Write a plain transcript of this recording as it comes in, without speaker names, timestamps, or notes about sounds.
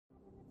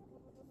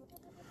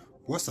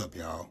What's up,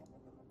 y'all?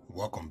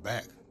 Welcome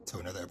back to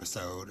another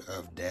episode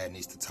of Dad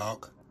Needs to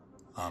Talk.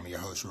 I'm your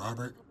host,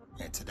 Robert,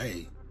 and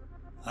today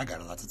I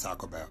got a lot to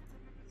talk about.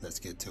 Let's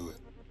get to it.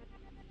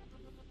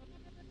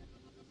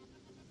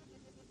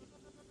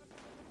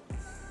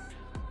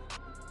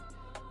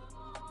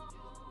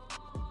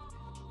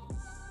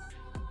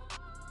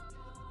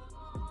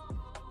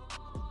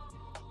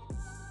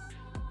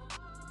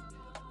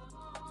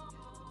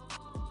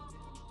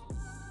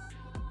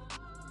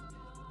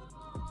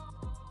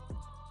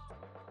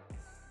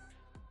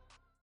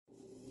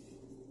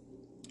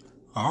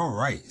 All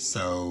right,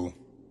 so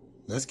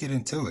let's get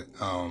into it.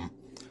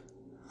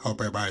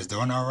 Hope everybody's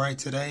doing all right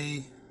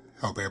today.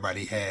 Hope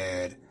everybody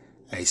had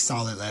a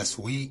solid last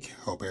week.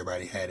 Hope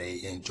everybody had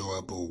a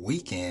enjoyable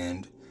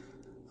weekend.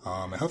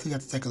 And hopefully you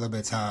got to take a little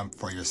bit of time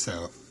for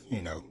yourself.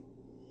 Whether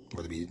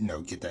it be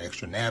get the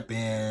extra nap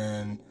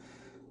in,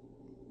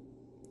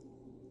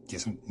 get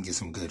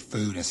some good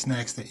food and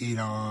snacks to eat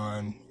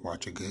on,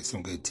 watch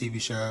some good TV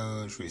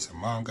shows, read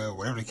some manga,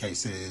 whatever the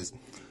case is.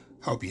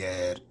 Hope you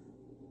had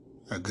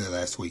a good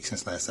last week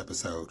since last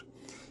episode.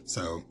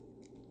 So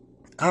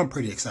I'm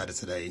pretty excited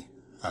today.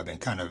 I've been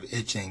kind of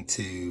itching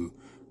to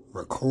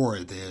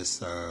record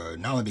this,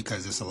 not only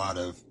because there's a lot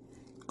of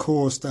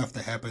cool stuff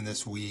that happened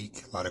this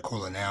week, a lot of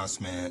cool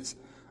announcements.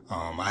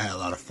 I had a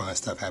lot of fun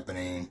stuff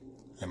happening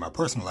in my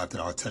personal life that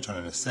I'll touch on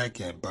in a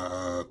second.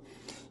 But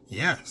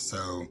yeah,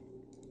 so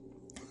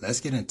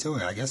let's get into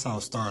it. I guess I'll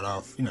start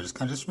off, just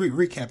kind of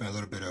recapping a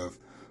little bit of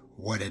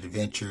what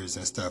adventures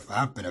and stuff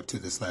I've been up to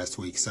this last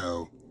week.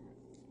 So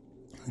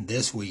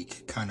this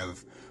week kind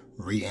of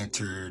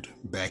re-entered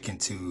back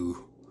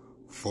into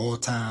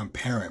full-time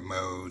parent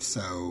mode.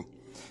 So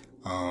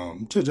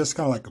just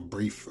kind of like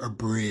a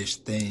bridge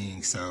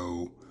thing.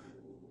 So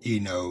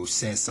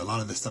since a lot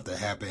of the stuff that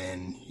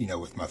happened,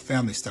 with my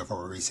family stuff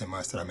over recent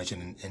months that I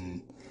mentioned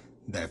in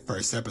that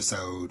first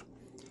episode,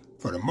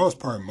 for the most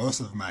part,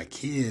 most of my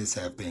kids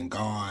have been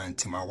gone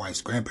to my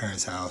wife's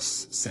grandparents'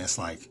 house since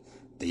like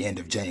the end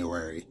of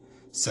January.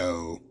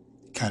 So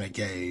kind of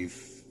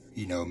gave,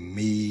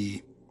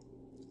 me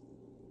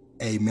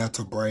a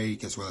mental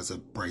break as well as a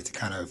break to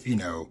kind of,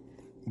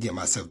 get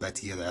myself back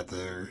together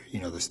after,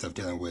 the stuff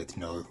dealing with,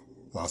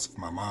 loss of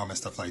my mom and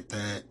stuff like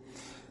that.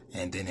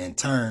 And then in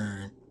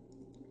turn,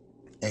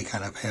 it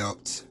kind of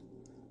helped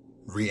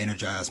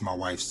re-energize my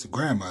wife's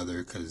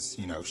grandmother because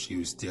she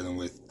was dealing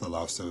with the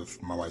loss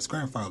of my wife's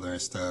grandfather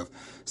and stuff.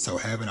 So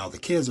having all the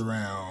kids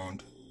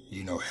around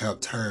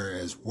helped her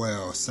as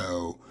well.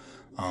 So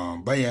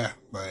but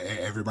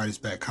everybody's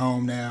back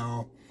home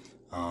now.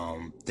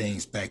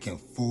 Things back in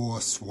full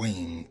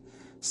swing.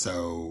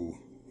 So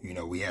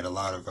we had a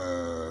lot of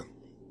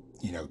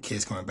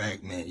kids coming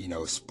back.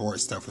 Man,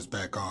 sports stuff was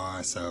back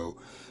on. So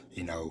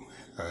you know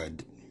uh,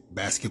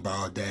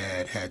 basketball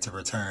dad had to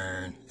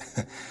return.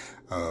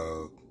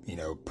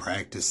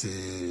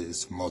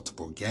 Practices,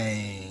 multiple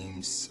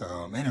games,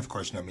 and of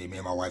course, me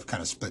and my wife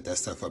kind of split that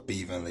stuff up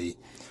evenly.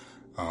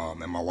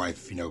 And my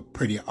wife,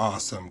 pretty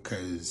awesome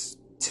because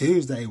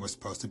Tuesday was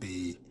supposed to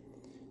be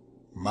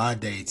my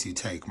day to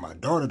take my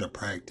daughter to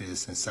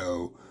practice, and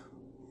so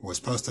was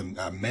supposed to.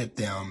 I met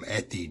them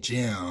at the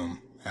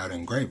gym out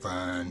in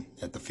Grapevine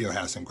at the field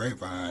house in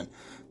Grapevine,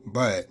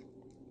 but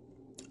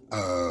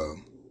uh,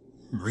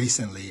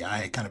 recently I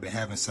had kind of been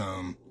having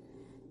some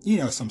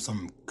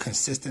some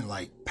consistent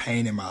like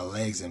pain in my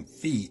legs and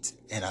feet,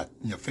 and I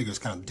figures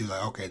kind of do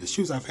like, okay, the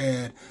shoes I've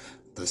had,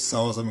 the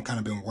soles I've kind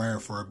of been wearing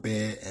for a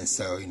bit, and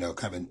so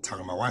kind of been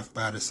talking to my wife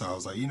about it. So I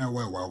was like,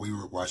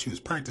 what, while she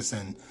was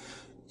practicing,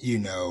 you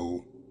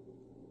know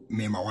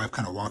me and my wife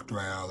kind of walked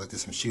around, looked at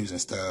some shoes and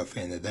stuff,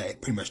 and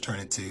that pretty much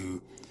turned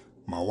into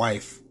my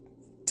wife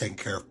taking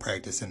care of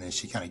practice, and then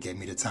she kind of gave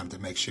me the time to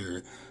make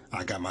sure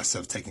I got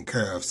myself taken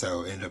care of.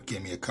 So it ended up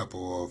getting me a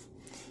couple of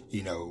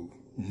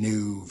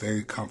new,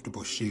 very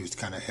comfortable shoes to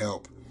kind of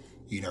help,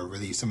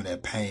 relieve some of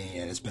that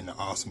pain. And it's been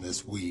awesome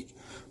this week.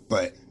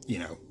 But,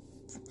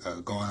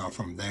 going on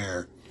from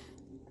there,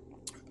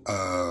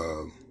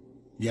 uh,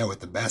 yeah,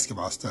 with the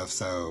basketball stuff.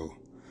 So,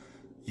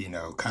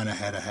 kind of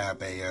had to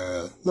have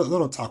a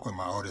little talk with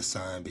my oldest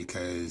son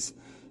because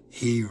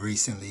he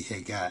recently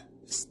had got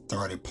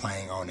started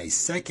playing on a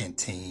second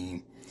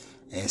team.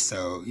 And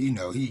so,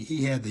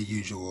 he had the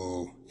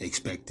usual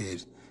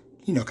expected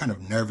kind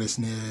of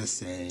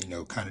nervousness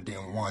and, kind of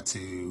didn't want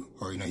to,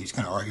 or, he's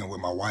kind of arguing with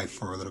my wife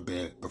for a little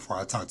bit before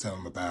I talked to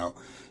him about,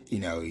 he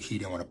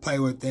didn't want to play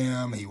with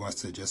them. He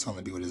wants to just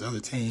only be with his other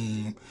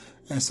team.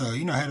 And so,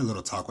 I had a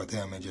little talk with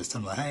him and just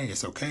told him like, hey,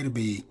 it's okay to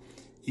be,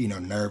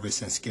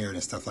 nervous and scared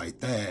and stuff like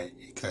that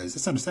because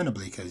it's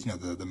understandably because,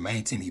 the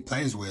main team he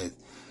plays with,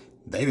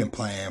 they've been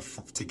playing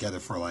together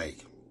for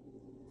like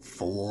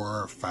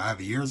 4 or 5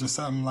 years or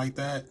something like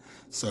that.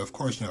 So of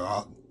course,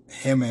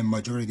 him and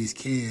majority of these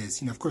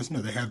kids, of course,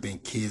 there have been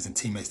kids and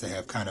teammates that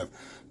have kind of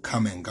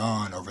come and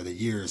gone over the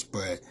years,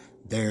 but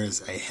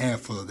there's a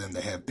handful of them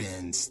that have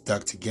been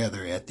stuck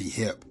together at the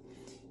hip,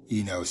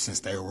 since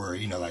they were,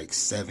 like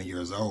 7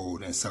 years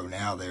old. And so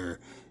now they're,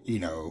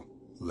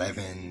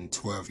 11,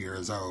 12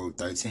 years old,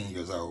 13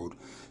 years old.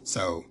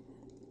 So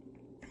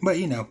But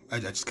I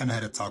just kind of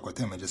had a talk with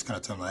him and just kind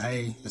of told him like,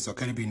 hey, it's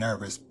okay to be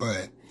nervous,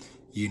 but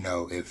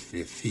if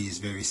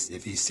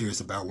he's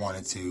serious about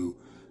wanting to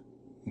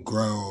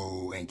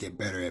grow and get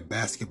better at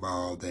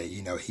basketball, that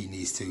he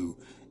needs to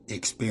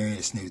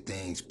experience new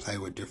things, play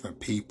with different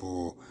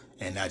people,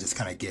 and not just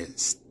kind of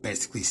get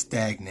basically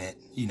stagnant,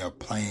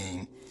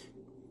 playing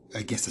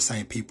against the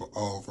same people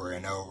over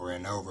and over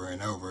and over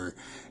and over.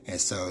 And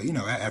so,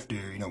 after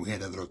we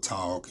had a little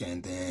talk,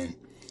 and then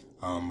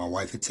my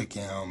wife had took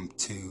him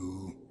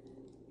to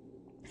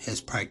his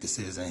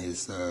practices and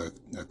his a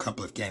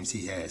couple of games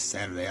he had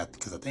Saturday,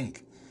 because I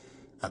think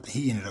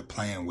he ended up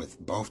playing with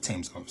both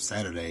teams on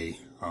Saturday.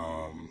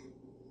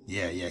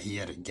 Yeah, he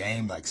had a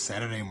game like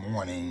Saturday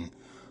morning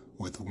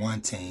with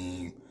one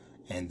team,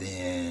 and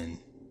then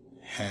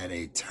had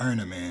a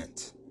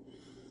tournament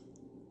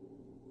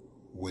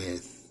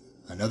with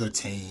another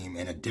team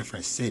in a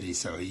different city.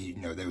 So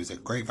there was a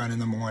Grapevine in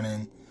the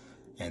morning,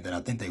 and then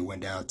I think they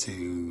went down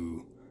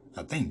to,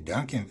 I think,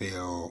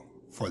 Duncanville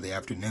for the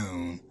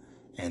afternoon,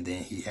 and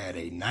then he had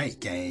a night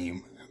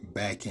game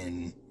back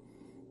in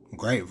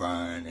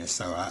Grapevine, and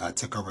so I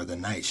took over the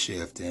night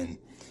shift and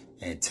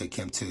took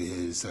him to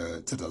his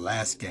to the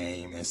last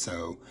game. And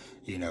so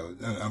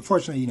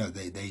unfortunately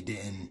they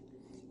didn't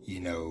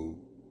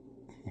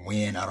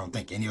win, I don't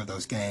think, any of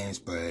those games,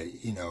 but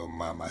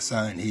my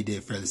son, he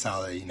did fairly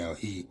solid.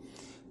 He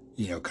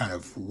kind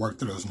of worked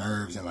through those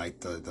nerves, and like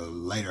the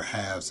later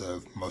halves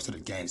of most of the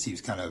games he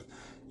was kind of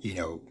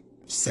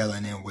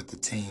selling in with the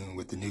team,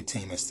 with the new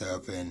team and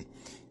stuff, and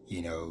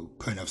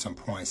putting up some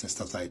points and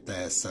stuff like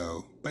that.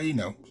 So, but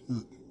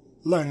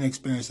learning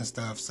experience and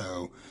stuff.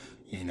 So,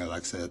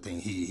 like I said, I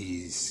think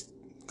he's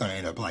gonna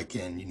end up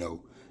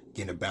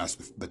getting a bounce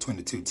between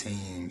the two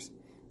teams.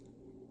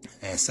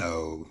 And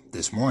so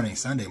this morning,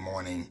 Sunday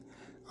morning,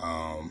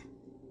 I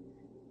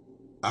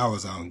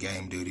was on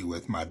game duty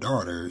with my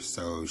daughter.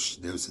 So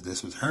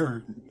this was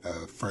her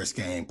first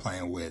game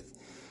playing with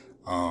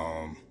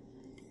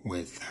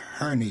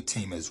her new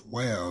team as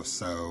well.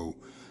 So,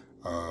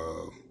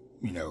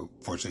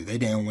 fortunately they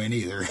didn't win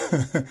either,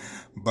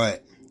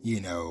 but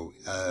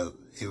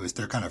it was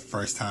their kind of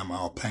first time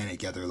all playing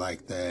together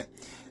like that.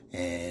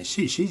 And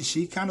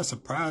she kind of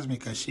surprised me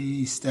because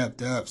she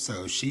stepped up.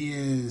 So she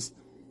is,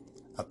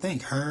 I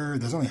think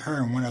there's only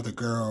her and one other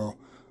girl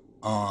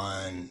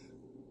on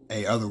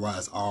a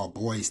otherwise all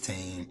boys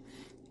team.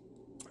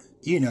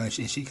 She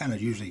kind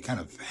of usually kind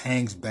of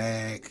hangs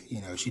back.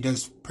 She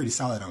does pretty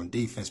solid on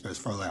defense, but as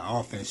far as like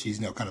offense, she's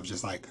kind of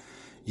just like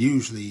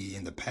usually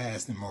in the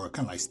past and more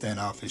kind of like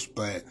standoffish.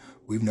 But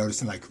we've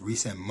noticed in like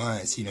recent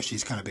months,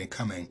 she's kind of been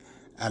coming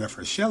out of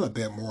her shell a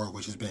bit more,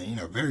 which has been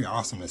very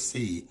awesome to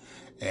see.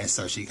 And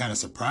so she kind of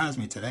surprised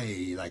me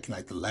today, like in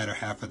like the latter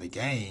half of the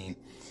game.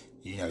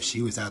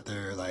 She was out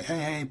there like,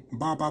 hey,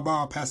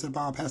 ball, pass the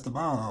ball.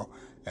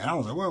 And I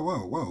was like,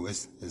 whoa,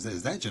 is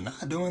that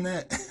Janai doing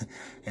that?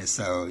 And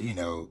so,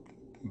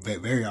 very,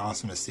 very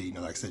awesome to see,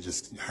 like I said,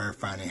 just her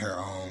finding her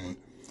own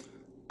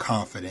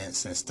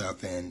confidence and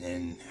stuff,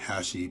 and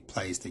how she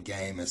plays the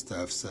game and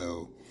stuff.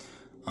 So,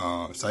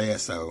 like I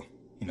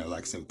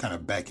said, kind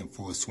of back in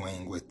full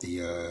swing with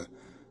the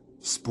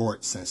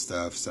sports and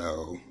stuff.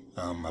 So,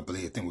 I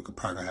think we could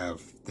probably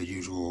have the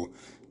usual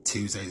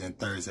Tuesdays and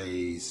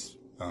Thursdays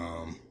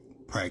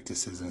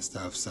practices and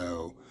stuff.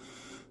 So,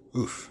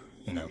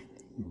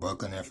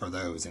 buckling in for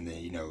those, and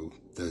then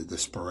the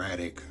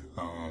sporadic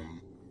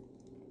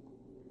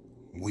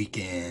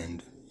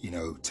weekend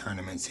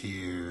tournaments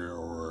here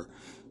or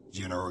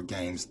general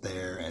games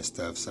there and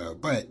stuff. So,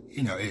 but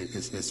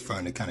it's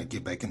fun to kind of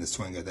get back in the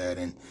swing of that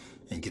and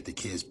get the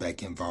kids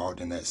back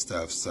involved in that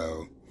stuff.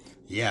 So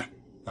yeah,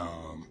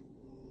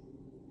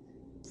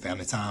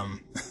 family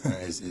time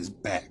is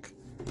back.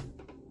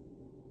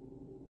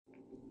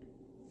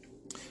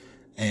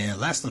 And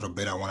last little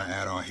bit I want to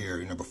add on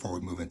here, before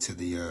we move into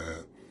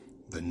the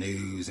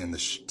news and the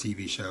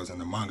TV shows and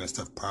the manga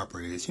stuff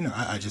proper, is,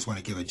 I just want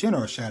to give a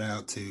general shout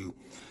out to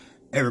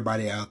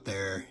everybody out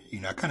there.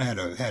 I kind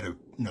of had a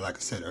like I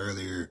said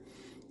earlier,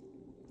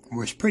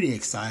 was pretty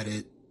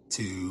excited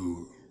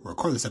to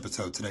record this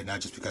episode today,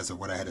 not just because of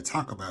what I had to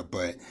talk about,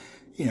 but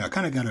I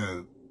kind of got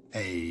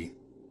a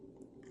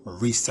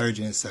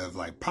resurgence of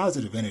like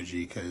positive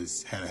energy,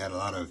 because had a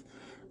lot of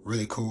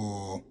really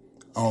cool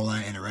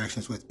online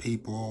interactions with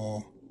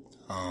people,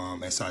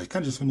 and so I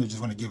kind of just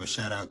want to give a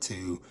shout out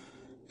to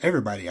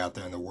everybody out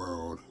there in the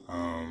world.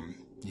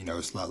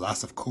 It's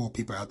lots of cool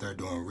people out there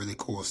doing really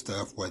cool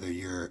stuff, whether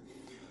you're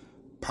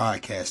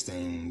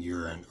podcasting,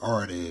 you're an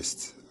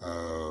artist,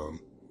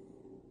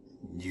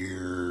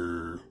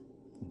 you're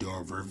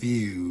doing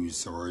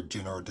reviews or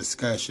general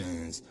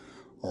discussions,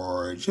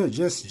 or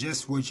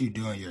just what you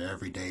do in your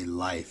everyday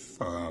life.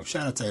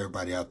 Shout out to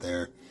everybody out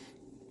there.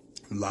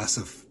 Lots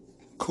of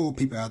cool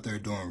people out there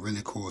doing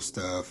really cool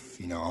stuff,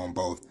 on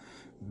both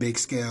big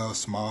scale,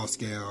 small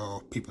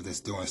scale, people that's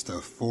doing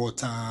stuff full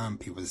time,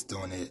 people that's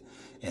doing it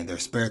in their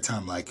spare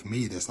time like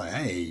me, that's like,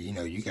 hey,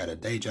 you got a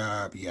day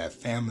job, you got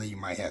family, you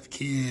might have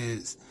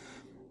kids.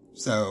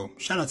 So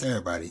shout out to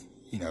everybody.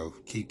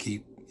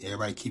 Keep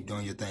Everybody keep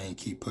doing your thing,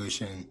 keep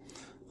pushing.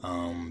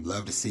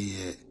 Love to see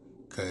it,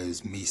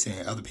 because me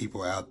seeing other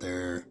people out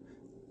there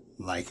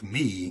like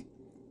me,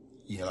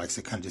 like I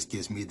said, kind of just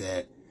gives me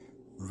that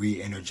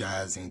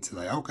re-energizing to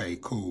like, okay,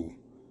 cool.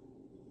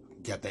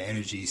 Got the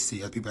energy,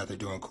 see other people out there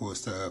doing cool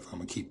stuff. I'm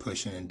going to keep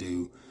pushing and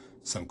do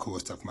some cool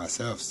stuff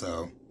myself.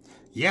 So,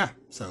 yeah.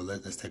 So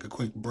let's take a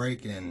quick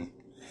break and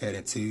head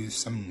into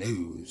some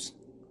news.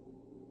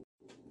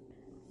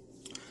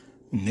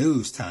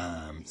 News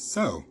time.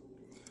 So,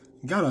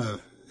 got a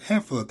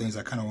handful of things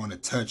I kind of want to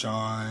touch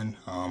on.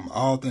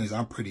 All things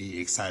I'm pretty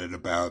excited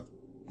about,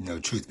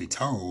 truth be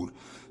told.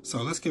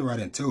 So let's get right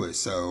into it.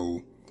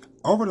 So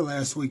over the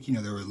last week,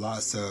 there were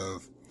lots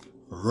of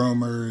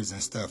rumors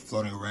and stuff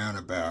floating around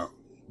about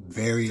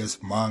various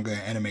manga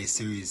and anime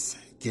series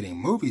getting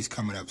movies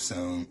coming up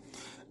soon.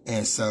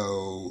 And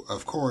so,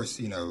 of course,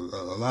 a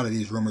lot of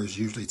these rumors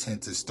usually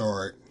tend to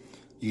start,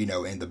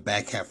 in the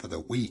back half of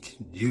the week,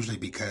 usually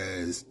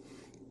because,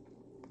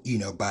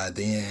 by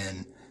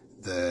then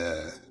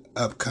the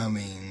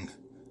upcoming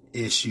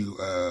issue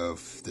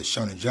of the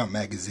Shonen Jump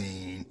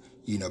magazine,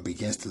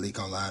 begins to leak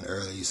online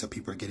early. So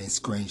people are getting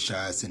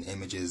screenshots and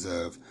images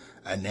of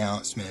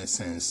announcements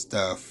and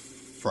stuff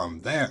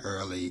from that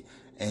early.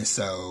 And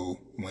so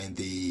when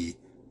the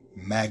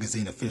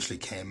magazine officially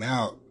came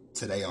out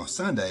today on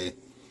Sunday,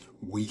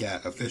 we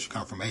got official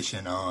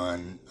confirmation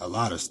on a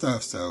lot of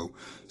stuff. So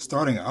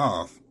starting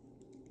off,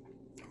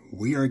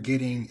 we are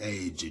getting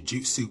a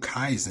Jujutsu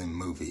Kaisen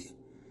movie.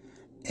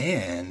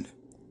 And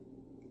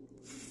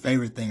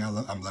favorite thing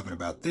I'm loving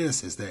about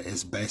this is that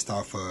it's based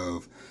off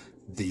of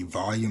the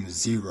Volume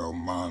 0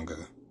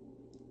 manga.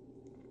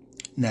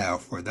 Now,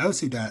 for those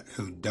who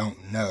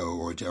don't know,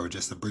 or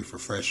just a brief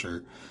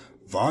refresher,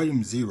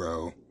 Volume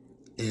 0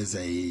 is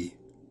a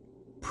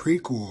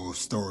prequel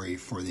story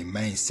for the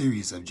main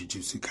series of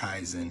Jujutsu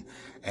Kaisen,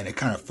 and it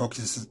kind of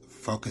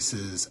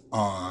focuses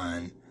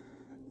on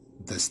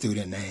the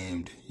student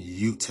named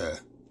Yuta.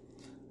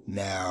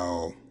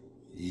 Now,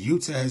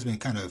 Yuta has been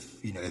kind of,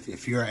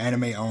 if you're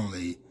anime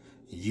only,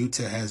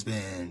 Yuta has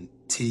been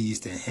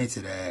teased and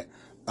hinted at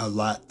a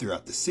lot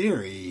throughout the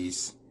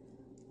series.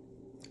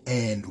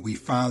 And we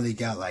finally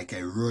got like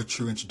a real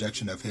true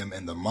introduction of him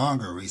in the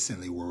manga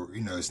recently, where,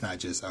 it's not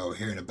just,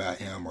 hearing about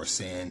him or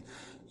seeing,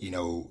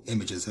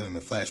 images of him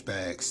in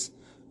flashbacks.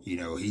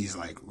 He's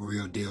like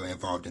real deal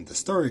involved in the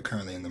story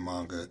currently in the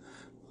manga,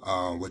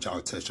 which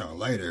I'll touch on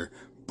later.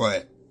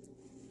 But,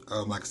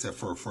 like I said,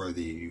 for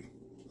the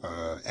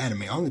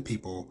anime only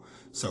people,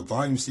 so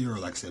Volume 0,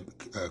 like I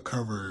said,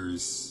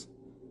 covers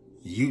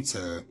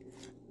Yuta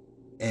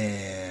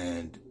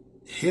and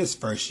his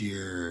first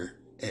year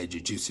at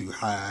Jujutsu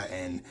High,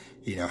 and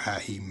how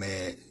he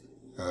met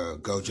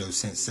Gojo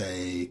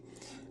Sensei,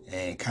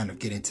 and kind of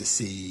getting to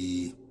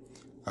see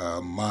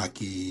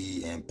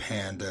Maki and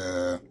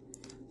Panda,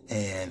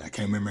 and I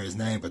can't remember his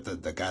name, but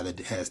the guy that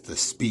has the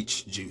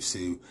speech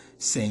jutsu,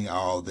 seeing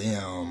all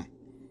them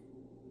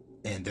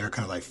and their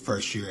kind of like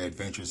first year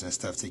adventures and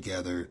stuff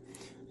together.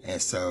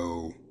 And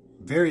so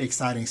very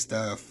exciting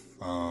stuff.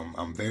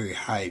 I'm very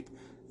hyped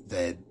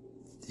that,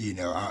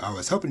 I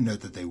was hoping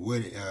that they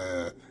would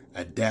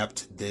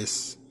adapt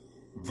this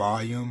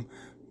volume,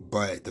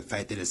 but the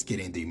fact that it's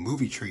getting the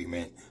movie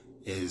treatment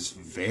is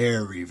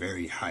very,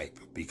 very hype,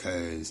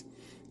 because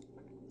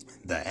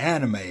the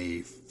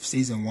anime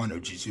season 1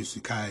 of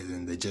Jujutsu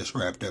Kaisen that just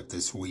wrapped up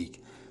this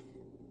week,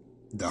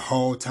 the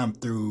whole time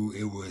through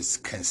it was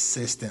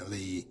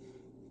consistently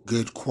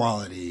good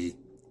quality,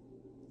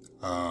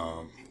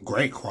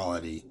 great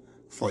quality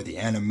for the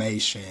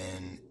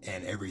animation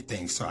and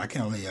everything. So I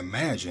can only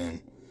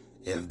imagine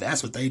if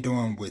that's what they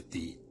doing with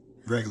the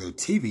regular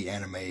TV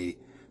anime,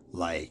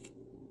 like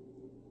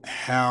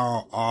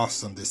how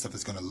awesome this stuff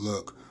is going to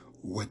look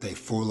with a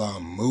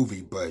full-on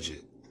movie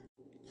budget.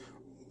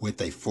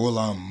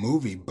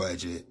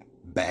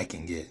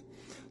 Backing it.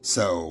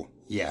 So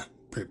yeah,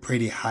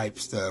 pretty hype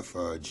stuff.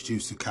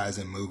 Jujutsu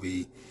Kaisen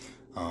movie,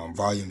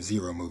 Volume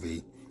 0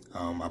 movie.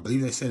 I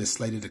believe they said it's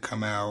slated to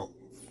come out,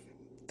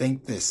 I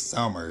think, this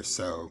summer.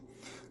 So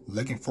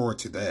looking forward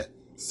to that.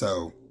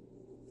 So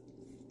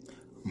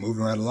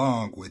moving right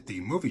along with the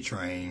movie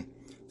train.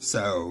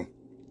 So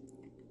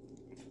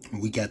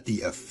we got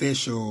the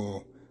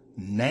official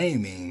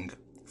naming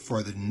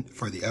for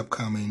the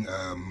upcoming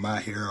My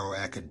Hero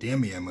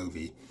Academia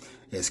movie.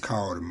 It's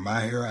called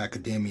My Hero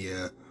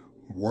Academia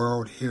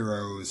World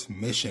Heroes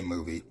Mission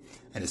Movie,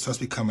 and it's supposed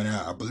to be coming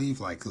out, I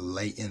believe, like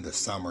late in the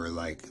summer,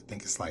 like I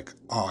think it's like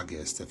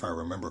August, if I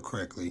remember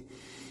correctly.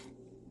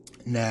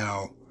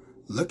 Now,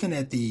 looking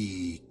at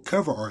the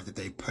cover art that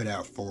they put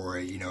out for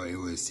it, it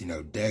was,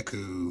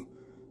 Deku,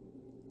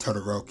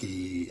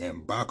 Todoroki,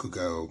 and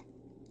Bakugo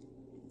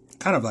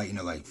kind of like,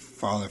 like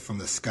falling from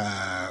the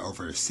sky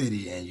over a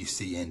city, and you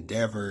see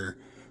Endeavor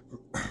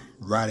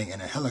riding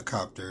in a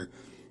helicopter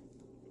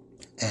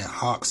and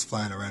Hawks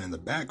flying around in the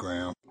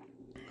background.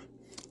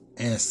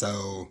 And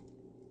so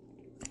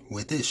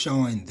with it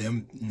showing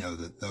them,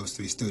 those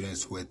three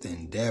students with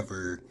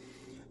Endeavor,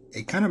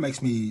 it kind of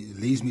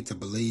leads me to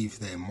believe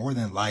that more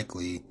than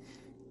likely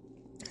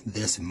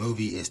This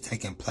movie is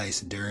taking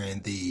place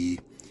during the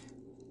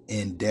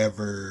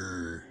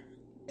Endeavor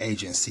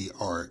agency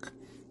arc.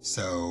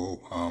 So,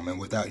 and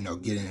without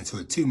getting into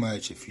it too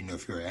much, if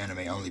you're an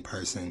anime only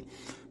person,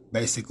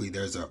 basically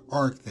there's an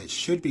arc that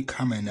should be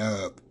coming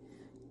up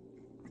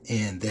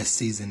in this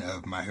season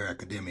of My Hero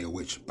Academia,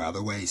 which, by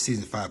the way,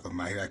 season 5 of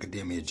My Hero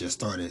Academia just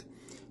started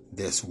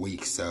this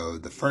week. So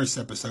the first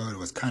episode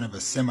was kind of a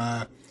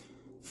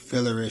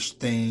semi-fillerish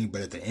thing,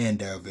 but at the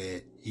end of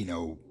it,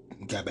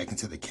 got back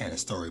into the canon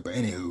story. But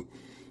anywho,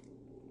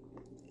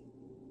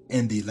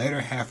 in the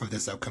later half of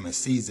this upcoming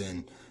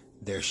season,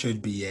 there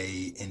should be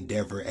a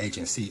Endeavor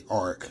agency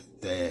arc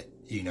that,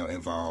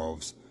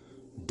 involves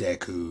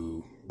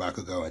Deku,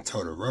 Bakugo, and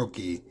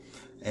Todoroki.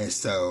 And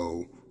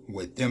so,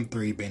 with them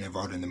three being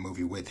involved in the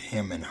movie with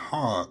him and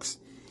Hawks,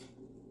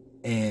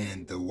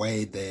 and the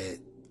way that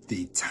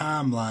the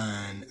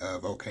timeline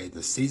of, okay,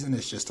 the season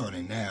is just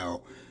starting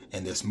now,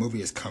 and this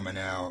movie is coming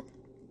out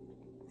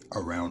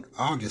around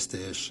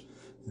August-ish,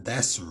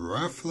 that's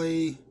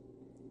roughly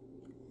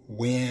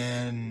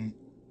when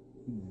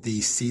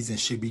the season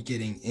should be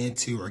getting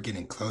into, or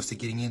getting close to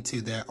getting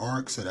into, that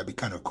arc. So that'd be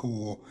kind of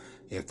cool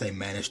if they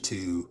managed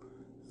to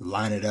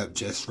line it up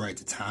just right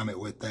to time it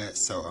with that.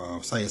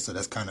 So so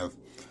that's kind of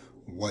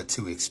what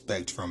to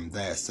expect from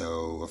that.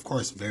 So of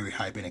course, very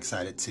hype and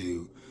excited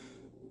to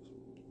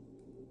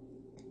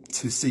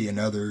see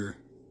another,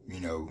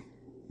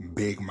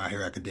 big My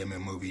Hero Academia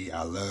movie.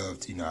 I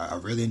loved, I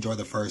really enjoyed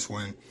the first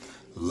one.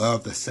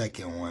 Loved the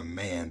second one.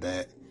 Man,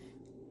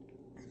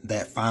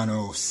 that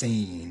final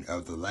scene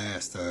of the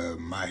last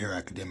My Hero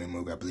Academia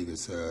movie, I believe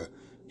it's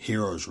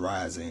Heroes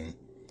Rising,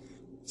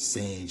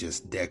 seeing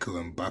just Deku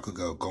and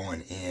Bakugo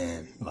going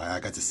in. Like, I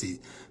got to see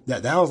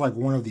that was like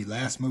one of the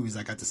last movies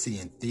I got to see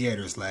in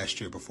theaters last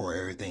year before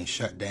everything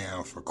shut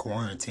down for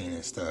quarantine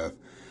and stuff.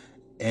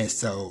 And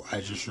so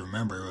I just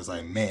remember it was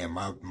like, man,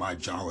 my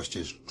jaw was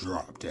just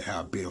dropped at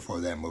how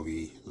beautiful that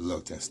movie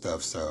looked and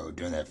stuff. So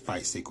during that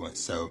fight sequence,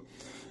 so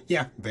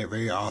yeah, very,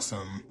 very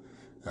awesome.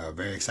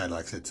 Very excited,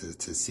 like I said,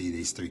 to see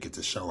these three get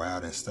to show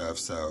out and stuff.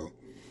 So,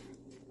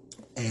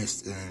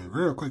 and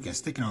real quick, and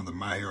sticking on the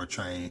My Hero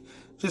train,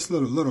 just a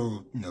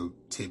little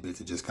tidbit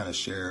to just kind of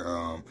share.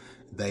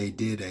 They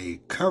did a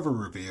cover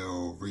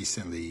reveal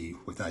recently,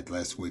 within like the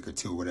last week or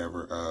two, or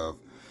whatever,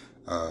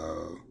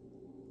 of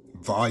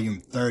volume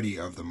 30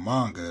 of the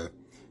manga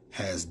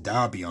has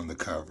Dabi on the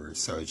cover.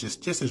 So it's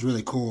just is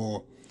really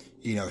cool,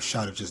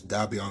 shot of just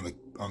Dabi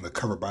on the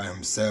cover by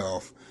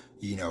himself,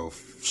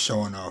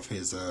 showing off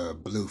his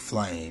blue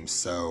flames.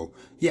 So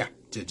yeah,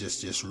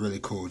 just really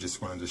cool.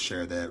 Just wanted to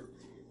share that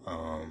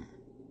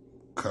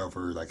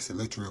cover. Like I said,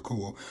 looked real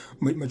cool.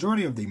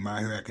 Majority of the My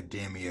Hero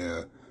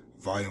Academia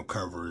volume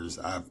covers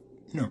I've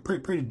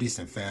pretty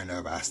decent fan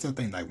of. I still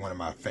think like one of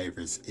my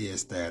favorites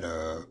is that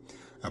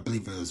I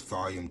believe it was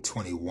volume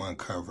 21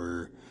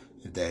 cover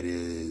that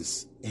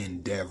is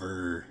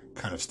Endeavor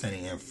kind of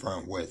standing in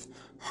front with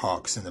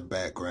Hawks in the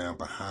background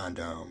behind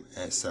them.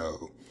 And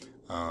so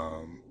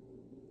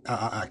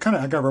I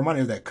got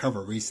reminded of that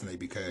cover recently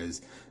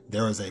because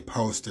there was a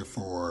poster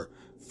for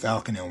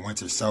Falcon and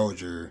Winter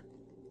Soldier,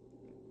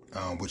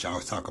 which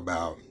I'll talk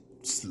about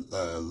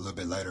a little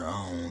bit later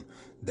on,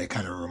 that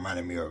kind of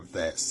reminded me of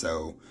that.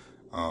 So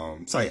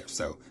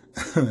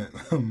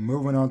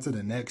moving on to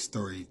the next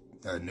story,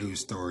 news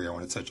story I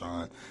want to touch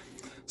on.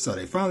 So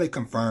they finally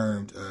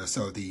confirmed,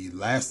 so the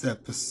last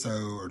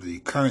episode, or the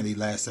currently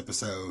last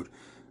episode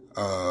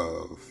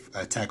of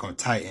Attack on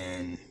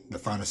Titan, the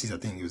final season, I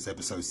think it was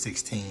episode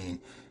 16,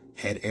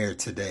 had aired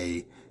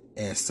today.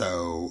 And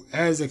so,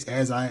 as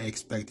I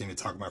expect them to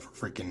talk about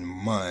for freaking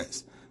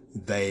months,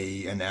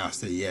 they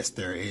announced that yes,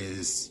 there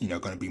is,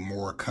 going to be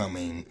more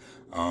coming.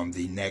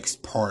 The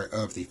next part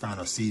of the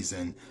final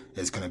season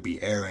is going to be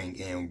airing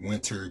in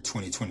winter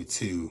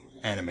 2022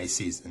 anime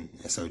season.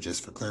 And so,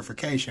 just for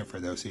clarification, for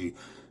those who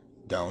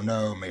don't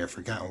know, may have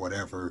forgotten,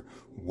 whatever,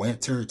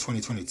 winter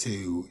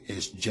 2022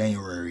 is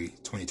January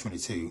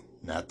 2022,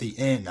 not the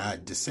end,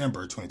 not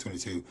December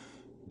 2022,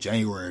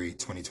 January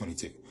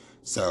 2022.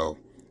 So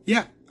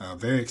yeah,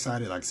 very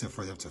excited, like I said,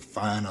 for them to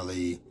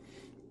finally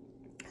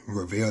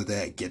reveal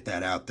that, get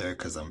that out there,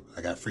 because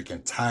I got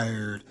freaking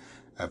tired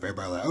of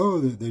everybody like, oh,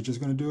 they're just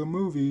going to do a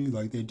movie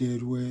like they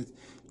did with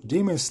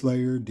Demon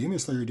Slayer. Demon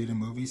Slayer did a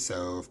movie,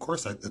 so of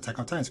course Attack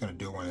on Titan is going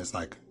to do one. It's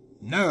like,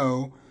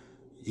 no,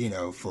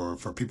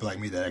 for people like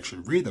me that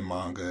actually read the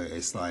manga,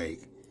 it's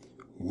like,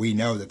 we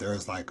know that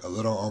there's like a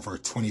little over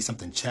 20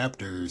 something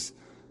chapters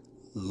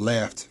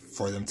left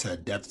for them to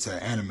adapt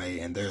to anime,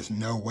 and there's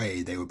no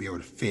way they would be able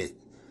to fit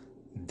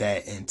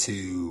that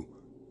into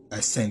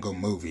a single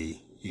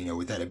movie,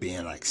 without it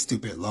being like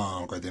stupid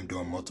long or them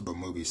doing multiple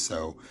movies.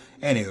 So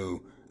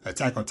anywho,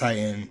 Attack on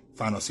Titan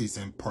final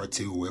season part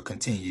 2 will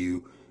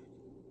continue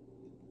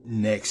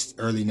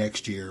early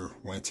next year,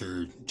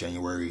 winter,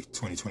 January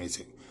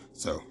 2022.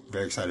 So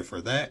very excited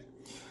for that.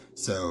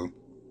 So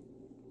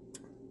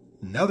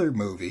another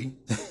movie,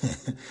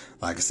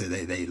 like I said,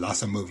 they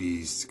lots of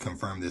movies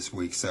confirmed this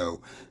week.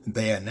 So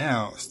they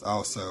announced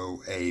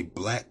also a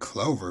Black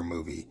Clover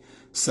movie.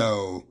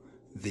 So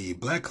the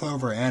Black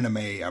Clover anime,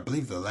 I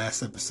believe the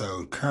last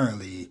episode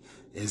currently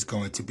is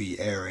going to be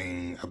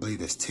airing. I believe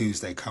this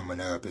Tuesday coming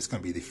up. It's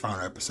going to be the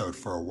final episode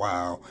for a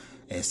while.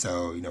 And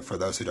so, for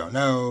those who don't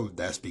know,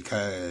 that's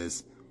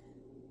because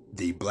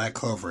the Black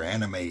Clover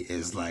anime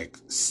is like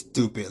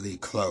stupidly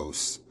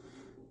close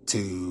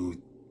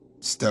to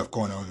stuff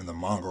going on in the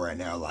manga right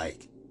now.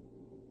 Like,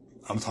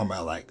 I'm talking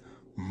about like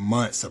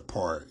months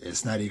apart.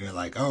 It's not even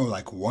like, oh,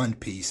 like One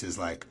Piece is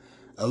like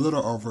a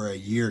little over a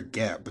year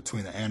gap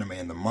between the anime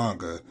and the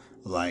manga.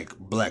 Like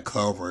Black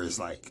Clover is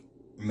like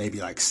maybe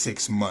like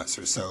 6 months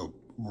or so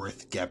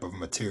worth gap of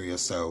material.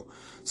 So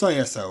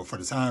for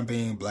the time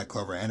being, Black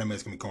Clover anime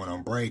is gonna be going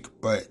on break,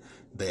 but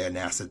they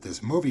announced that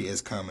this movie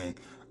is coming.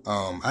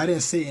 I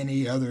didn't see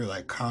any other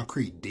like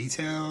concrete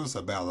details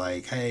about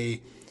like,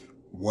 hey,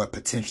 what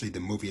potentially the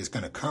movie is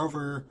gonna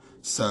cover.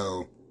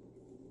 So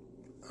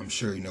I'm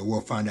sure,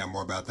 we'll find out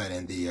more about that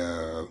in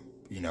the,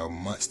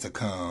 months to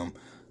come.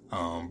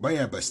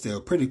 But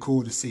still pretty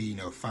cool to see,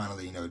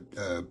 finally,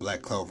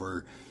 Black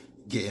Clover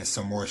getting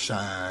some more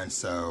shine.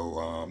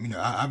 So,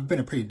 I've been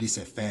a pretty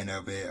decent fan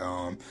of it.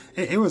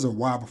 It was a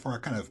while before I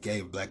kind of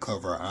gave Black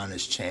Clover an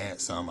honest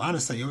chance.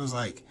 Honestly, it was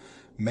like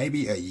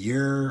maybe a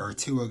year or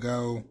two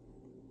ago.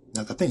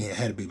 I think it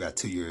had to be about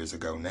 2 years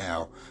ago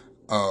now.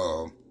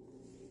 I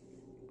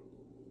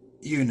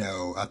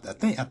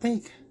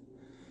think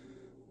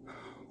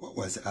what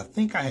was it? I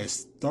think I had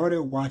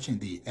started watching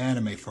the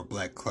anime for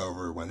Black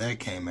Clover when that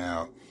came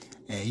out,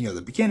 and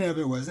the beginning of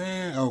it was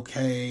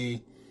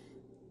okay,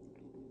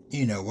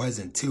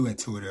 wasn't too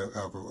into it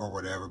or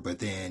whatever. But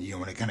then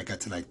when it kind of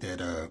got to like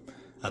that,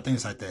 I think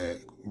it's like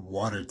that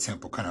water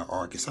temple kind of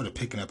arc, it started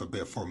picking up a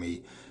bit for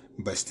me,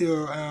 but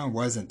still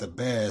wasn't the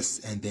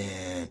best. And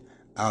then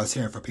I was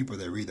hearing from people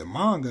that read the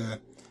manga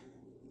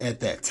at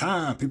that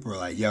time. People were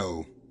like,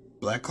 "Yo,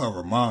 Black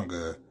Clover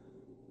manga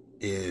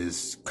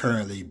is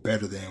currently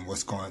better than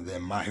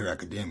than My Hero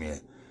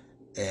Academia."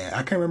 And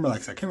I can't remember, I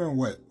can't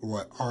remember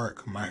what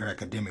arc My Hero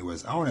Academia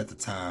was on at the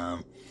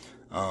time.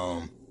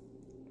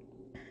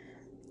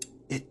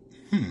 It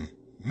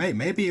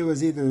maybe it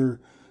was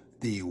either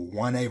the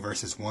 1A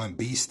versus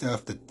 1B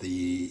stuff that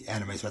the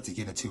anime is about to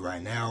get into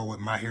right now with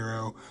My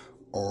Hero,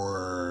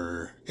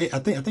 or I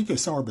think it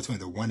was somewhere between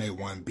the 1A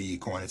 1B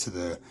going into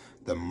the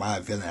My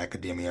Villain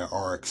Academia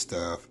arc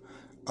stuff.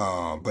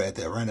 But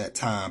around that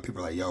time,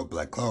 people were like, "Yo,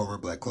 Black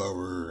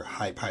Clover,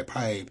 hype, hype,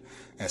 hype."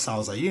 And so I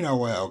was like, you know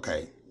what?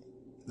 Okay,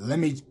 let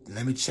me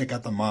check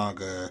out the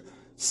manga,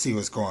 see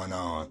what's going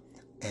on.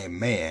 And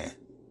man,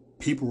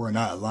 people were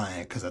not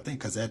lying, because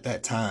at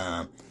that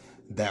time,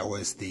 that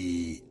was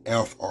the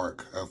elf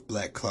arc of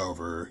Black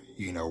Clover.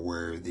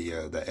 Where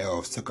the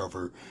elves took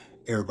over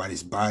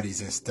everybody's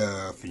bodies and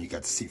stuff, and you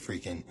got to see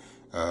freaking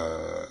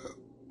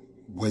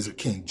Wizard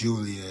King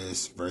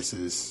Julius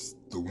versus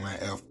the one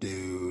elf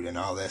dude and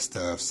all that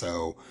stuff.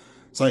 So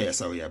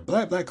yeah,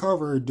 Black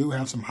Clover do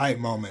have some hype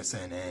moments,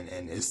 and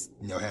it's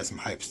had some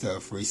hype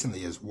stuff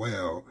recently as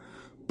well.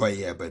 But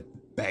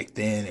back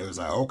then it was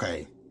like,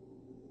 okay,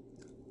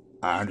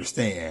 I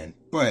understand,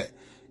 but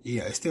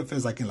it still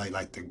feels like in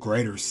like the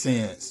greater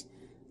sense,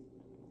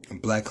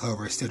 Black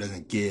Clover still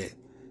doesn't get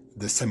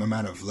the same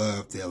amount of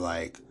love that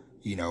like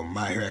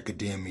My Hero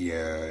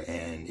Academia,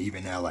 and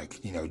even now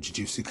like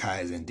Jujutsu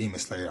Kaisen, Demon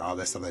Slayer, all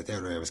that stuff like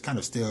that. It was kind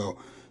of still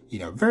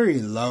very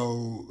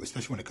low,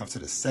 especially when it comes to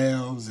the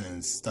sales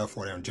and stuff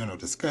or in general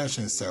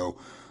discussion. So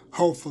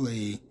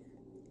hopefully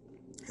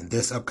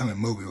this upcoming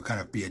movie will kind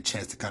of be a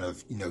chance to kind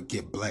of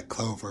get Black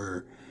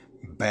Clover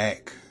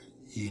back,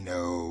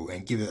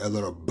 and give it a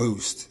little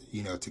boost,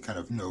 to kind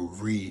of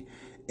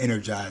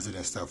re-energize it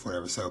and stuff,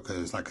 whatever. So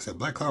because like I said,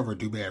 Black Clover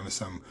do be having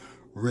some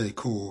really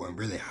cool and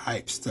really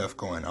hype stuff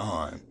going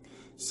on.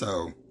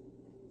 So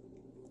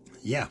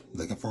yeah,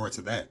 looking forward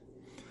to that.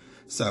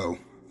 So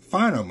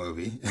final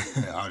movie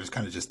I'll just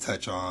kind of just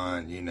touch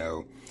on,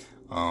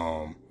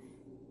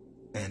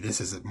 and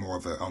this is more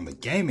of on the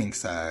gaming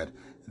side.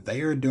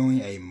 They are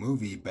doing a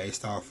movie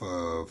based off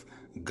of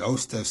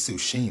Ghost of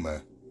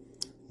Tsushima.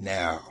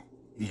 Now,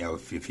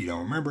 if you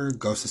don't remember,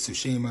 Ghost of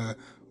Tsushima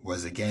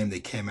was a game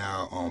that came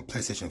out on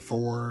PlayStation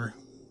 4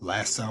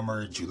 last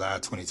summer, July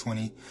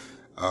 2020.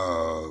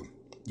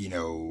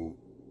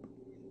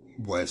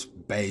 Was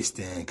based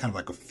in kind of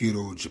like a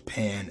feudal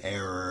Japan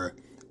era,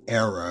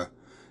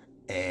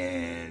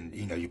 and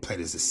you played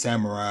as a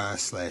samurai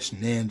slash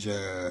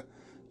ninja,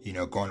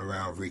 going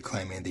around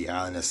reclaiming the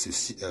island of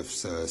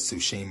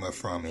Tsushima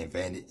from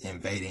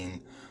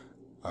invading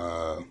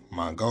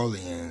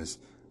Mongolians.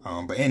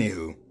 But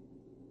anywho,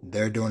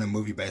 they're doing a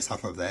movie based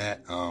off of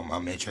that.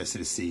 I'm interested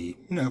to see.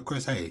 Of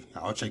course, hey,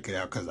 I'll check it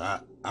out, because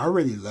I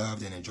really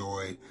loved and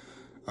enjoyed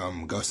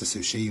Ghost of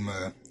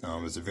Tsushima.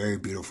 It was a very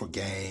beautiful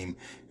game,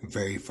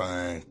 very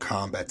fun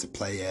combat to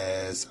play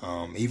as.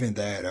 Even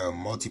that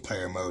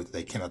multiplayer mode that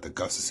they came out, the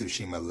Ghost of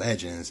Tsushima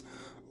Legends,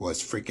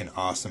 was freaking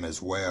awesome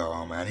as well.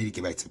 I need to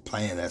get back to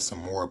playing that some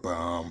more,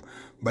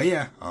 but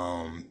yeah,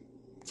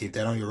 keep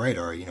that on your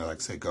radar. Like I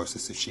said, Ghost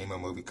of Tsushima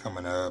movie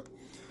coming up,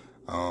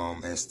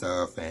 and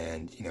stuff,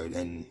 and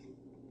and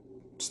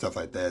stuff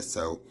like that.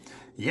 So,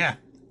 yeah.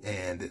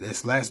 And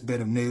this last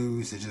bit of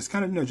news is just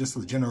kind of, just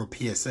a general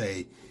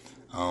PSA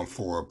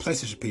for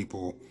PlayStation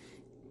people.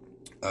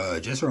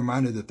 Just a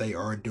reminder that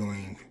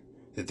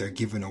they're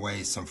giving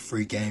away some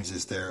free games.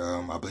 It's their,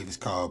 I believe it's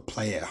called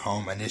Play at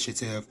Home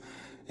Initiative.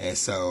 And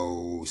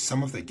so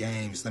some of the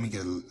games, let me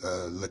get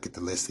a look at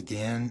the list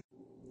again.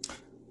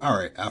 All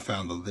right, I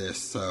found the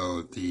list.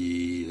 So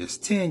it's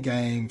 10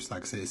 games.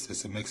 Like I said,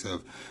 it's a mix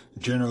of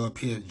general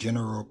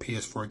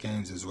PS4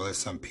 games as well as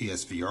some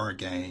PSVR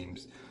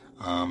games.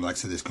 Like I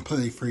said, it's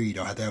completely free. You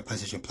don't have to have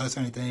PlayStation Plus or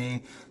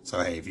anything.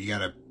 So hey, if you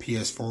got a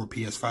PS4,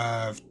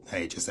 PS5,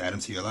 hey, just add them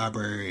to your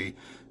library.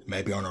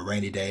 Maybe on a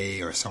rainy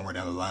day or somewhere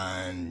down the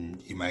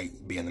line, you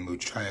might be in the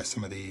mood to try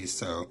some of these.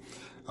 So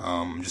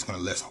I'm just gonna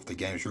list off the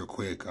games real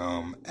quick.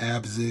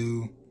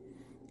 Abzu,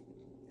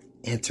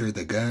 Enter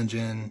the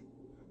Gungeon,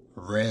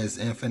 Res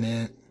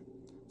Infinite,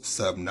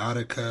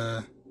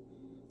 Subnautica,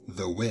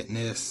 The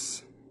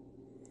Witness,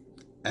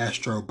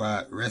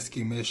 Astrobot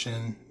Rescue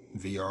Mission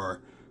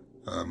VR,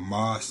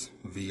 Moss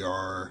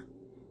VR,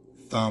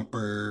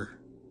 Thumper,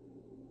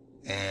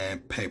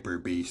 and Paper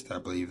Beast. I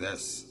believe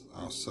that's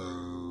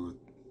also,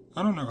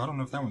 I don't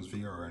know if that one's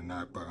VR or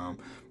not,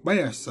 but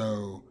yeah,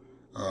 so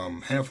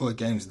handful of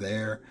games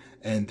there.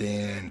 And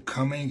then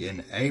coming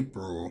in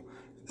April,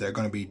 they're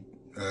going to be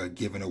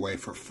giving away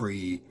for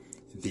free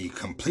the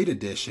complete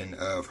edition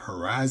of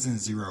Horizon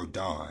Zero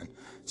Dawn.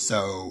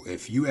 So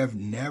if you have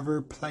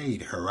never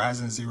played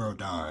Horizon Zero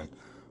Dawn,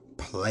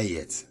 play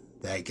it.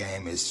 That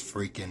game is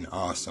freaking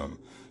awesome.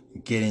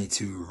 Getting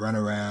to run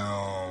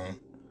around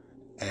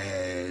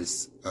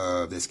as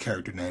this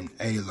character named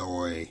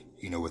Aloy,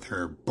 with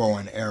her bow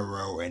and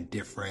arrow and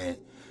different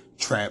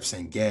traps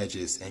and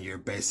gadgets, and you're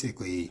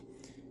basically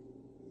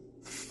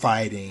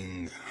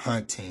fighting,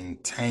 hunting,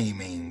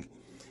 taming,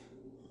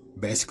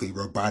 basically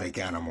robotic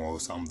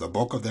animals. The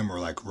bulk of them are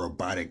like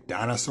robotic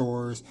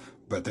dinosaurs,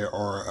 but there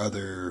are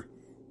other,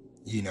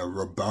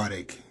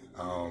 robotic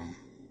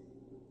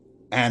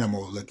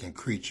animal-looking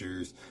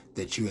creatures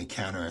that you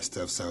encounter and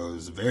stuff. So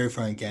it's a very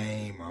fun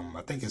game.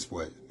 I think it's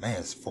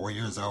it's 4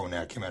 years old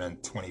now. It came out in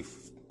spring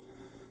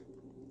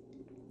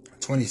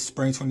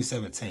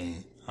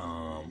 2017.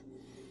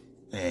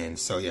 And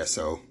so yeah,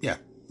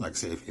 like I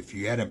said, if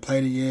you hadn't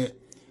played it yet,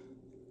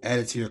 add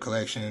it to your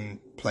collection,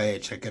 play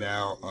it, check it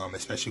out,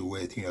 especially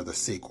with, the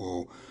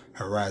sequel,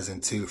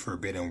 Horizon 2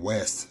 Forbidden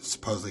West,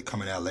 supposedly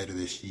coming out later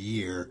this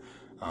year.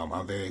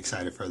 I'm very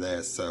excited for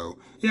that. So,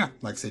 yeah,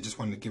 like I said, just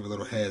wanted to give a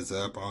little heads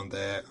up on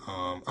that.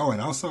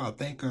 And also, I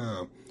think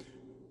the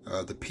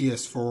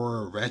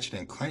PS4 Ratchet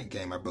and Clank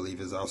game, I believe,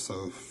 is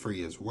also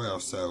free as well.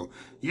 So,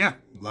 yeah,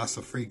 lots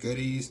of free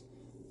goodies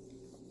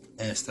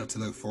and stuff to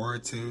look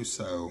forward to.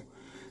 So,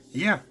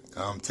 yeah,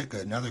 take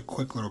another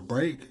quick little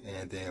break,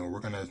 and then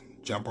we're going to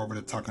jump over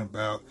to talking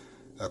about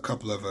a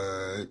couple of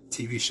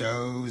TV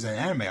shows and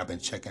anime I've been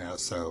checking out.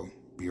 So,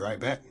 be right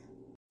back.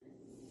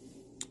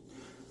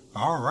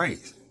 All right,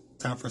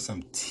 time for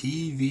some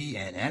TV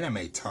and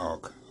anime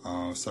talk.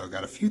 So I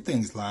got a few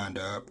things lined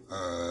up.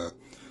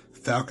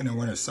 Falcon and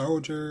Winter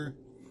Soldier,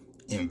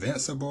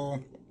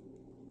 Invincible,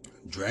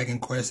 Dragon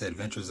Quest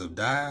Adventures of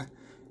Dai,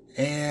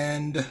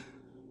 and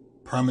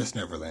Promised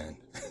Neverland.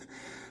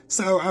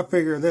 So I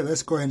figured that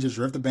let's go ahead and just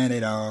rip the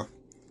Band-Aid off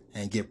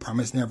and get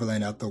Promised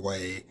Neverland out the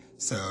way.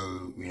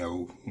 So,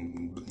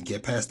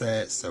 get past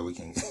that so we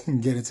can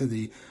get into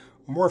the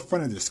more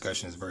funny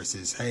discussions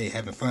versus, hey,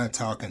 having fun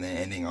talking and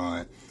ending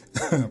on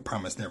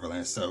Promised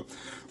Neverland. So,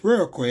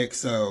 real quick,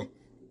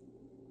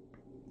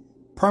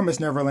 Promised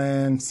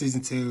Neverland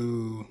Season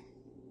 2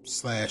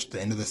 / the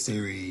end of the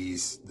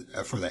series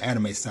for the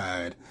anime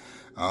side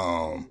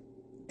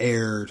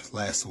aired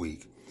last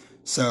week.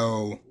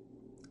 So,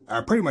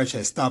 I pretty much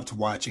had stopped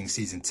watching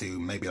Season 2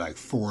 maybe like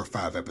 4 or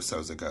 5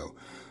 episodes ago.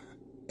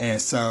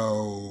 And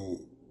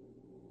so,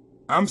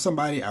 I'm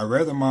somebody, I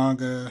read the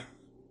manga,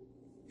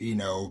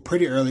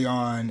 pretty early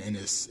on in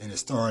its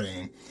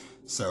starting.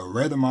 So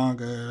read the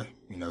manga,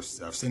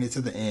 I've seen it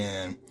to the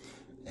end.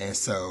 And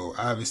so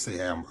obviously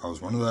I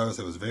was one of those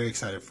that was very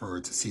excited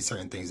to see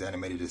certain things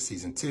animated in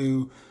Season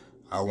 2.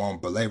 I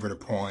won't belabor the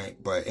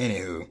point, but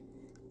anywho,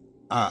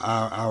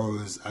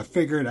 I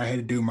figured I had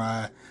to do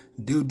my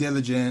due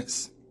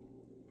diligence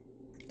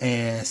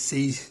and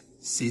see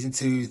Season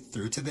 2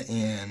 through to the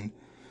end,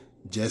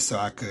 just so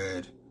I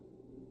could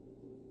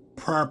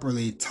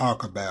properly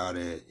talk about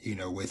it,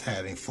 with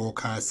having full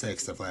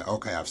context of like,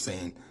 okay, I've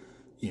seen,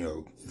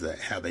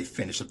 how they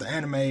finished up the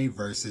anime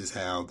versus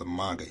how the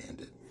manga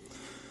ended.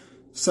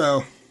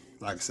 So,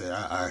 like I said,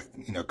 I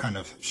kind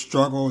of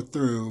struggled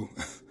through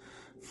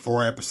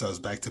 4 episodes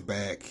back to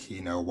back,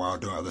 while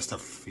doing other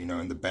stuff,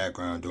 in the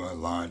background,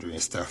 doing laundry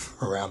and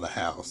stuff around the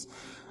house.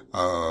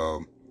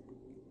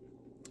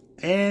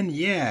 And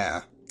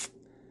yeah,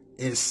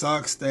 it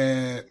sucks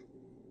that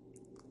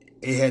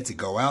it had to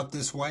go out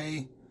this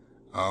way.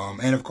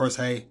 And of course,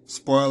 hey,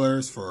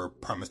 spoilers for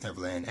Promised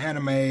Neverland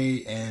anime,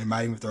 and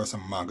might even throw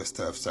some manga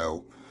stuff.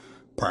 So,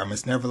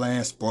 Promised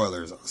Neverland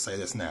spoilers. I'll say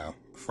this now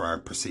before I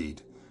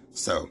proceed.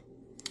 So,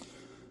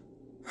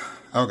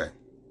 okay.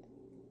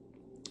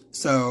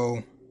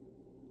 So,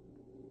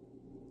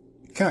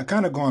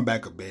 kind of going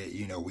back a bit,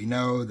 we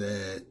know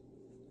that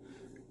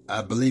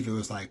I believe it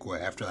was like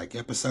after like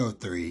episode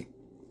 3,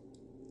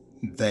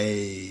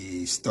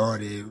 they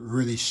started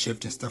really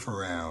shifting stuff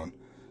around.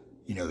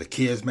 The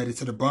kids made it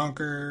to the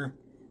bunker,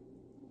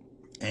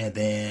 and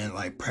then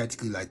like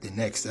practically like the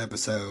next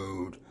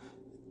episode,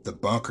 the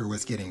bunker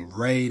was getting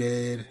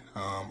raided.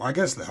 I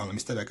guess let me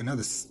step back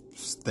another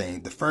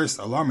thing. The first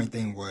alarming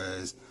thing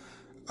was,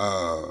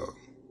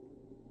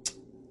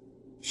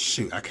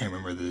 shoot, I can't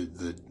remember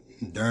the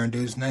darn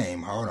dude's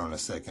name. Hold on a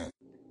second.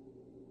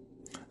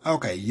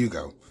 Okay,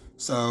 Hugo.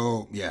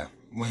 So yeah,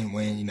 when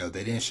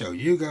they didn't show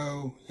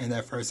Hugo in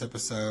that first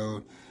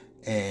episode,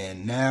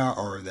 and now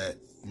or that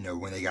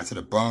when they got to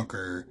the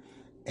bunker,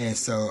 and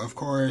so of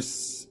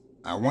course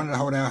I wanted to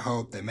hold out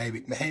hope that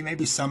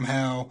maybe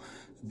somehow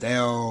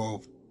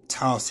they'll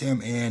toss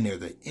him in near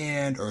the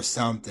end or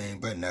something,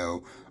 but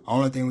no.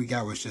 Only thing we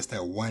got was just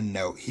that one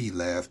note he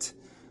left.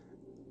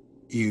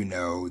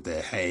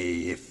 That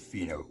hey, if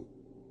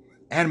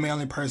anime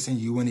only person,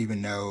 you wouldn't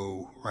even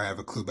know or have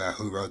a clue about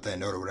who wrote that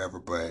note or whatever.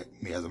 But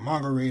me as a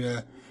manga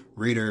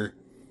reader,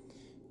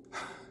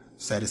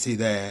 sad to see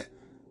that.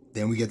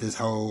 Then we get this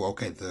whole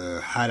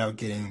the hideout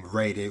getting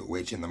raided,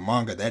 which in the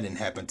manga that didn't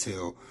happen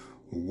till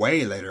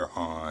way later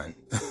on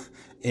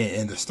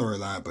in the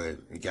storyline. But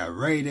it got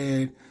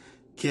raided,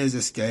 kids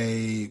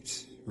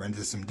escaped, ran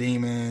into some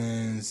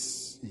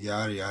demons,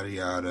 yada yada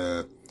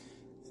yada.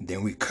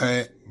 Then we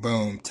cut,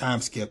 boom, time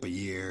skip a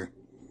year.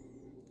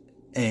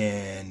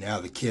 And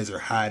now the kids are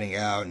hiding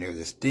out near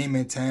this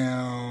demon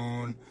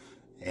town.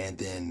 And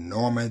then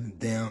Norman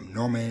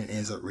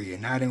ends up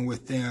reuniting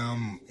with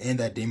them in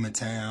that demon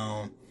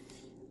town.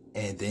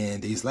 And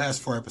then these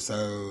last 4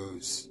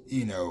 episodes,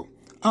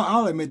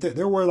 I'll admit that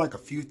there were like a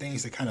few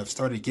things that kind of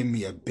started giving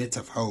me a bit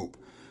of hope.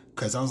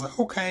 Because I was like,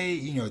 okay,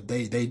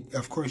 they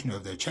of course,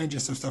 they're changing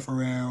some stuff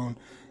around.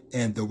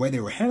 And the way they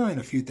were handling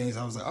a few things,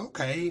 I was like,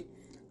 okay,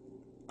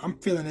 I'm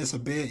feeling this a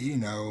bit,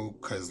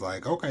 because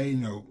like, okay,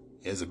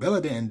 Isabella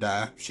didn't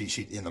die.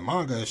 She in the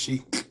manga,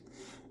 she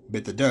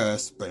bit the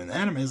dust, but in the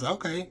anime, it's like,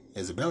 okay,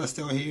 Isabella's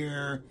still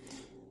here.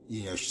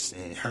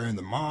 Her and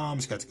the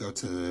moms got to go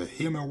to the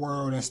human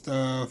world and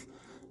stuff.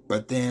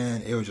 But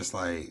then it was just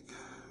like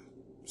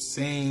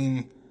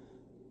seeing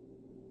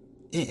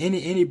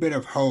any bit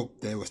of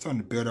hope that was starting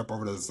to build up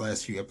over those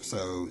last few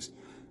episodes.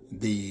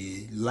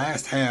 The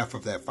last half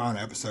of that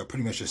final episode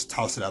pretty much just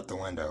tossed it out the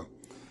window.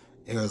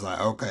 It was like,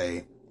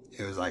 okay,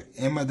 it was like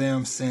Emma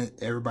them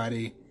sent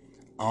everybody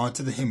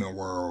onto the human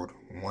world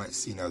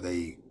once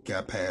they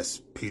got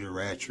past Peter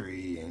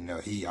Ratchery and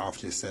he offed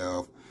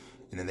himself,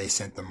 and then they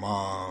sent the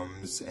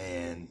moms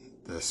and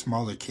the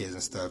smaller kids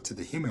and stuff to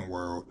the human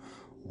world,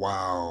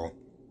 while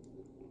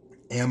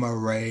Emma,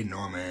 Ray,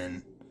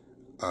 Norman's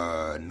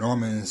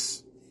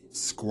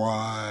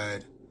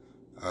squad,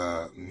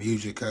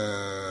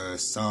 Musica,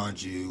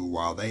 Sanju,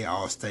 while they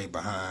all stayed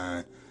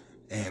behind.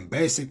 And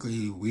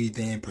basically we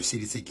then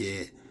proceeded to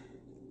get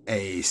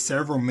a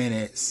several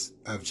minutes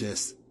of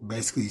just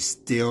basically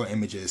still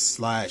images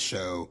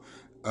slideshow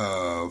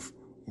of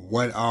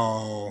what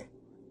all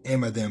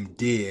Emma them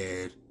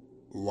did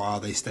while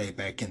they stayed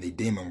back in the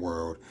demon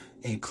world,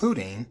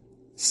 including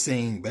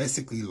seeing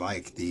basically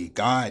like the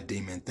god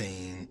demon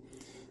thing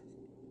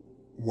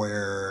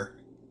where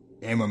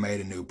Emma made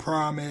a new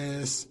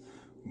promise.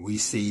 We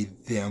see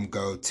them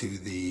go to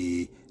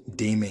the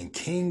demon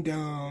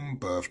kingdom,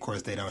 but of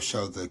course they don't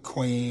show the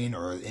queen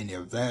or any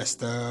of that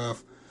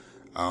stuff.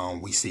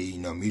 We see,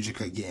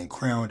 Musica getting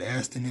crowned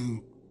as the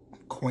new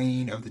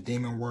queen of the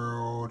demon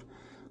world,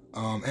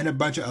 and a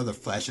bunch of other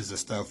flashes of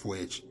stuff,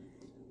 which,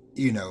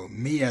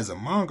 me as a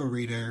manga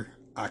reader,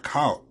 I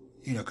caught,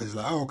 because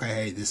like, oh, okay,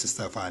 hey, this is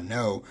stuff I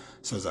know.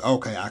 So it's like,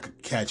 okay, I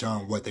could catch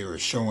on what they were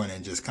showing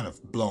and just kind of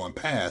blowing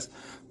past.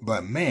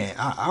 But man,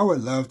 I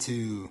would love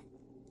to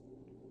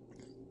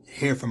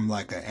hear from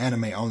like an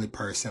anime only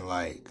person,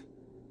 like,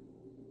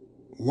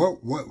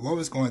 what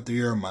was going through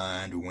your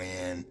mind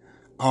when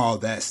all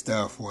that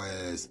stuff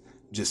was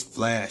just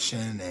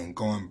flashing and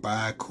going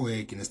by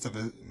quick and stuff.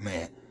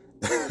 Man,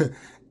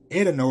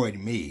 it annoyed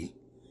me.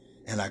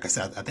 And like I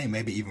said, I think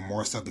maybe even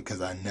more so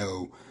because I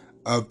know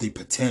of the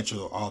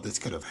potential all this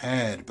could have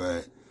had.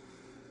 But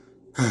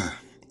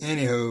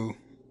anywho,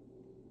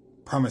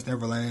 Promised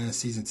Neverland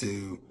Season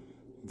 2,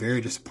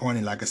 very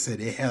disappointing. Like I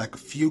said, it had like a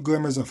few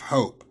glimmers of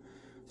hope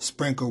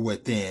sprinkled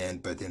within,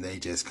 but then they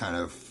just kind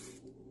of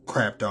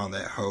crapped on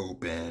that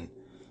hope and,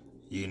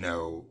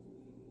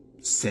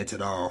 sent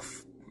it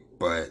off.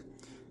 But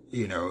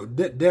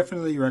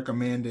definitely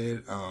recommend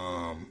it.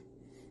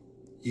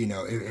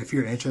 If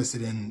you're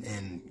interested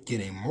in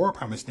getting more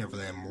Promised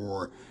Neverland,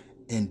 more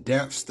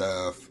in-depth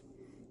stuff,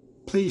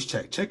 please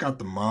check out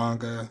the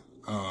manga.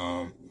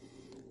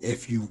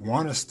 If you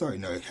want to start,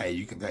 hey,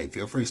 you can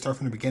feel free to start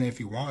from the beginning if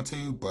you want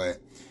to.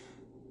 But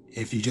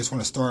if you just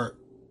want to start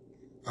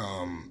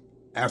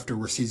after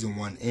where season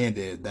 1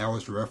 ended, that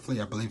was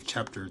roughly, I believe,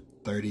 chapter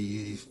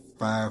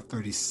 35,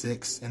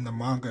 36 in the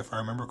manga, if I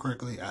remember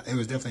correctly. It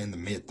was definitely in the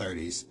mid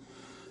 30s.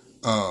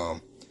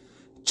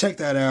 check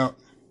that out.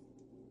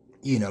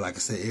 Like I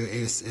said,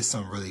 it's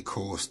some really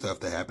cool stuff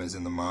that happens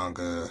in the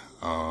manga.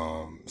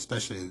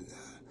 Especially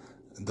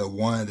the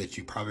one that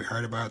you probably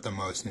heard about the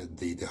most,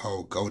 the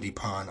whole Goldie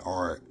Pond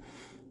arc,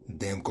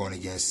 them going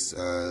against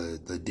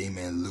the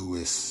demon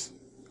Lewis,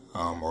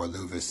 or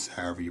Luvis,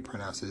 however you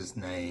pronounce his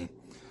name,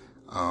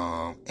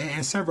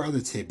 and several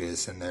other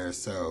tidbits in there.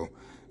 So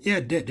yeah,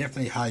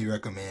 definitely highly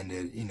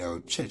recommended.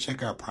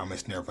 Check out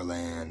Promised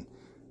Neverland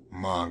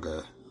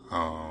manga.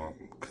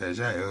 Cause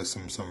yeah, it was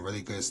some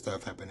really good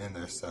stuff happening in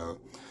there. So,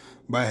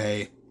 but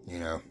hey,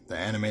 the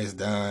anime is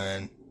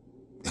done.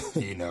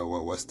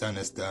 What's done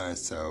is done.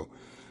 So,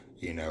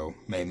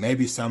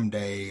 maybe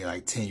someday,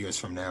 like 10 years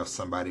from now,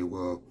 somebody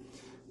will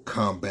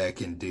come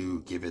back and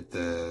give it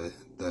the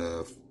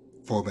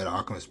Full Metal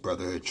Alchemist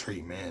Brotherhood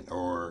treatment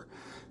or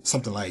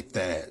something like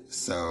that.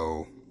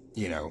 So,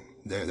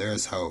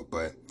 there's hope.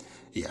 But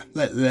yeah,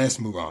 let's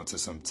move on to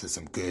some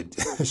good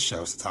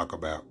shows to talk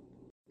about.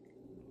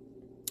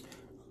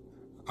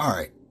 All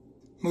right,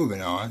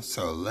 moving on.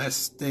 So let's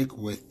stick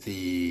with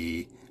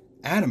the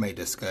anime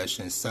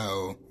discussion.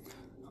 So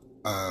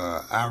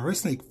I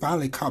recently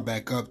finally caught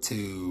back up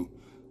to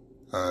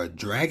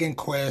Dragon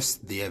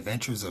Quest: The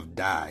Adventures of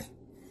Dai.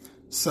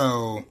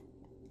 So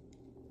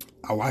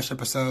I watched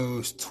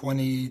episodes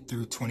 20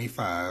 through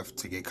 25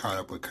 to get caught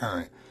up with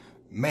current.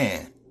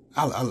 Man,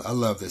 I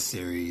love this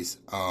series.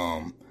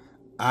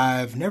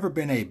 I've never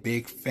been a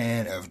big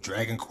fan of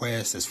Dragon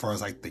Quest as far as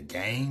like the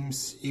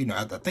games.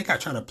 I think I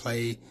tried to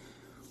play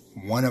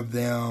one of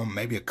them,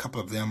 maybe a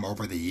couple of them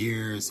over the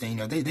years. And,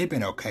 they've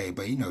been okay,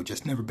 but,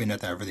 just never been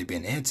nothing I've really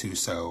been into.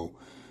 So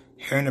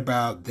hearing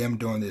about them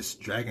doing this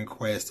Dragon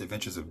Quest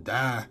Adventures of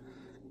Dai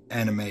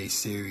anime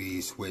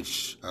series,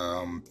 which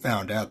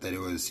found out that it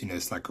was,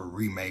 it's like a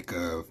remake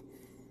of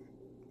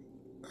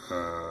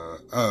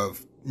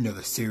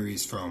the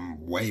series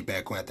from way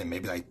back when, I think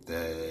maybe like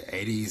the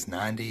 80s,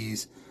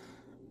 90s.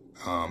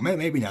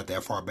 Maybe not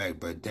that far back,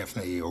 but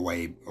definitely a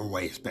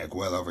ways back,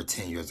 well over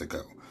 10 years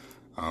ago.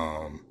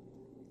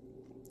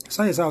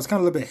 So yes, I was kind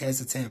of a little bit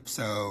hesitant.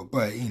 So,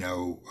 but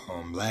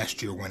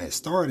last year when it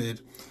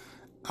started,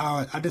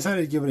 I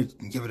decided to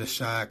give it a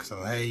shot. Cause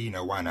hey,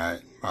 why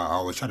not? I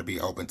always try to be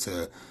open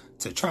to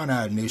trying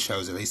out new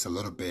shows at least a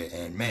little bit.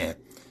 And man,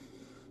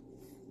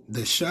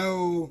 the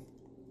show.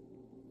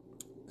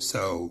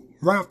 So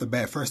right off the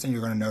bat, first thing you're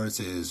going to notice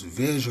is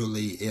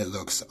visually it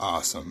looks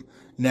awesome.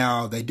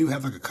 Now they do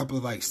have like a couple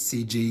of like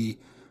CG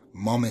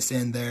moments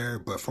in there,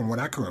 but from what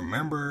I can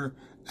remember,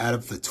 out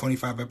of the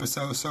 25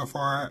 episodes so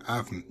far,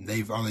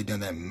 they've only done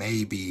that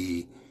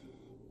maybe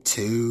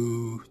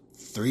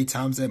 2-3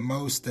 times at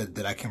most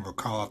that I can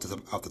recall off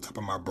the top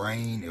of my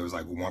brain. It was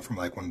like one from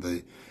like one of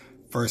the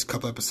first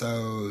couple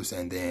episodes,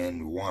 and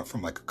then one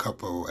from like a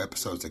couple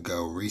episodes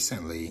ago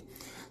recently.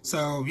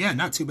 So yeah,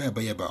 not too bad,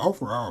 but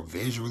overall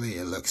visually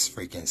it looks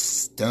freaking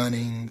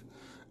stunning.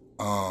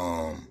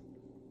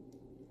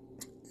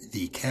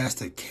 The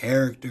cast of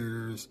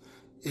characters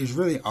is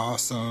really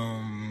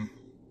awesome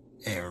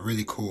and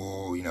really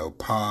cool.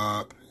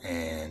 Pop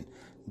and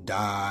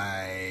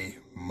Dai,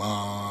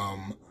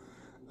 Mom,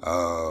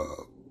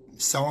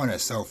 so on and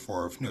so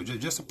forth.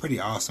 Just a pretty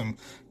awesome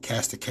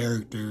cast of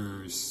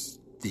characters.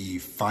 The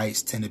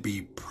fights tend to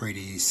be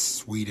pretty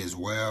sweet as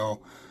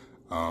well.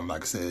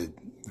 Like I said,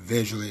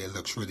 visually it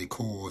looks really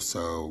cool.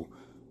 So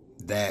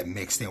that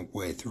mixed in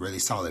with really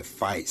solid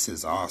fights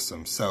is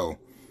awesome. So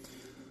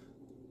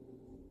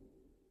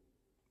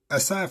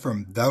aside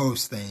from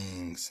those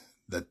things,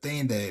 the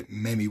thing that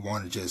made me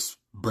want to just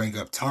bring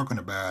up talking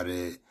about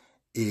it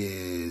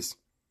is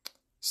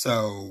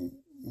the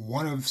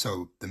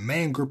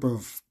main group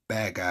of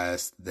bad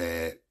guys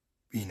that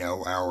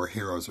our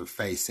heroes are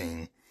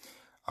facing,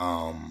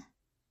 one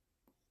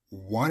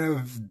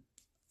of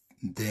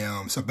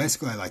them, so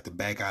basically like the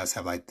bad guys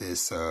have like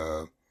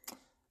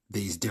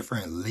these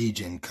different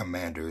legion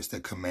commanders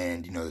that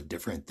command the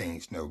different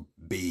things,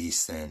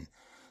 beasts and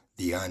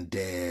the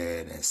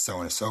undead and so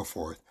on and so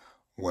forth.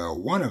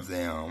 Well, one of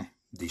them,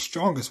 the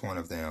strongest one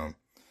of them,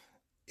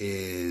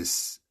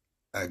 is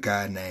a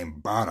guy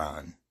named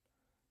Baran,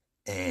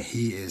 and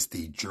he is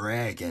the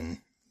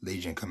Dragon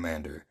Legion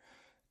commander.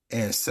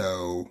 And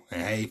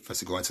hey, for us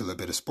to go into a little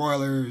bit of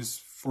spoilers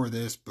for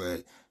this,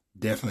 but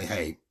definitely,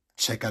 hey,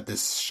 check out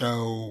this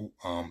show.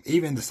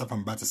 Even the stuff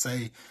I'm about to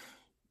say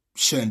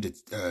shouldn't,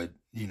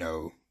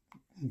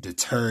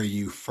 deter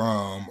you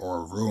from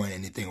or ruin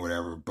anything, or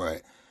whatever.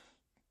 But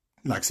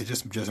like I said,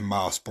 just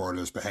mild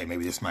spoilers. But hey,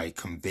 maybe this might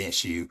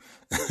convince you,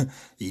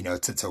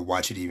 to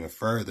watch it even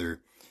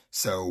further.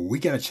 So we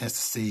got a chance to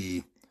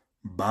see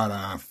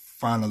Baran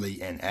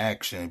finally in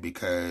action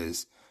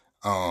because,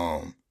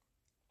 where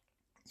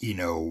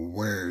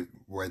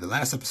the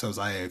last episodes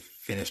I had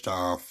finished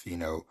off,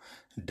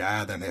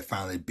 Diadem had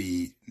finally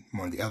beat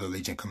one of the other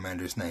Legion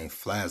commanders named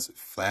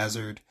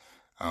Flazzard.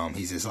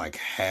 He's this like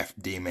half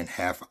demon,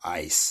 half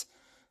ice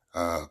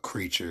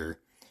creature.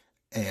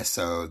 And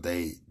so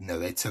they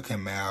took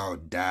him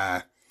out.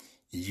 Dai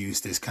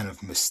used this kind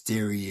of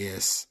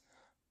mysterious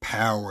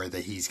power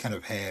that he's kind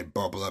of had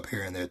bubble up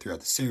here and there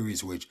throughout the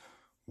series, which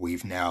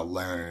we've now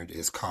learned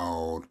is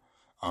called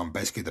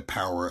basically the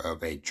power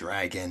of a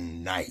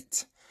Dragon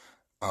Knight.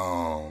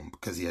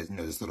 Because he has,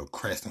 this little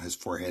crest on his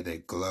forehead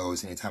that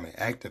glows anytime it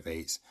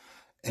activates.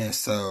 And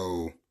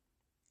so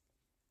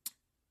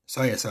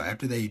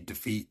after they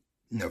defeat,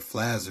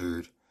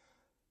 Flazzard,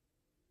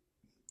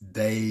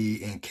 they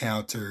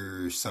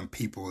encounter some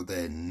people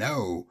that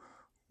know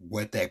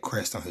what that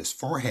crest on his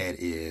forehead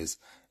is.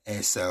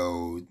 And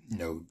so,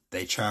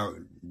 they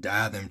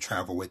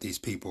travel with these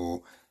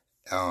people,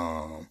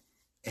 and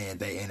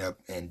they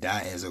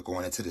ends up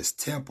going into this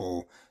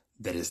temple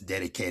that is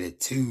dedicated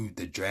to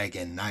the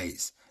Dragon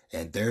Knights.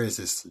 And there is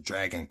this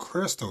dragon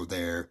crystal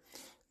there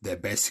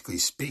that basically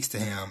speaks to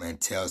him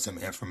and tells him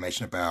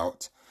information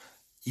about,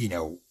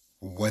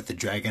 what the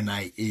Dragon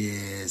Knight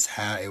is,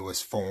 how it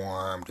was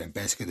formed. And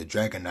basically the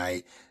Dragon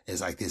Knight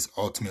is like this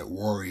ultimate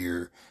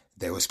warrior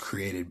that was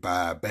created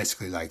by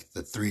basically like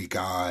the three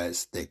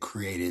gods that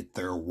created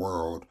their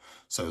world.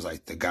 So it's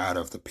like the god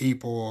of the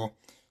people,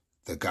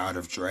 the god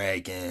of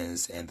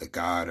dragons, and the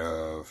god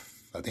of,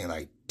 I think,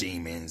 like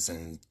demons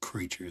and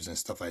creatures and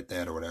stuff like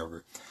that or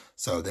whatever.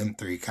 So them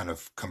three kind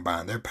of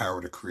combine their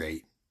power to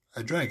create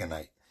a Dragon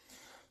Knight.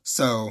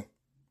 So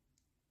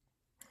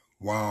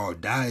while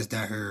Dai is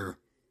down here,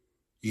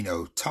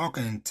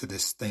 talking to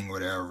this thing,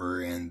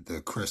 whatever, and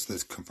the crystal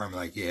is confirming,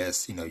 like,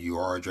 yes, you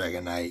are a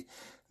Dragon Knight.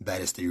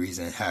 That is the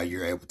reason how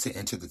you're able to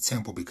enter the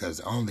temple, because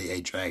only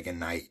a Dragon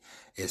Knight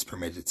is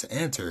permitted to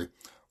enter.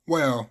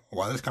 Well,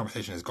 while this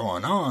conversation is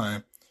going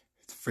on,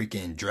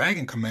 freaking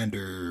Dragon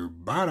Commander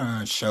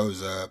Baran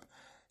shows up,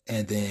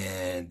 and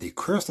then the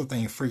crystal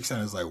thing freaks out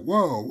and is like,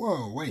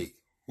 whoa, wait,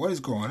 what is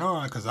going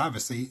on? Because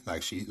obviously,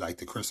 like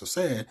the crystal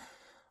said,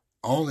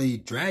 only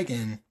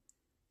Dragon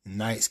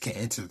Knights can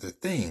enter the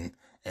thing.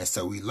 And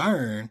so we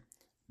learn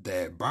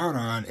that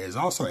Baran is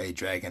also a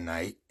Dragon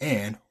Knight,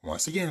 and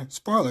once again,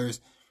 spoilers,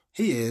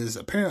 he is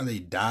apparently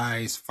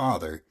Dai's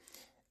father.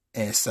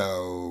 And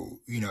so,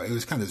 it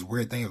was kind of this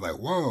weird thing of like,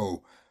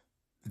 whoa,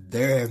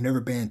 there have never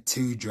been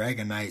two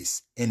Dragon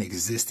Knights in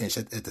existence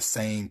at the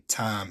same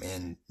time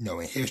in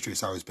history.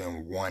 It's always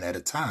been one at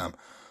a time.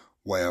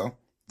 Well,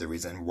 the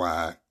reason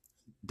why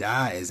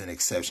Dai is an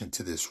exception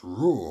to this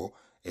rule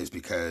is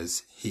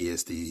because he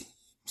is the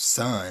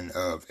son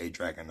of a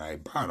Dragon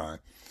Knight, Baran.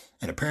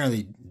 And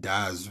apparently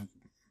Dai's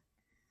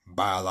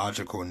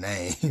biological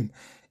name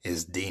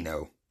is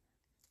Dino.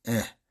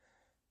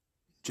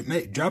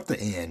 Drop the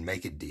N,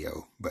 make it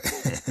Dio. But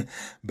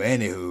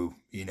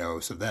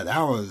anywho, so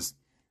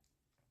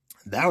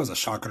that was a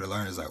shocker to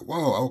learn. It's like,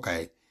 whoa,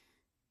 okay,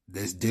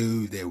 this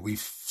dude that we've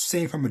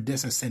seen from a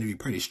distance seemed to be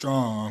pretty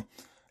strong.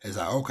 It's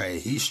like, okay,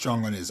 he's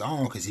strong on his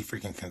own because he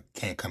freaking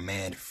can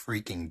command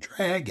freaking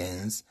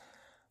dragons.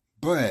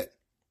 But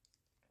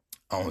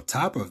on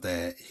top of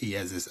that, he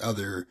has this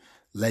other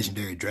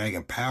legendary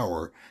dragon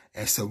power.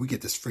 And so we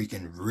get this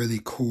freaking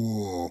really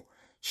cool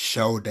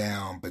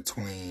showdown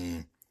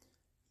between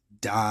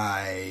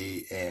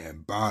Dai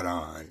and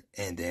Baran.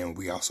 And then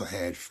we also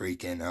had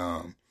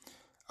freaking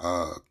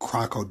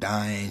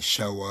Crocodile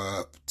show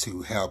up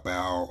to help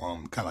out,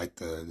 kind of like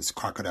this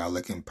crocodile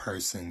looking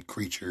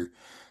creature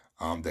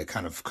that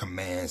kind of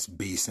commands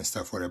beasts and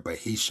stuff, whatever. But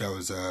he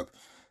shows up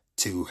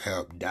to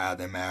help die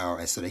them out,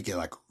 and so they get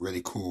like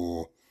really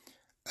cool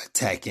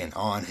attacking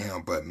on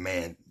him. But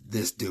man,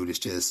 this dude is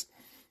just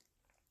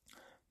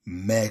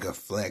mega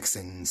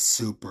flexing,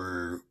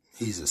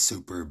 he's a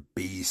super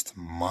beast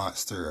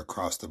monster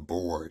across the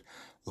board.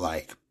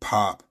 Like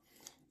Pop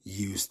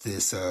used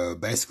this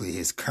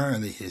basically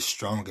currently his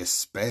strongest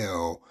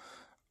spell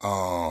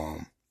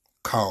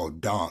called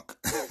Donk.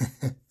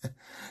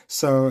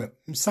 So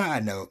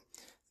side note,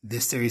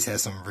 this series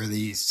has some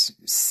really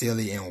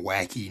silly and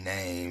wacky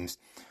names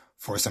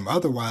for some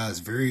otherwise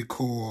very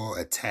cool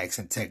attacks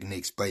and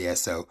techniques. But yeah,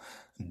 so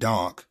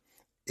Donk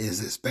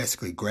is this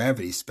basically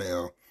gravity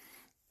spell,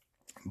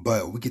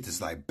 but we get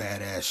this like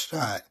badass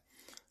shot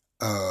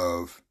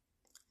of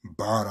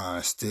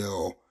Baran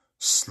still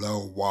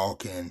slow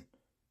walking,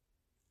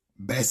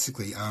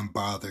 basically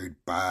unbothered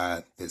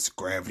by this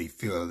gravity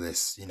field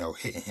that's,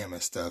 hitting him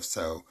and stuff.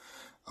 So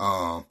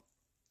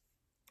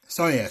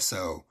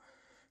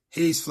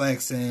he's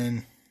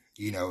flexing,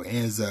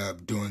 ends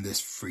up doing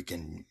this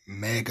freaking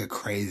mega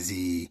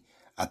crazy,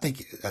 I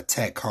think,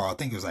 attack called, I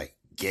think it was like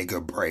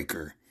Giga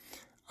Breaker.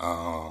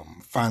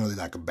 Finally,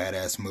 like a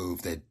badass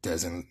move that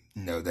doesn't,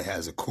 that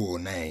has a cool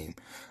name.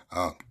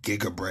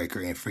 Giga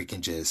Breaker, and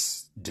freaking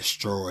just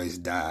destroys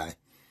Dai.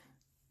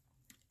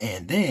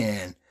 And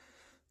then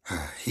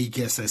he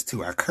gets us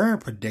to our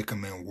current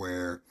predicament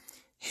where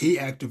he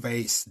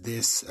activates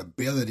this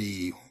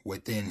ability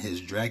within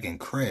his dragon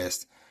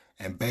crest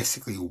and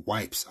basically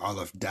wipes all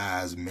of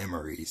Dai's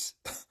memories,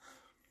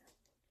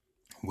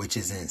 which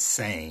is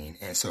insane.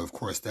 And so, of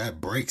course,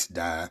 that breaks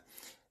Dai.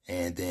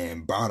 And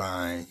then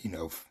Baran,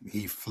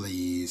 he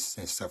flees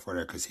and stuff like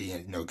that because he,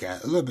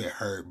 got a little bit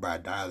hurt by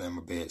Dai them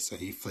a bit. So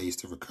he flees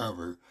to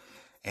recover.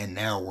 And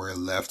now we're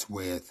left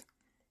with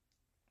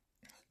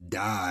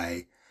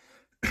Dai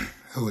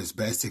who is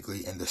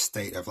basically in the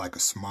state of like a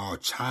small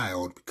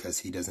child because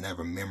he doesn't have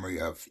a memory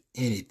of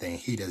anything.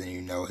 He doesn't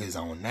even know his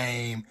own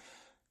name,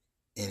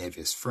 any of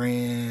his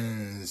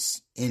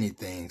friends,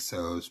 anything.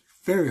 So it's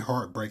very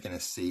heartbreaking to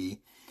see.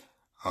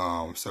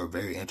 So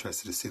very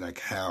interested to see like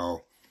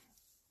how,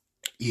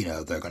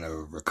 they're going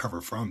to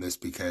recover from this,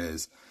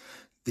 because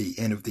the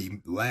end of the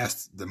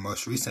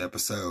most recent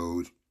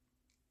episode,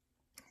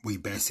 we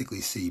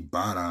basically see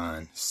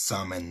Badon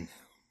summon,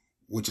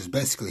 which is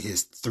basically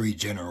his 3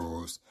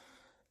 generals,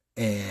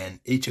 and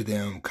each of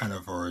them kind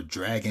of are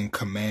dragon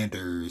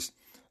commanders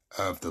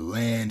of the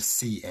land,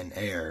 sea, and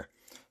air.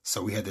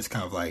 So we had this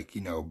kind of like,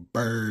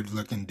 bird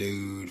looking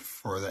dude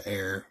for the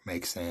air,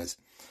 makes sense.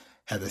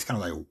 Had this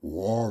kind of like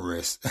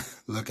walrus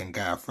looking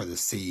guy for the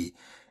sea,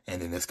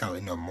 and then this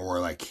kind of more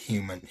like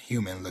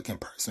human looking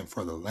person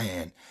for the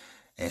land.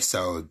 And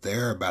so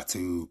they're about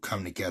to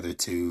come together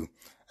to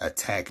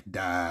attack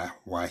Dai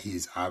while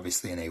he's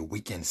obviously in a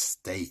weakened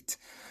state,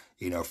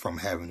 from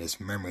having this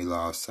memory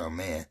loss. So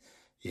man,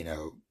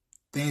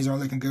 things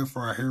aren't looking good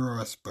for our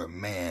heroes, but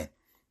man,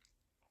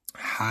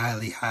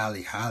 highly,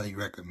 highly, highly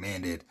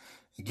recommended.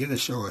 Give the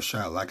show a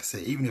shot. Like I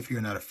said, even if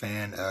you're not a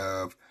fan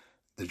of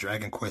the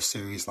Dragon Quest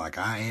series like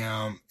I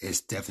am,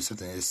 it's definitely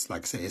something. It's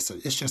like I said,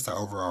 it's just an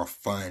overall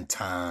fun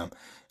time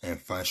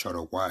and fun show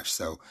to watch.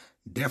 So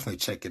definitely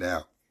check it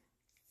out.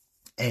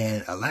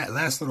 And a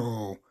last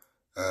little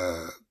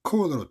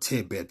cool little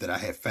tidbit that I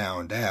had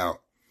found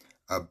out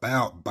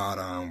about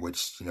Badon,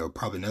 which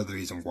probably another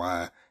reason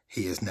why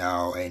he is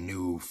now a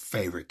new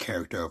favorite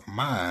character of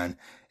mine,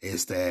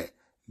 is that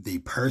the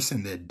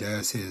person that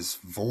does his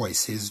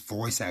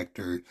voice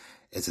actor,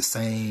 is the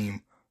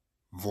same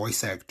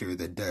voice actor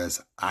that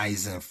does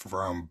Aizen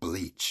from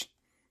Bleach.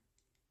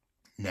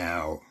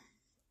 Now,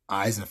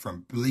 Aizen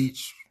from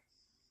Bleach,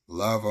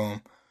 love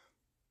him.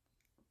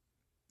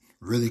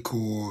 Really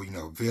cool,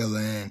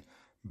 villain,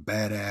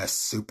 badass,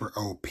 super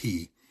OP.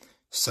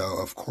 So,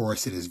 of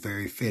course, it is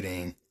very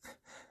fitting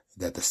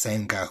that the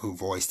same guy who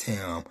voiced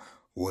him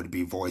would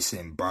be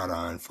voicing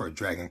Badon for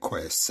Dragon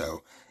Quest.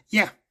 So,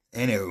 yeah.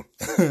 Anyway,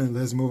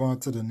 let's move on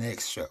to the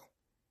next show.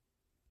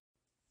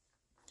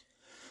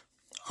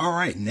 All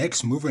right,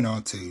 next, moving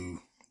on to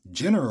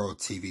general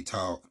TV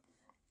talk.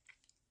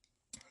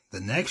 The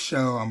next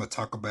show I'm going to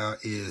talk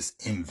about is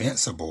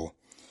Invincible.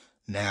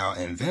 Now,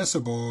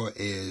 Invincible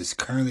is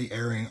currently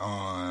airing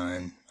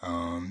on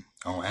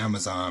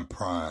Amazon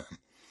Prime.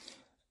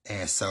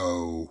 And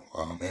so,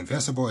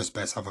 Invincible is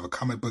based off of a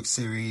comic book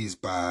series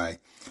by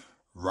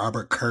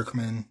Robert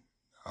Kirkman,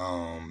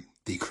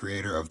 the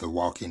creator of The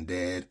Walking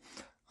Dead,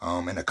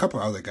 and a couple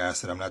other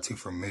guys that I'm not too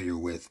familiar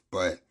with,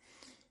 but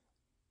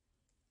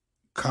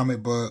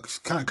comic books,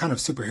 kind of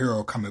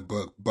superhero comic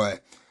book,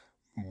 but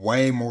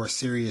way more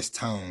serious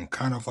tone.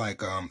 Kind of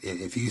like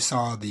if you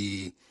saw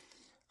the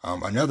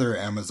another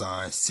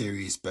Amazon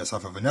series based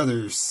off of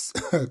another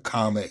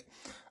comic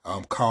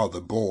called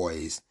The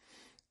Boys.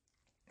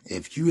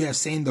 If you have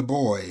seen The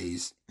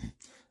Boys,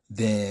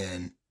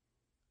 then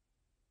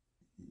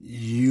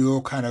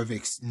you'll kind of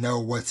know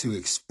what to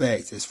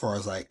expect as far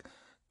as like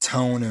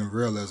tone and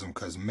realism.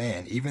 Because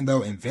man, even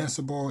though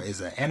Invincible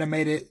is an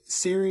animated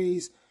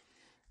series,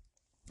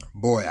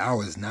 boy, I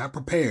was not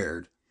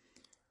prepared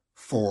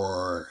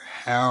for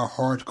how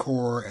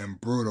hardcore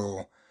and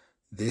brutal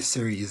this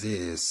series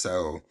is.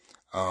 So,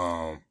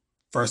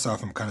 first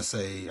off, I'm going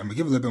to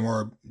give a little bit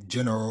more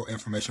general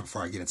information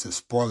before I get into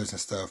spoilers and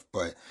stuff.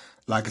 But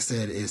like I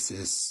said,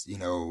 it's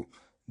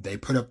they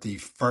put up the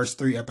first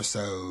 3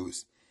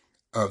 episodes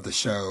of the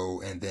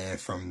show, and then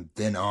from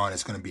then on,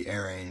 it's going to be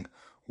airing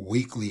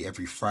weekly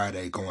every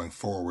Friday going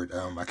forward.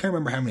 I can't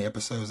remember how many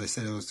episodes they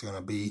said it was going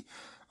to be,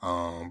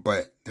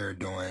 but they're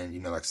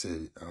doing, like I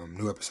said,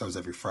 new episodes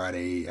every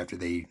Friday after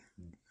they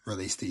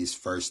release these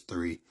first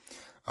 3.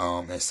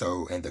 And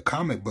the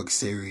comic book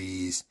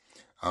series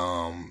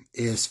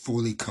is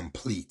fully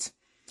complete.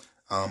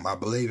 I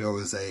believe it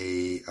was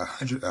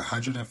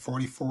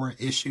 144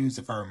 issues,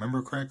 if I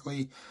remember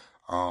correctly.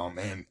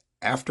 And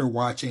after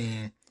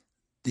watching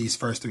these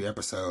first 3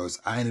 episodes,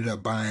 I ended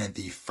up buying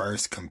the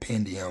first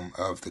compendium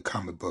of the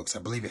comic books. I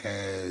believe it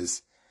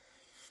has,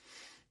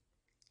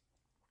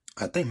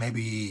 I think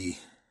maybe,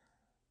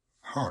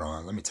 hold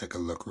on, let me take a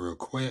look real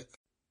quick.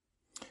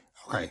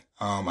 Okay,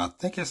 I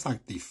think it's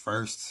like the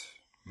first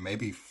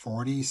maybe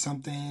 40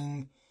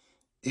 something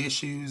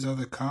issues of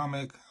the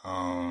comic.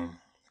 I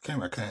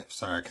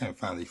can't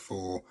find the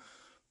full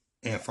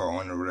info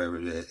on it or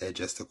whatever at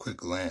just a quick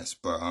glance.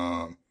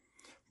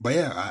 But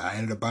yeah, I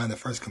ended up buying the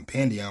first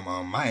compendium.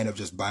 I ended up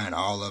just buying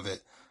all of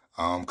it.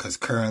 Cause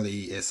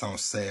currently it's on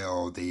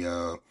sale.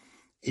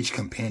 Each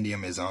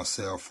compendium is on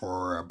sale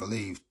for, I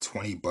believe,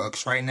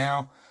 $20 right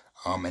now.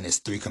 And it's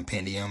 3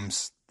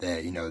 compendiums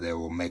that, that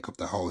will make up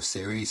the whole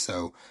series.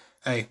 So,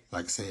 hey,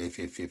 like I said,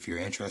 if you're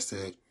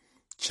interested,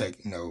 check,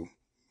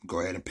 go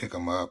ahead and pick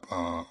them up.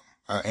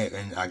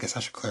 And I guess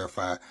I should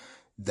clarify,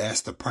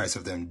 that's the price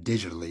of them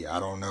digitally. I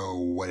don't know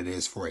what it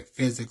is for it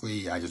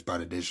physically. I just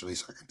bought it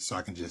digitally so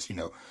I can just,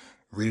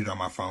 read it on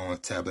my phone,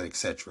 tablet,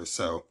 etc.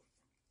 So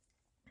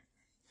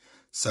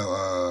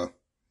So,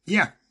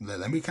 yeah,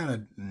 let me kind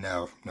of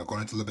now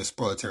going into a little bit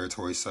spoiler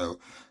territory. So,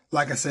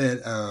 like I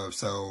said,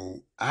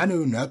 so I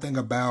knew nothing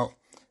about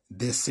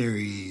this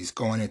series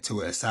going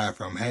into it aside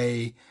from,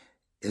 hey,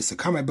 it's a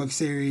comic book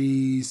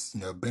series,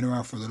 been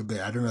around for a little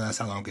bit. I didn't realize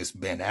how long it's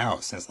been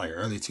out since like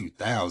early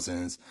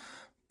 2000s,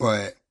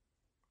 but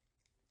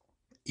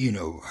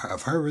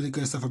I've heard really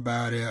good stuff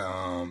about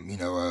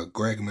it.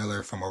 Greg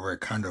Miller from over at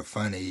Kind of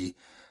Funny,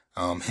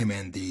 him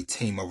and the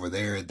team over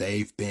there,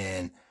 they've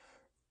been,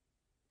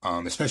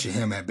 especially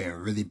him, have been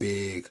really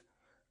big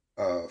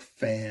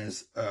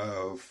fans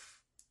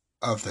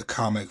of the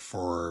comic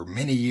for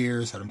many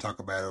years. Heard him talk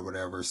about it or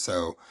whatever.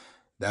 So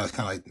that was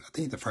kind of like I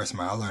think the first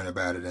time I learned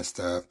about it and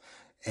stuff.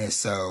 And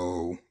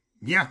so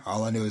yeah,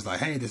 all I knew is like,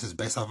 hey, this is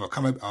based off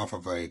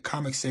of a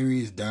comic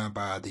series done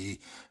by the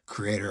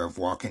creator of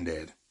Walking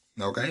Dead.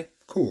 Okay,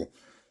 cool.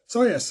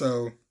 So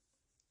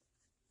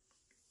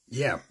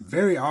yeah,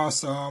 very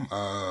awesome.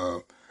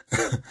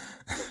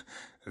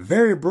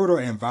 Very brutal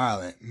and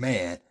violent,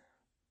 man.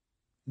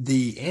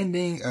 The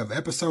ending of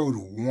episode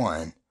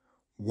 1,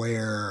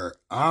 where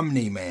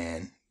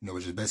Omni-Man,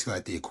 which is basically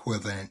like the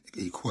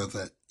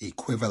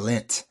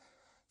equivalent,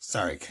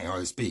 sorry, can't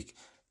hardly speak,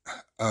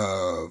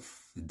 of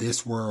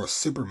this world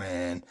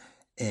Superman,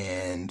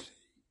 and,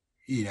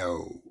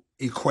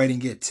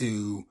 equating it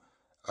to,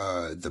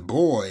 the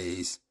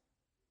boys,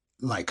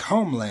 like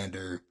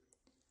Homelander,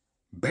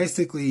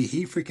 basically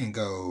he freaking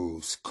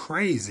goes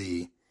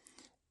crazy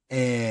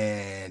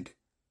and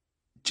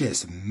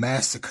just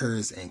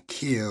massacres and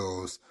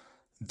kills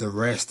the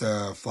rest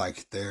of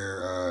like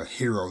their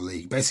hero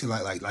league, basically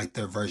like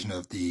their version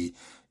of the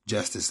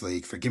Justice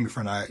League. Forgive me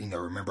for not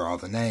remember all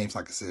the names.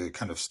 Like I said,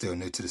 kind of still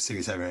new to the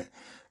series, haven't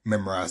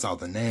memorized all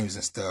the names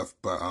and stuff.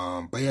 But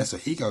yeah, so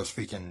he goes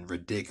freaking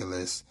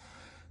ridiculous,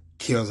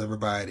 kills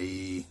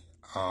everybody.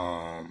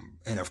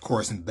 And of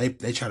course,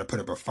 they try to put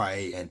up a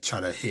fight and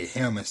try to hit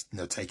him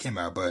and take him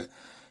out, but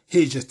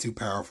he's just too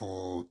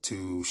powerful,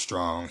 too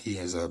strong. He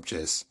ends up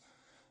just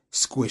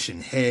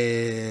squishing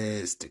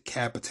heads,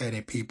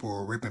 decapitating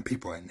people, ripping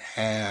people in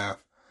half.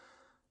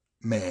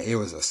 Man, it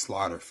was a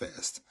slaughter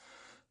fest.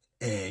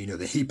 And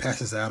then he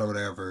passes out or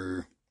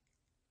whatever.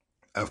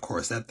 Of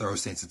course, that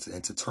throws things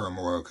into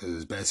turmoil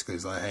because basically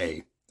it's like,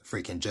 hey, the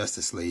freaking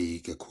Justice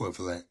League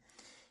equivalent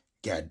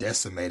got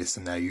decimated, so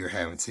now you're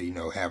having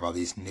to have all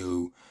these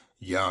new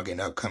young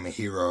and upcoming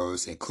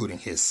heroes, including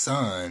his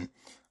son,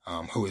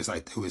 who is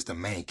the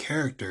main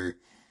character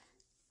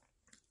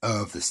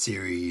of the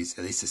series.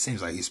 At least it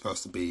seems like he's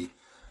supposed to be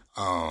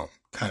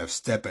kind of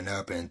stepping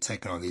up and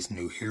taking on these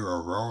new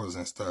hero roles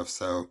and stuff.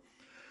 So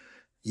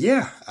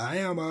yeah, I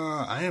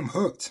am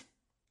hooked.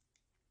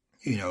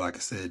 Like I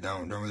said,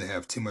 don't really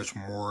have too much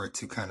more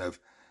to kind of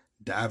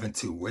dive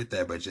into with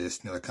that, but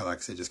just kind of like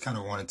I said, just kind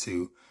of wanted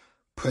to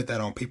put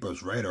that on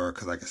people's radar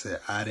because, like I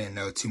said, I didn't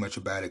know too much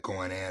about it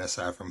going in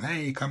aside from,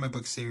 hey, comic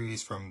book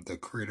series from the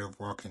creator of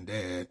Walking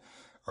Dead,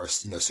 or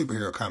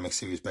superhero comic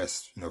series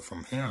best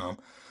from him.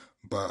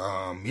 But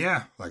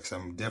yeah, like I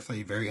said, I'm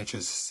definitely very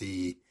interested to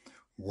see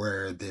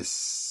where the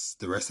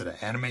rest of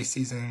the anime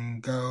season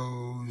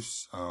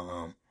goes.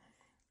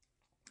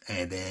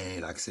 And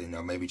then, like I said,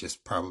 maybe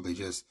just probably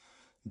just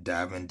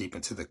diving deep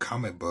into the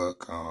comic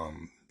book.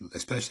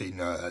 Especially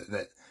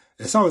that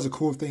it's always a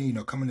cool thing,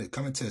 coming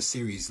to a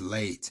series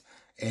late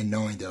and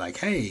knowing that like,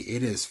 hey,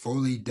 it is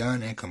fully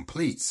done and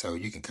complete, so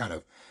you can kind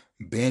of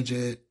binge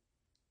it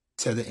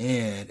to the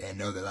end and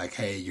know that like,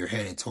 hey, you're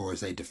heading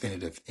towards a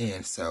definitive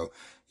end. So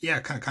yeah,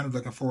 kind of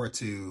looking forward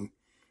to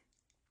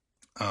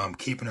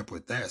keeping up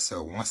with that.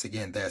 So once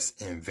again, that's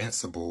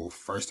Invincible.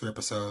 First 3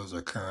 episodes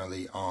are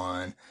currently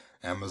on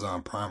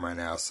Amazon Prime right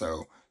now.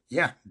 So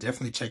yeah,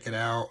 definitely check it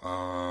out.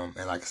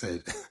 And like I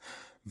said,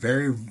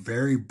 very,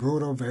 very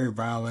brutal, very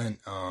violent.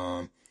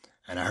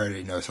 And I heard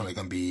it's only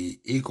going to be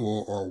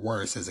equal or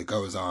worse as it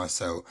goes on.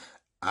 So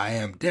I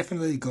am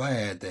definitely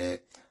glad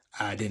that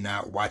I did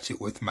not watch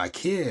it with my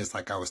kids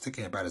like I was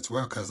thinking about as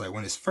well. Cause like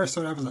when it first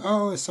started, I was like,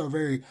 oh, it's so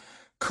very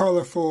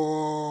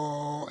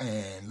colorful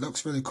and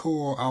looks really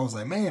cool. I was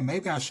like, man,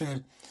 maybe I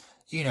should,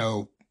 you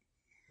know,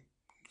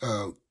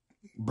 uh,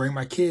 bring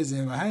my kids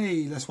in. Like,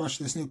 hey, let's watch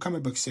this new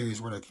comic book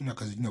series. Where,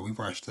 because we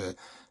watched the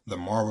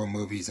Marvel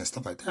movies and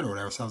stuff like that or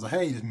whatever. So I was like,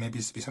 hey, maybe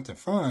this would be something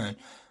fun.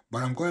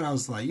 But I'm glad I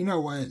was like, you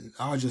know what?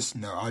 I'll just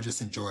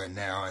enjoy it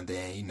now, and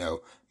then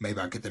maybe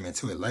I'll get them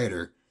into it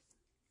later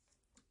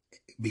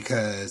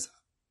because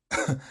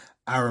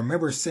I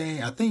remember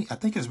saying, I think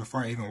it was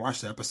before I even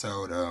watched the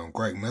episode.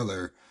 Greg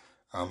Miller,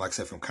 like I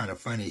said, from Kind of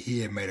Funny,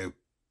 he had made a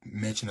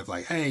mention of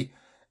like, hey,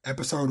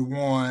 episode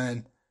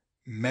 1,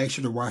 make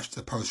sure to watch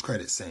the post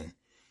credit scene,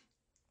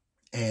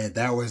 and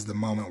that was the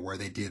moment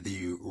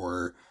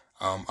where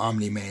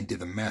Omni Man did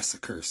the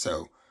massacre.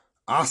 So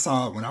I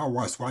saw when I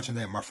was watching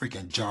that, my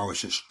freaking jaw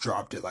was just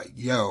dropped. It like,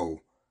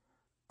 yo,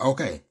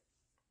 okay,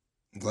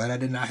 glad I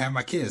did not have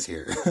my kids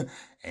here.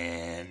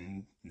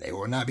 And they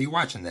will not be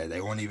watching that.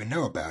 They won't even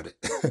know about it.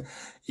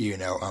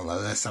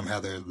 Unless somehow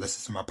they're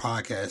listening to my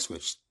podcast,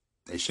 which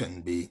they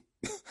shouldn't be,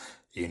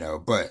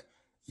 but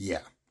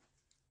yeah,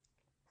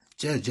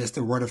 just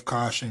a word of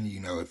caution,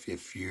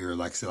 if you're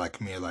like, say, like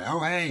me, like, oh,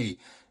 hey,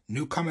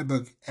 new comic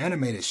book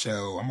animated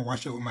show, I'm gonna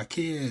watch it with my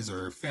kids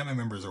or family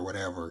members or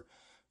whatever.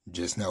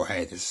 Just know,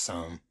 hey, this is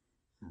some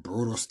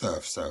brutal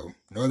stuff. So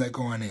know that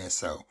going in.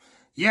 So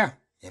yeah,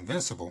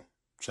 Invincible.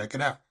 Check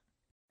it out.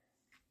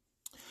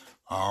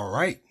 All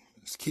right,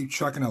 let's keep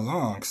trucking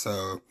along.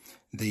 So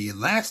the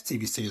last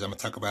TV series I'm gonna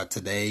talk about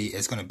today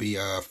is gonna be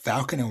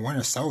Falcon and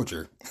Winter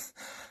Soldier.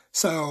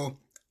 So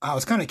I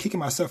was kind of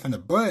kicking myself in the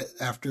butt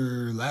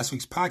after last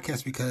week's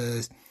podcast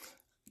because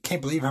I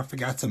can't believe I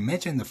forgot to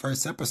mention the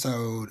first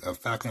episode of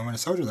Falcon and Winter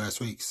Soldier last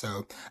week.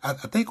 So I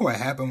think what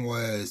happened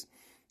was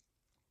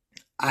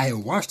I had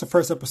watched the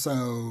first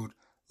episode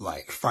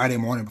like Friday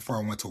morning before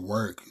I went to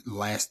work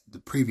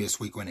the previous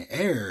week when it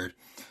aired.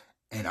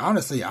 And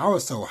honestly, I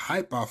was so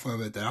hyped off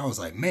of it that I was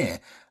like, man,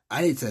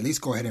 I need to at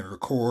least go ahead and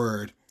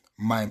record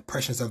my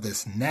impressions of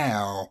this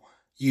now,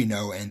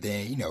 and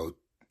then,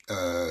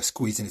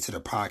 squeeze it into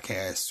the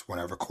podcast when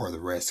I record the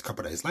rest a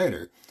couple days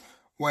later.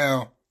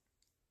 Well,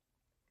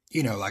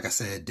 like I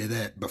said, did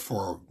that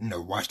before,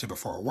 watched it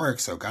before work.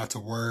 So got to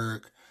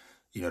work,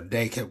 the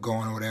day kept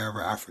going or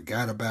whatever. I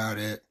forgot about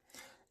it.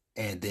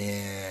 And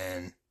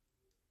then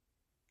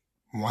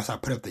once I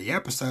put up the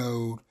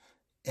episode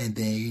and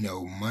then,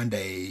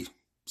 Monday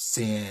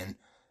seeing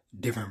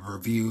different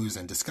reviews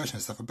and discussion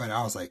and stuff about it,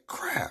 I was like,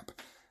 crap.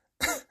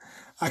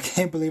 I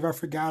can't believe I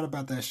forgot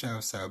about that show.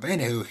 So, but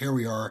anywho, here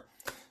we are.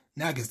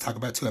 Now I get to talk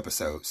about 2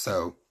 episodes.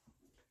 So,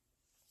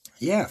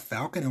 yeah,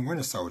 Falcon and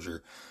Winter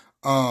Soldier.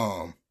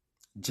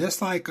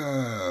 Just like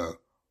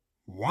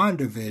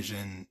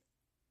WandaVision,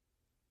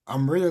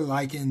 I'm really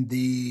liking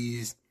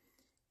these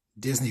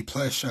Disney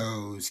Plus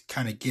shows,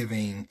 kind of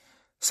giving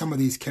some of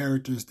these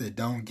characters that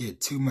don't get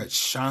too much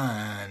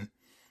shine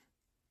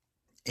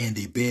in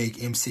the big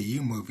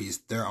MCU movies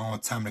their own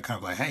time to kind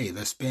of like, hey,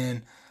 let's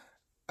spend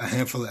a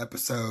handful of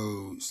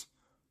episodes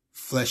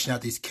fleshing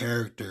out these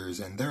characters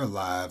and their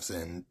lives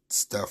and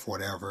stuff,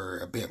 whatever,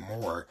 a bit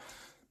more.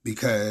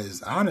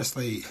 Because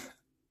honestly,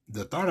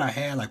 the thought I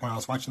had, like when I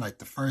was watching like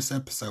the first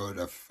episode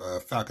of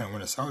Falcon and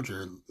Winter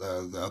Soldier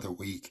the other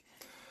week,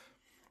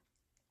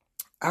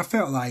 I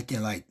felt like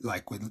in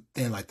like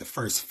within like the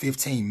first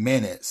 15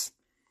 minutes,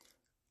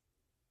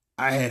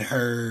 I had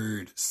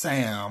heard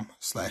Sam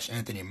 /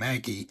 Anthony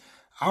Mackie.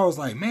 I was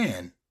like,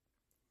 man,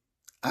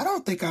 I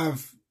don't think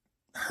I've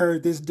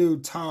heard this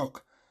dude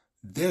talk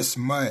this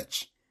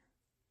much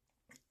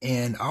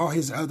in all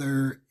his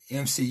other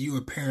MCU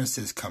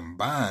appearances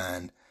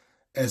combined,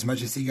 as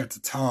much as he got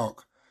to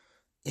talk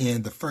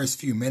in the first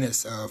few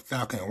minutes of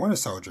Falcon and Winter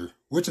Soldier,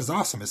 which is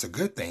awesome. It's a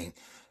good thing.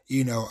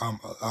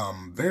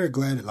 I'm very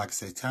glad that, like I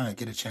said, kind of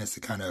get a chance to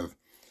kind of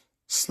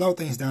slow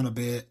things down a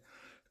bit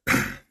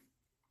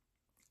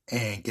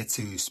and get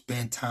to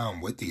spend time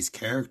with these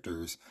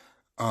characters.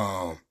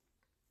 Now,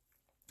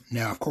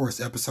 of course,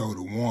 episode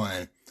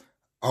 1,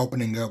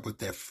 opening up with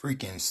that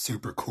freaking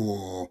super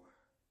cool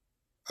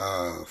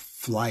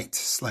flight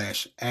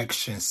 /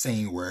 action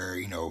scene where,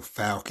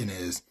 Falcon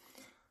is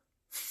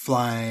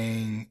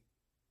flying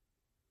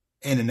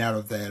in and out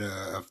of that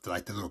of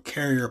like the little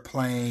carrier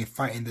plane,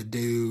 fighting the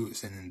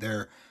dudes, and then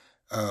they're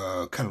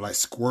kind of like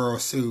squirrel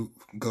suit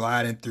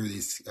gliding through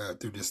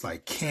this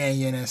like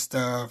canyon and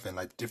stuff, and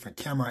like different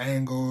camera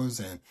angles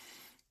and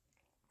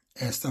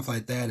stuff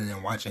like that, and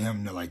then watching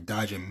him, like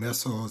dodging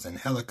missiles and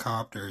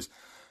helicopters.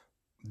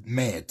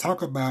 Man,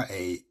 talk about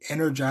a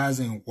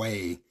energizing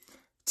way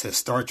to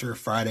start your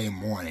Friday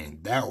morning.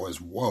 That was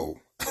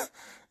whoa.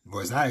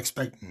 Was not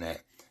expecting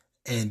that.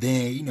 And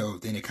then,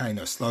 then it kind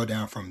of slowed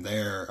down from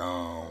there.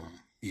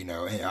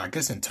 And I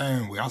guess in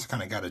turn, we also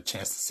kind of got a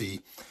chance to see,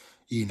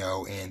 in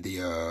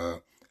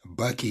the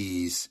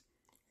Bucky's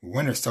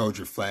Winter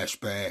Soldier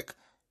flashback,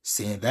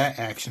 seeing that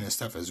action and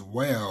stuff as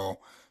well.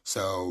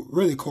 So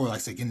really cool, like I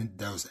said, getting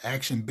those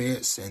action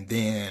bits and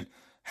then,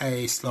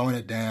 hey, slowing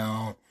it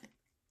down,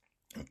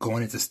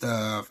 going into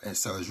stuff. And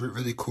so it's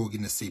really cool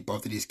getting to see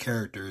both of these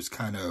characters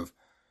kind of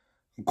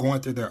going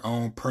through their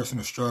own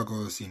personal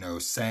struggles.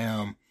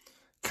 Sam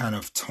kind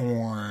of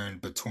torn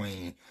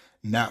between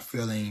not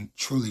feeling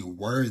truly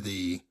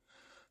worthy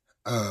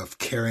of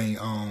carrying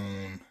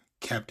on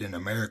Captain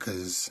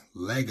America's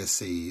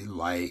legacy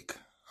like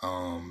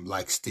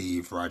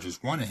Steve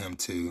Rogers wanted him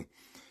to.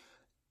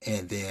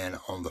 And then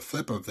on the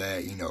flip of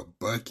that,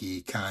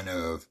 Bucky kind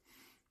of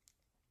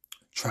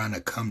trying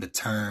to come to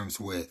terms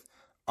with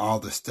all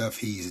the stuff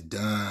he's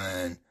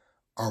done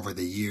over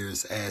the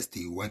years as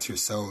the Winter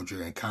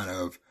Soldier, and kind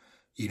of,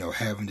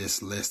 having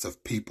this list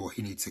of people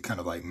he needs to kind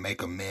of like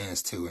make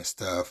amends to and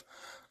stuff.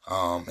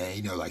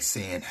 And, like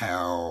seeing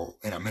how,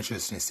 and I'm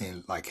interested in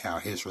seeing like how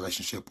his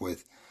relationship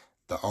with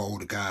the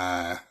old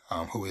guy,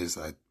 who is,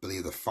 I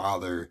believe, the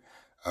father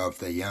of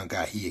the young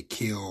guy he had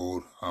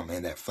killed,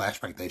 in that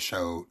flashback they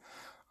showed.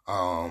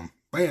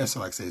 But yeah, so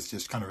like I said, it's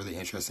just kind of really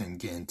interesting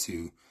getting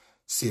to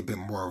see a bit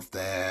more of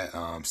that,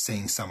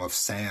 seeing some of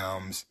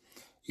Sam's,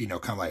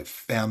 kind of like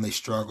family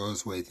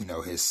struggles with,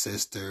 his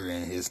sister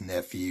and his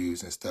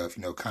nephews and stuff,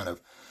 kind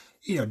of,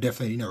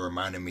 definitely,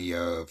 reminding me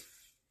of,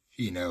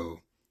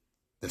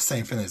 the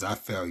same feelings I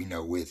felt,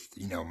 with,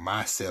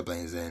 my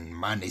siblings and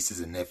my nieces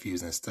and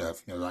nephews and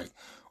stuff. Like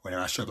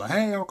whenever I show up, like,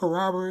 hey, Uncle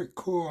Robert,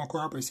 cool, Uncle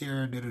Robert's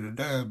here, da da da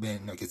da,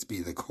 and gets to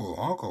be the cool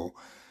uncle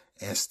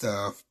and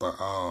stuff. But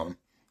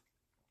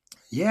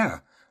yeah.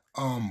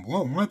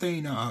 One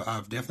thing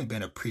I've definitely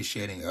been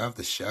appreciating of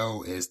the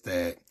show is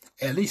that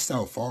at least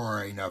so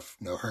far, I've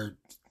heard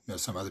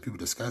some other people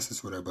discuss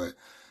this with her, but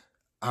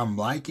I'm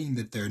liking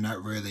that they're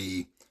not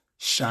really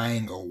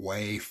shying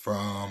away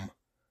from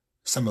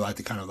some of like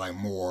the kind of like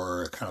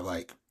more kind of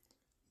like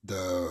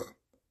the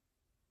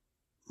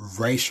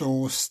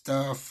racial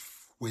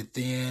stuff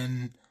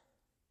within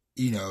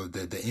the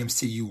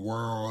MCU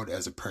world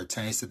as it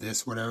pertains to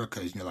this whatever,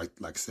 because like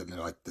I said,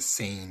 like the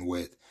scene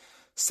with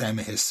Sam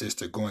and his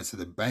sister going to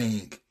the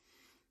bank,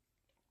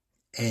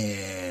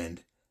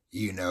 and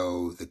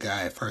the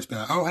guy at first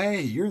being like, oh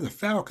hey, you're the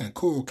Falcon,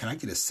 cool, can I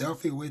get a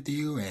selfie with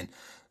you, and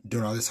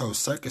doing all this whole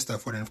circus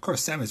stuff with him. Of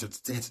course Sam is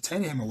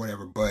entertaining him or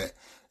whatever, but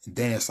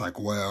then it's like,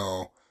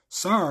 well,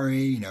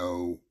 sorry,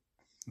 the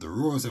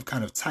rules have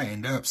kind of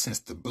tightened up since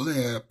the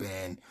blip,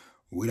 and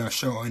we don't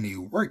show any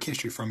work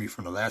history from you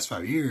from the last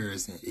 5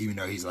 years. And even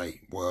though he's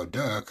like, well,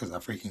 duh, because I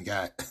freaking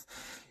got,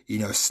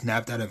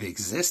 snapped out of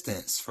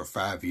existence for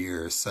 5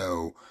 years.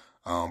 So,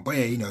 but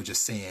yeah,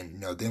 just seeing,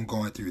 them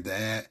going through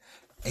that.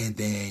 And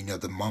then,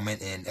 the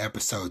moment in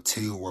episode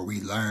 2 where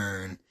we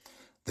learn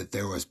that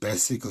there was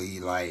basically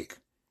like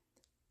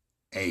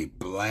a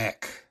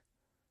black,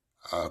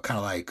 kind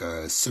of like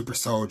a super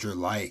soldier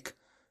like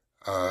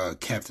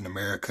Captain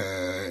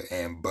America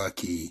and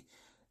Bucky,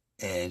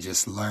 and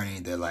just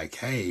learning that like,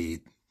 hey,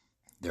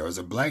 there was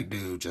a black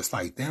dude just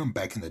like them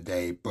back in the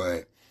day,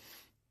 but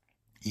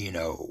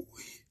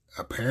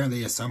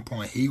apparently at some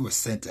point he was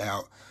sent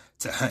out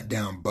to hunt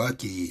down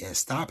Bucky and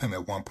stop him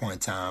at one point in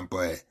time,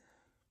 but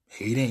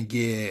he didn't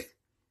get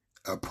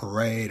a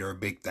parade or a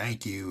big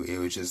thank you. It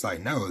was just like,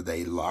 no,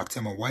 they locked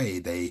him away.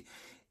 They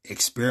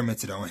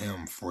experimented on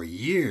him for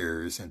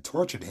years and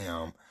tortured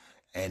him.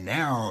 And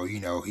now,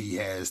 he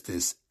has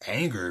this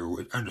anger,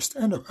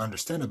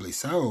 understandably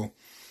so,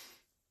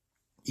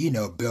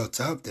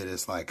 built up, that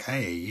it's like,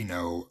 hey,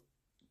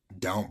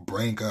 don't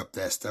bring up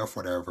that stuff,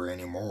 whatever,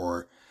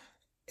 anymore.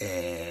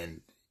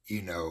 And,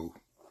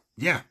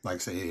 yeah, like I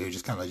said, it was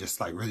just kind of just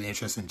like really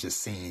interesting just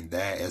seeing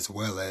that, as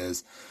well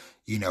as,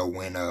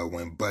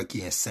 when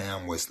Bucky and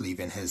Sam was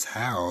leaving his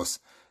house,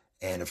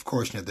 and of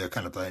course, they're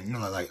kind of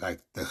like,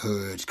 like the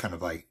hood, kind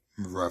of like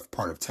rough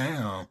part of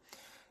town.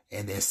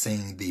 And then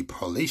seeing the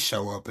police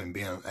show up and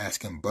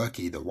asking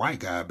Bucky, the white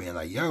guy, being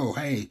like, yo,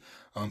 hey,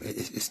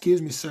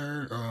 excuse me,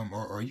 sir,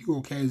 are you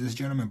okay? Is this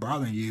gentleman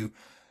bothering you?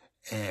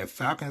 And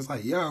Falcon's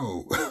like,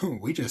 yo,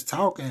 we just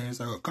talking,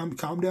 so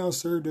calm down,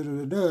 sir, da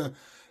da da da.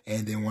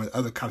 And then one of the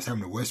other cops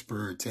having to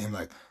whisper to him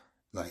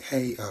like,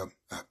 hey,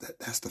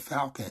 that's the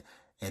Falcon.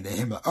 And then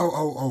him like,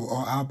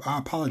 I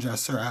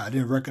apologize, sir, I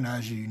didn't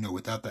recognize you,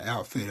 without the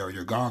outfit or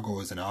your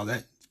goggles and all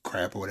that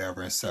crap or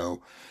whatever. And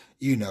so,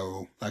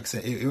 like I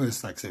said, it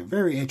was, like I said,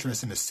 very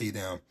interesting to see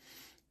them,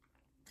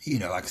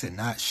 like I said,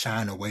 not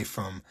shying away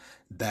from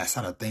that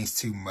side of things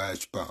too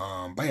much. But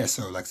yeah,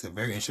 so like I said,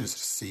 very interested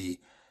to see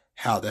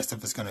how that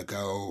stuff is gonna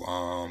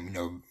go.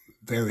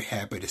 Very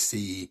happy to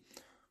see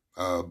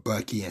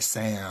Bucky and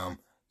Sam,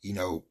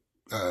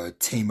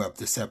 team up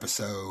this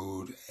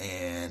episode,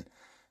 and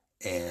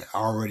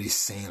already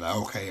seeing like,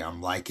 okay,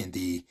 I'm liking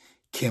the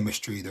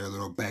chemistry, their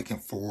little back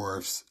and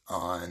forths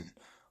on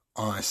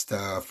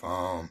stuff.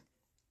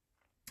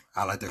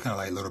 I like their kind of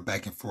like little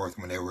back and forth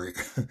when they were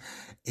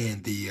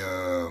in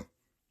the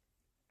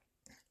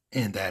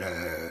in that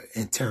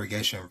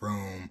interrogation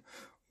room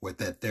with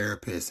that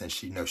therapist, and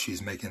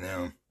she's making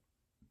them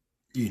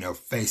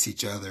face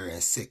each other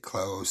and sit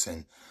close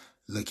and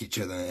look each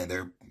other, and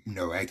they're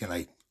acting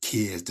like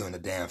kids doing the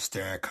damn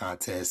staring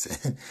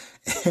contest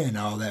and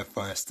all that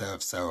fun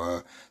stuff.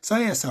 So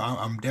yeah, so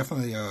I'm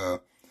definitely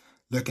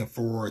looking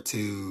forward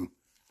to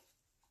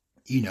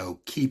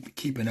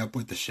keeping up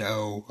with the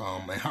show,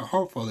 and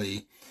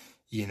hopefully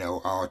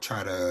I'll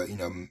try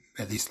to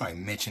at least like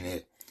mention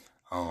it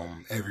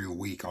every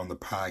week on the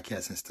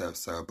podcast and stuff.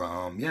 So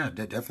but yeah,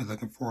 definitely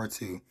looking forward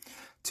to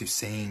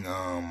seeing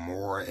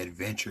more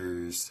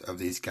adventures of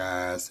these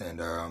guys. And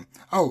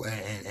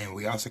and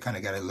we also kind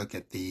of got to look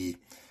at the,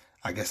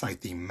 I guess, like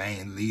the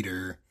main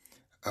leader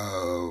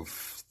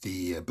of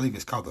the, I believe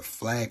it's called the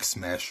Flag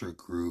Smasher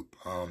group,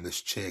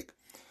 this chick,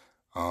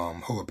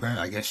 who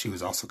apparently, I guess she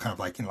was also kind of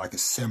like in like a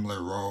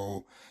similar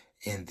role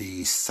in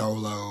the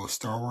Solo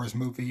Star Wars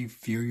movie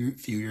few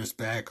years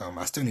back.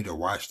 I still need to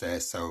watch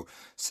that, so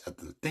I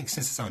think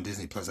since it's on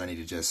Disney Plus, I need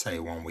to just say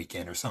one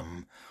weekend or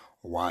something,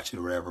 watch it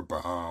or whatever.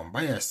 But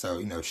yeah,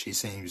 so she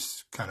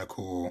seems kind of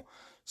cool,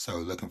 so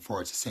looking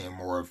forward to seeing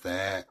more of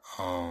that.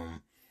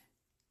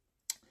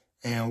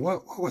 And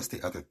what was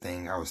the other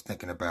thing I was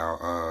thinking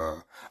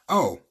about?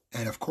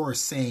 And of course,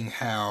 seeing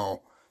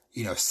how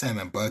Sam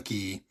and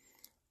Bucky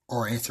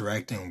are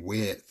interacting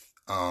with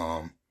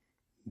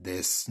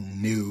this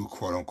new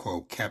quote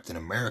unquote Captain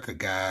America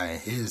guy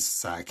and his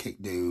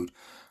sidekick dude.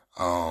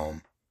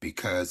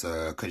 because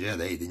yeah,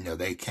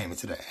 they came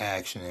into the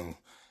action and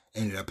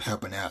ended up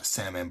helping out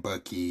Sam and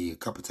Bucky a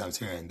couple times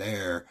here and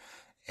there.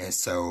 And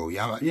so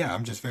yeah,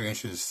 I'm just very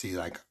interested to see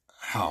like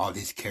how all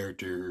these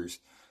characters,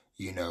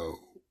 you know,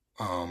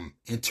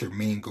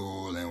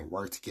 intermingle and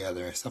work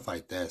together and stuff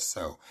like that.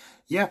 So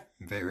yeah,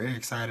 very, very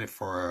excited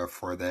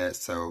for that.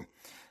 So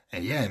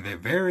and yeah, and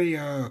very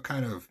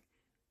kind of,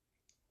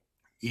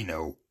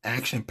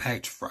 action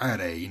packed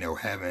Friday,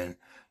 having,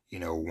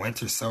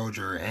 Winter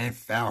Soldier and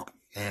Falcon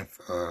and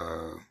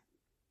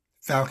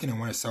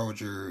Winter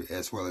Soldier,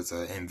 as well as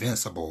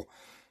Invincible,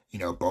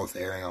 both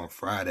airing on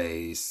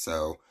Fridays.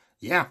 So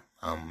yeah,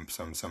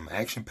 some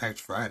action packed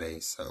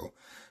Fridays. So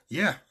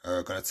yeah,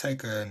 gonna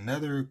take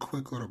another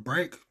quick little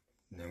break.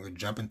 Then we'll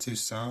jump into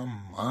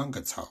some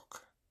manga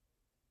talk.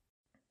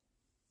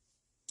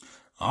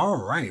 All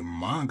right,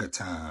 manga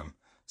time.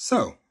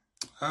 So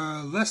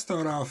let's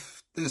start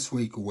off this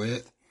week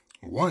with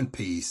One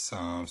Piece.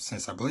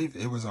 Since I believe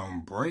it was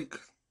on break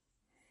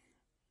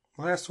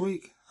last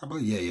week. I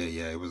believe,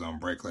 yeah. It was on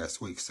break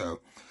last week. So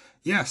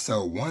yeah,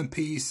 so One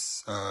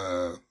Piece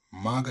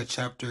manga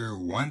chapter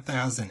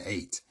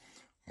 1008.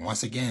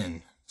 Once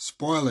again,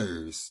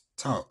 spoilers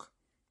talk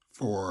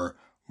for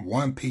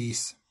One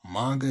Piece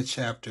manga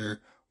chapter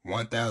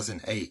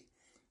 1008,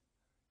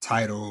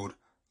 titled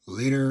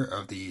Leader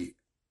of the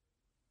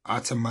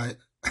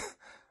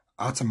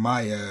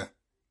Atamaya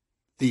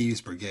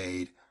Thieves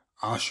Brigade,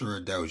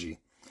 Ashura Doji.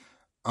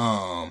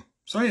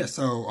 So yeah,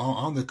 so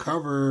on the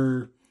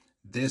cover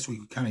this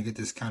week, we kind of get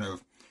this kind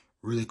of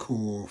really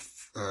cool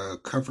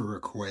cover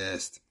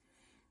request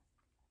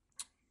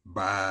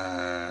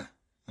by,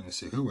 let me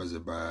see, who was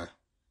it by?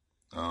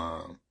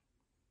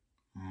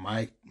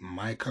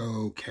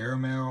 Maiko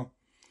Caramel.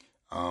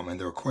 And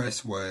the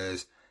request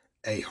was,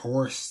 a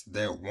horse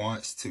that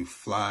wants to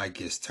fly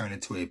gets turned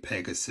into a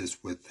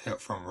Pegasus with help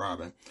from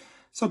Robin.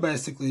 So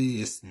basically,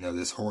 it's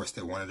this horse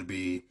that wanted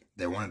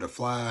to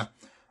fly.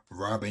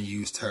 Robin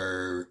used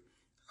her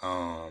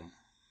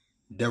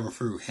devil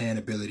fruit hand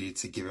ability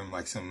to give him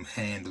like some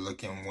hand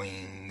looking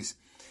wings,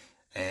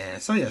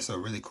 and so yeah, so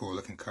really cool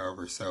looking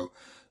cover. So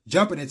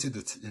jumping into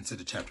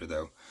the chapter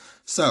though,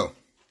 so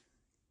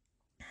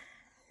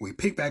we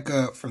pick back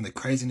up from the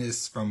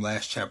craziness from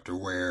last chapter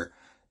where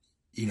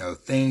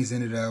things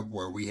ended up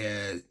where we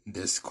had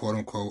this quote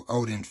unquote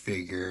Odin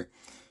figure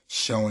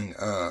showing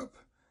up.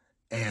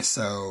 And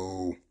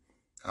so,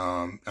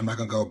 I'm not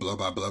going to go blow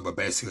by blow, but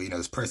basically,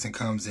 this person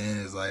comes in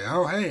and is like,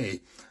 oh,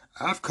 hey,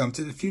 I've come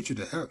to the future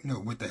to help,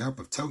 with the help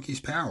of Toki's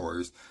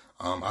powers.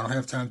 I don't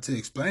have time to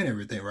explain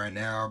everything right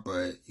now,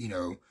 but,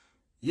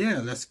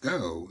 yeah, let's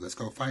go. Let's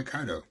go fight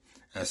Kaido.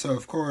 And so,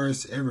 of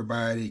course,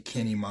 everybody,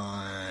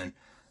 Kinemon,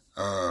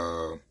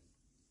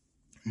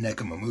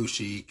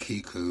 Nekomamushi,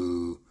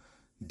 Kiku,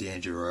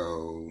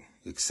 Denjiro,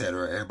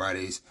 etc.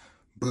 Everybody's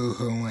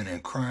boo-hooing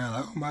and crying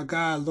like, oh my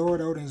god, Lord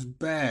Odin's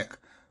back.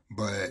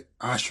 But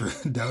Ashura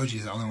Doji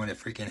is the only one that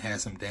freaking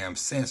has some damn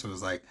sense. It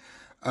was like,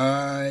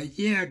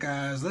 yeah,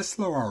 guys, let's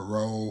slow our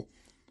roll.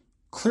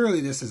 Clearly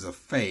this is a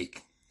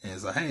fake. And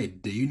it's like, hey,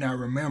 do you not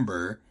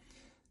remember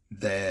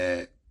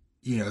that,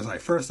 it's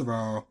like, first of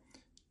all,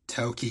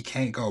 Toki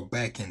can't go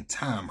back in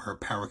time. Her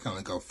power can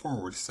only go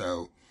forward.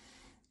 So,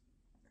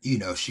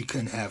 she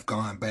couldn't have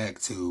gone back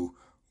to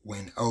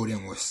when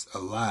Odin was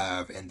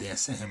alive and then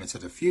sent him into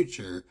the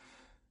future.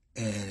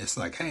 And it's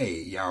like, hey,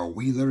 y'all,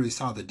 we literally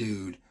saw the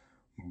dude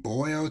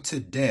boil to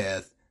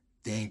death,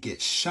 then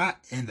get shot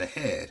in the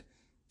head.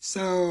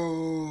 So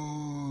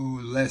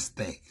let's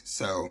think.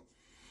 So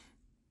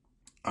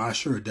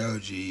Ashura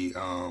Doji,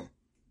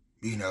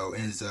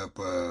 ends up,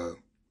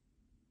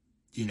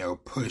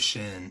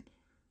 pushing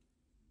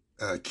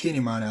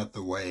Kinemon out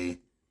the way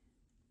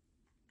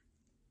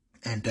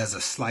and does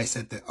a slice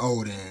at the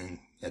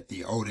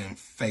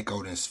fake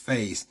Odin's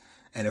face.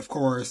 And of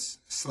course,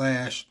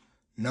 slash,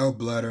 no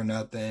blood or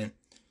nothing.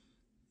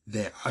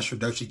 Then Ashura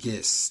Doji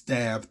gets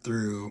stabbed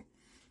through.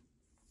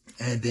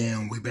 And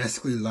then we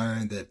basically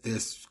learn that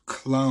this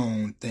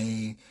clone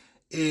thing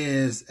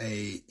is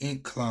a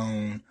ink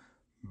clone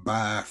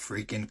by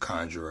freaking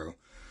Kanjuro.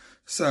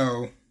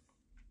 So,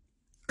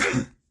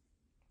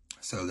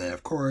 so then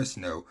of course,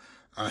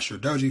 Ashura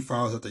Doji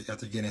falls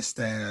after getting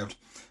stabbed.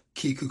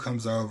 Kiku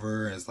comes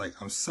over and is like,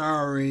 I'm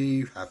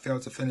sorry, I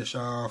failed to finish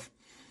off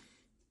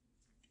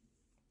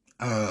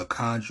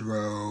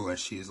Kanjuro. And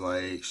she's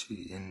like,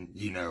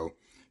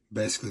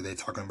 basically they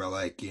talking about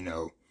like,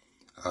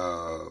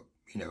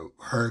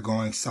 her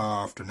going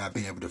soft or not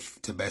being able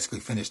to basically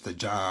finish the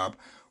job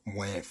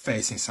when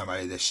facing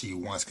somebody that she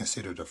once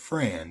considered a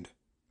friend.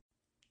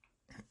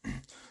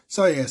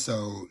 So like I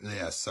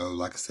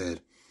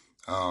said,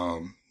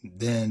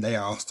 then they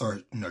all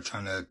start,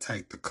 trying to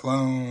take the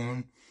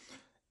clone.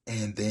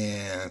 And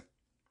then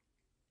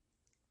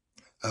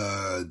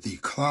the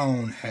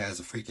clone has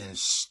a freaking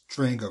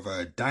string of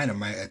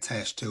dynamite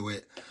attached to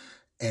it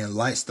and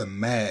lights the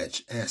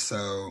match. And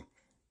so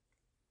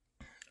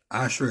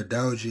Ashura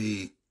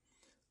Doji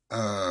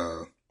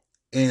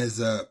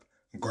ends up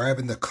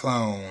grabbing the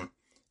clone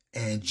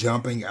and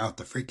jumping out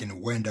the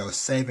freaking window,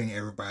 saving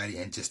everybody,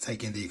 and just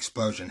taking the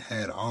explosion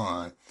head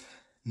on.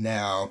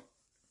 Now,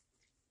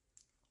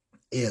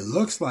 it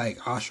looks like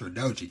Ashura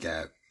Doji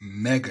got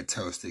mega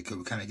toasted, because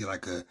we kind of get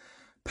like a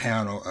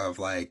panel of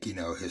like,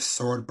 his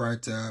sword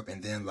burnt up,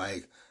 and then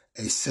like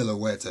a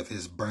silhouette of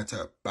his burnt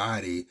up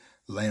body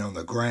laying on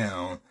the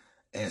ground.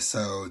 And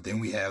so then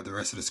we have the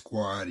rest of the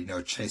squad,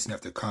 chasing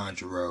after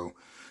Kanjuro.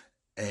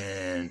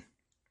 And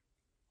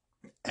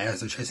as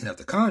they're chasing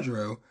after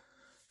Kanjuro,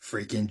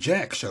 freaking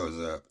Jack shows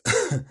up.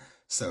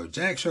 So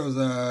Jack shows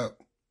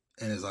up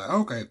and is like,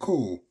 okay,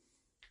 cool.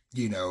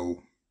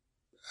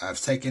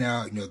 I've taken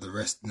out, the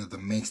rest of the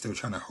men still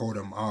trying to hold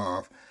him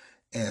off.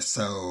 And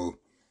so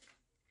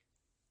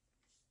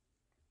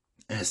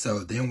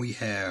then we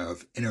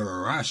have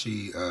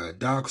Inuyarashi,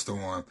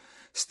 Dogstorm,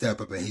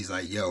 step up, and he's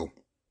like, yo,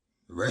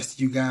 the rest of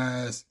you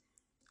guys,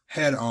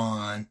 head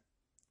on.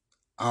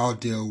 I'll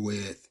deal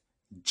with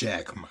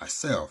Jack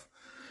myself.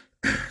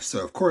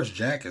 So of course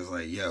Jack is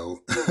like, yo,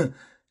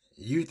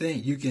 you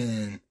think you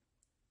can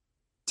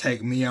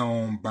take me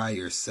on by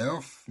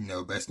yourself?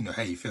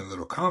 Hey, you feel a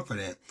little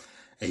confident.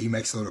 And he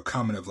makes a little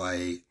comment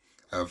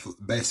of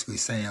basically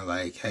saying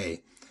like,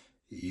 hey,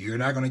 you're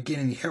not going to get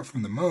any help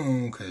from the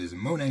moon, because the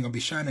moon ain't going to be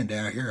shining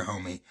down here,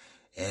 homie.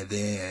 And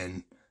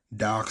then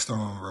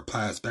Dogstorm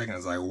replies back and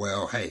is like,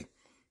 well, hey,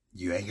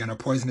 you ain't got no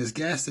poisonous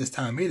gas this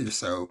time either,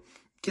 so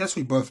guess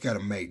we both got to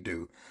make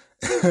do.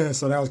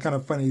 So that was kind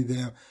of funny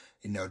then.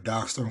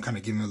 Dogstorm kind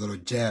of giving a little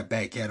jab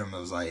back at him. It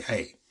was like,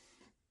 hey,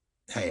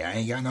 I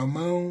ain't got no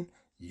moon.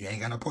 You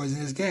ain't got no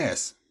poisonous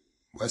gas.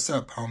 What's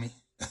up, homie?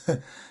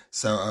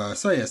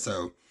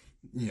 So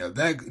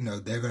they're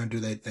gonna do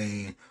their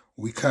thing.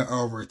 We cut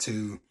over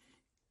to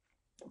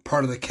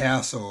part of the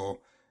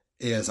castle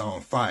is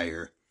on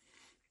fire,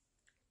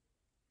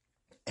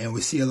 and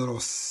we see a little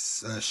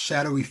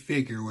shadowy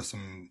figure with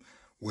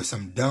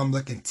some dumb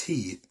looking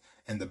teeth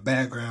in the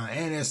background,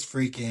 and it's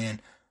freaking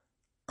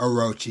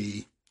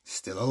Orochi,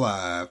 still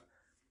alive,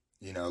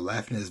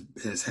 laughing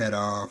his head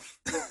off.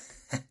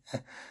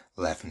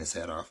 Laughing his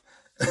head off.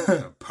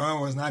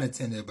 Pun was not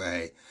intended, but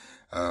hey,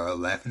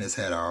 laughing his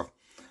head off.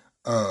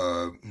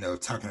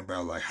 Talking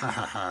about like, ha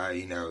ha ha,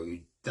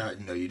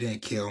 you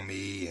didn't kill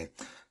me, and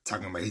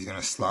talking about he's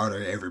gonna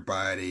slaughter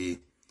everybody.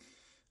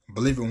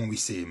 Believe it when we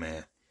see it,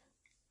 man.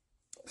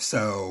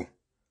 So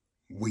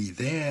we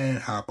then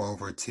hop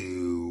over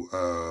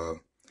to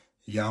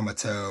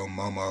Yamato,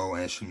 Momo,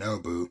 and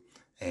Shinobu,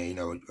 and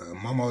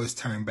Momo is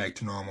turned back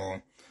to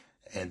normal,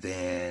 and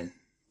then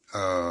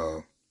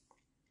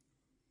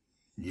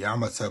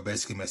Yamato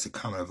basically makes a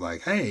comment of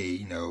like,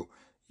 hey,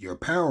 your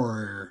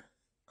power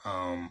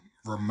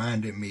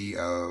reminded me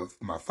of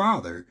my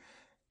father,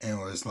 and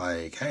was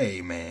like,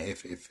 hey man,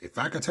 if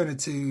I could turn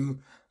into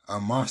a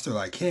monster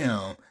like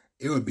him,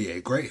 it would be a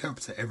great help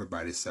to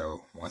everybody.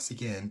 So once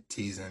again,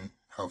 teasing,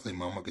 hopefully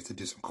Momo gets to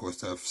do some cool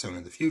stuff soon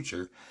in the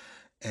future.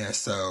 And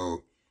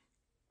so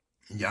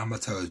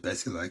Yamato is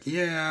basically like,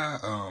 yeah,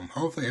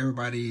 hopefully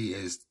everybody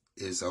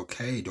is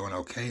okay, doing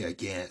okay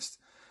against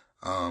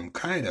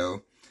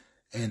Kaido.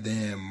 And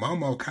then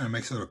Momo kind of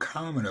makes a little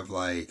comment of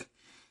like,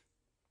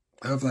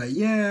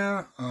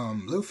 yeah,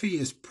 Luffy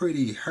is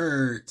pretty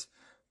hurt,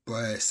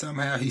 but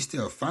somehow he's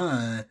still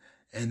fine.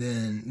 And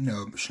then,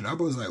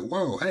 Shinobu was like,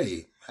 whoa,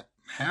 hey,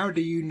 how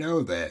do you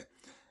know that?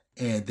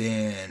 And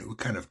then we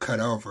kind of cut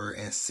over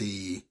and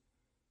see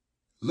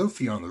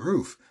Luffy on the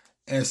roof.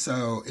 And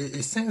so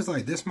it seems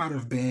like this might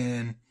have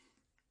been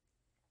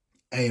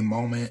a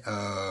moment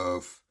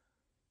of,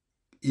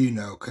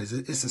 because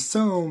it's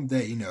assumed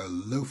that,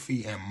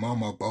 Luffy and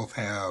Momo both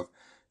have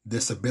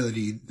this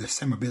ability, the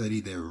same ability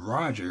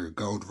that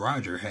Gold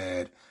Roger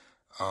had,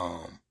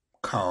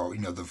 called,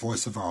 the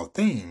voice of all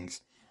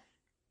things.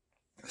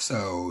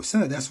 So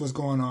that's what's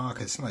going on,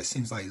 because it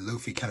seems like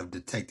Luffy kind of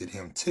detected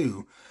him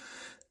too.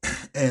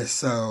 And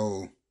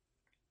so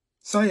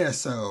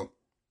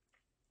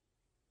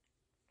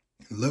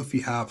Luffy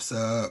hops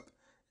up,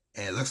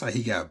 and it looks like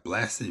he got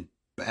blasted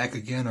back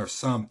again or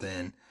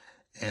something.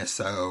 And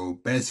so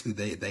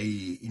basically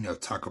they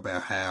talk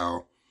about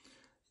how,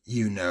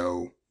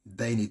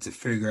 they need to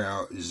figure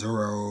out,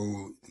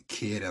 Zoro, the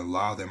kid, and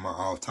Law, them are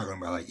all talking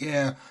about like,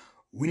 yeah,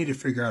 we need to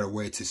figure out a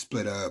way to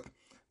split up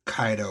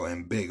Kaido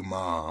and Big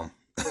Mom.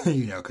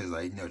 Because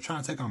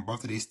trying to take on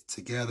both of these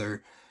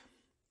together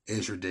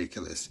is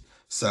ridiculous.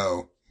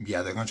 So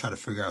yeah, they're gonna try to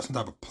figure out some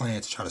type of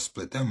plan to try to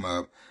split them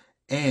up.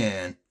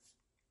 And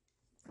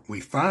we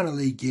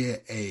finally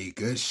get a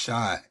good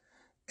shot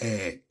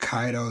at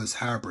Kaido's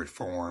hybrid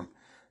form.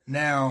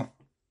 Now,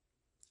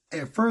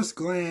 at first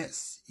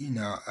glance,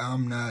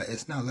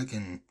 it's not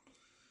looking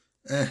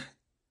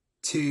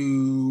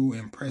too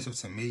impressive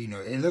to me.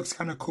 It looks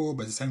kind of cool,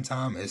 but at the same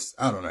time,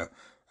 I don't know.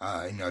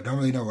 Don't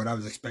really know what I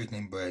was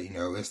expecting, but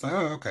it's like,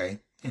 oh, okay,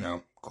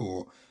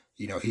 cool.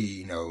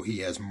 He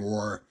has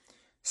more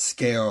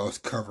scales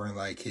covering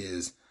like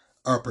his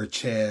upper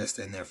chest,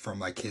 and then from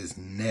like his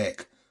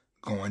neck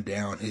going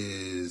down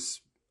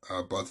his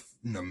both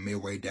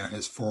midway down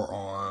his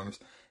forearms.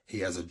 he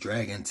has a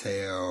dragon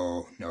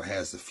tail,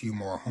 has a few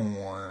more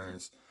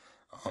horns,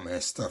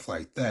 and stuff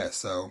like that.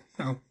 So,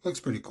 looks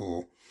pretty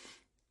cool.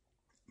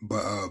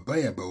 But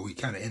we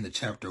kind of end the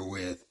chapter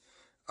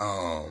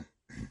um,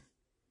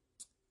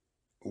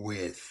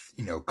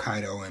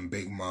 Kaido and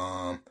Big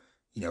Mom,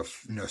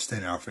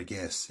 standing off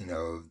against,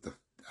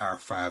 our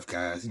five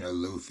guys,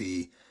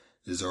 Luffy,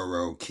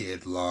 Zoro,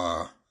 Kid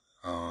Law,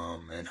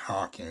 and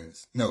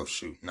Hawkins. No,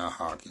 shoot, not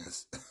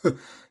Hawkins.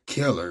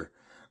 Killer.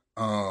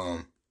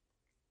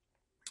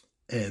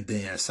 And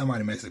then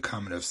somebody makes a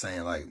comment of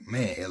saying, like,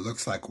 man, it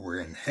looks like we're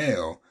in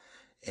hell.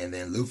 And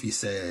then Luffy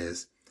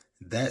says,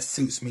 that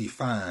suits me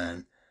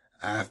fine.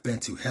 I've been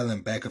to hell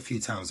and back a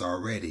few times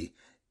already.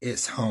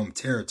 It's home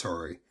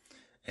territory.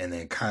 And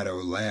then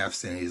Kaido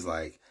laughs and he's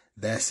like,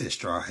 that's it,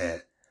 Straw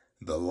Hat.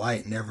 The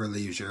light never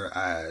leaves your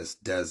eyes,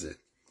 does it?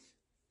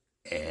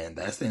 And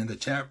that's the end of the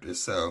chapter.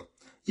 So,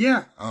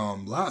 yeah,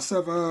 lots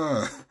of,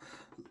 I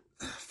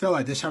felt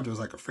like this chapter was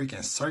like a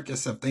freaking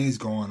circus of things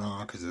going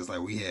on. Because it's like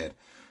we had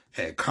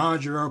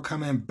Kanjuro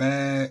coming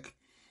back,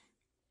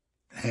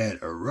 had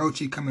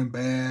Orochi coming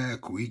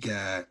back, we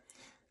got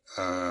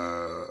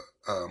Ashura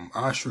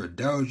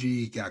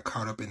Doji got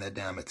caught up in that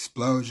damn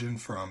explosion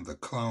from the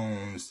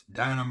clones'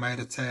 dynamite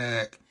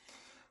attack.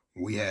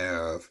 We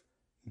have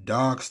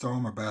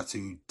Dogstorm about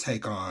to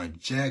take on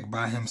Jack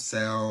by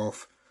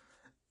himself.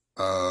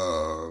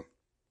 Yeah,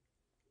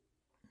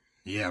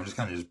 I'm just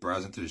kind of just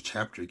browsing through this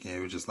chapter again.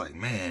 It was just like,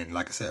 man,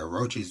 like I said,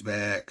 Orochi's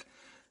back.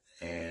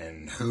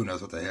 And who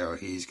knows what the hell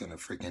he's gonna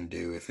freaking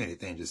do. If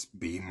anything, just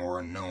be more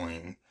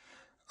annoying.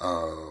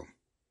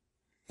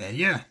 And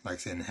yeah, like I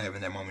said,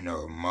 having that moment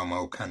of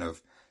Momo kind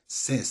of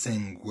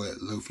sensing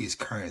what Luffy's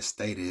current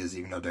state is,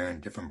 even though they're in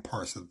different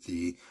parts of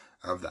the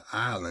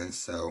island.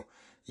 So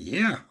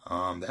yeah,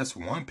 that's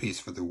One Piece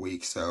for the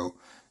week. So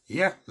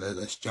yeah,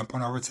 let's jump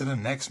on over to the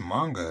next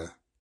manga.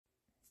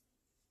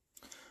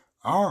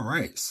 All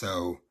right,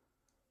 so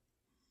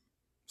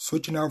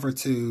switching over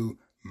to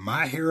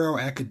My Hero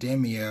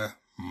Academia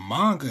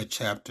manga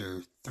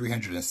chapter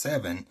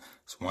 307.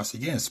 So once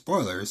again,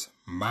 spoilers,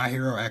 My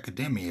Hero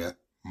Academia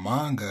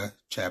manga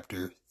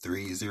chapter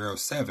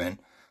 307,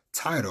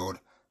 titled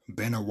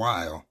Been a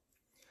While.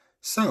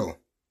 So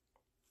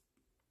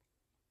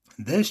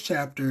this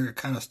chapter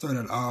kind of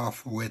started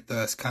off with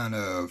us kind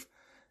of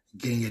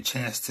getting a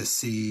chance to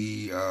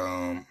see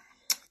a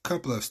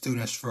couple of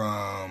students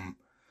from,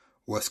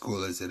 what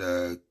school is it?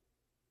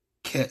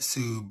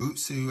 Ketsu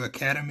Butsu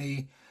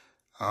Academy,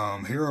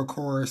 Hero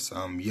Course,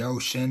 Yo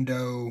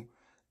Shindo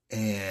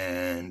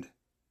and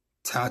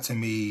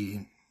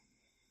Tatami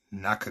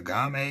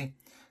Nakagame.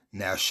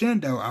 Now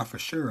Shindo, I for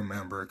sure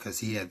remember because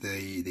he had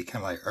the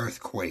kind of like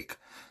earthquake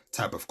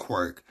type of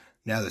quirk.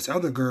 Now this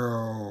other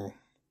girl,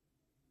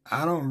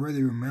 I don't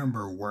really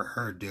remember what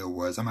her deal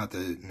was. I'm about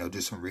to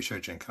do some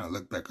research and kind of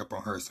look back up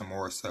on her some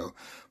more. So,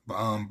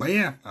 but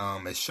yeah,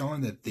 it's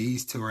showing that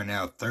these two are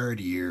now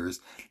third years.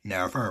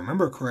 Now, if I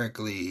remember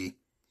correctly,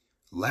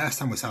 last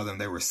time we saw them,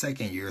 they were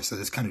second year. So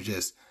this kind of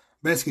just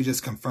basically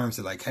just confirms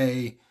it, like,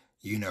 hey,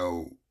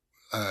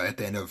 at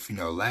the end of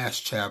last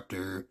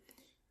chapter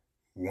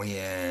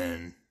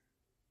when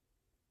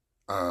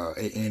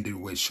it ended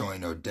with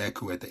showing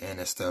Deku at the end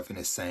and stuff, and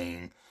it's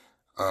saying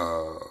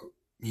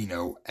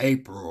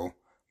April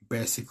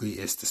basically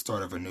it's the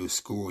start of a new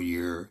school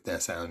year.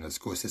 That's how the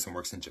school system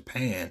works in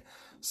Japan.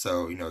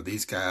 So,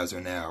 these guys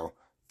are now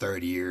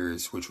third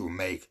years, which will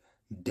make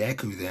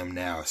Deku them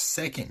now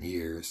second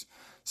years.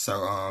 So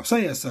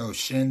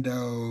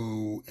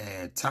Shindo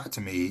and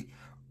Tatami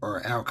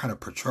are out kind of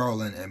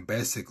patrolling, and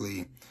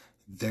basically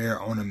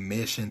they're on a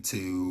mission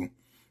to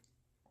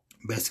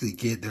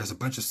basically there's a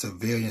bunch of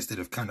civilians that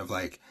have kind of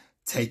like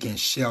taken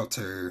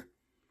shelter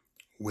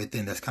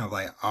within this kind of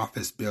like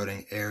office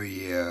building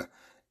area.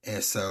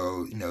 And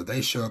so,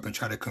 they show up and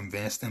try to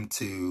convince them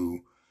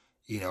to,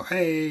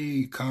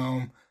 hey,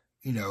 come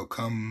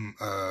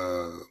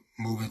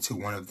move into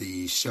one of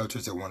the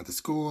shelters at one of the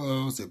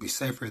schools. It'll be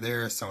safer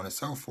there, so on and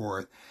so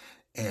forth.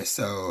 And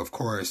so, of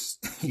course,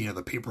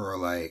 the people are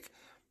like,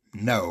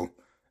 no.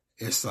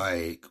 It's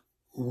like,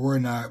 we're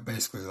not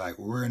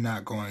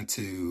going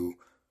to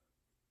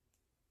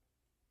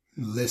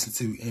listen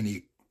to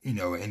any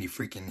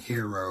freaking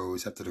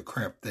heroes after the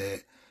crap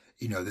that,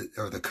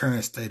 or the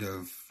current state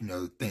of,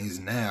 things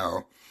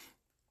now.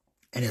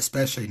 And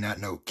especially not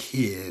no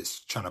kids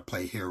trying to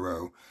play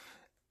hero.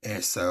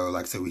 And so,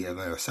 like I said, we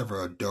have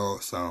several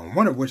adults,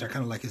 one of which I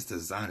kind of like his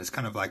design. It's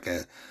kind of like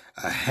a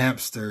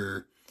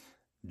hamster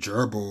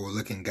gerbil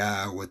looking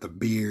guy with a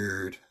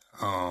beard.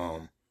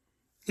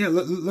 Yeah,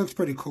 looks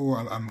pretty cool.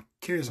 I'm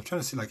curious. I'm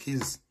trying to see like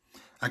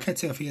I can't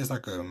tell if he has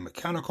like a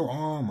mechanical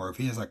arm or if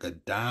he has like a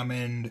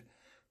diamond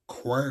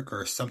quirk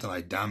or something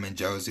like Diamond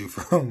Jozu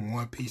from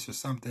One Piece or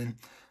something,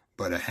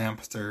 but a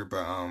hamster.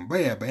 But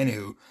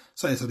anywho,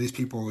 so these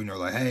people,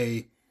 like,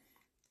 hey,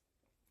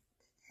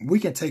 we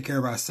can take care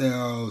of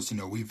ourselves.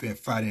 We've been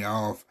fighting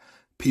off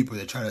people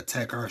that try to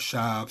attack our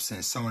shops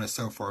and so on and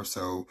so forth.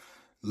 So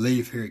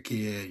leave here,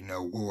 kid.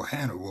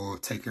 We'll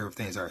take care of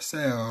things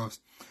ourselves.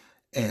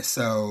 And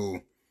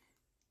so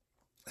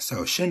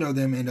So Shindo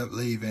them end up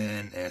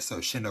leaving, and so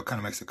Shindo kind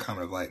of makes a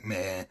comment of like,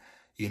 man,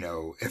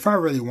 if I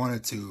really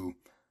wanted to,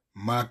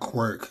 my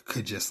quirk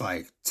could just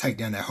like take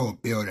down that whole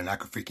building. I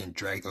could freaking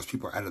drag those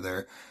people out of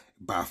there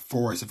by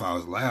force if I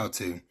was allowed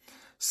to.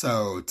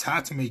 So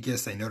Tatsumi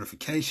gets a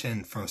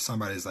notification from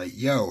somebody that's like,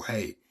 yo,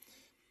 hey,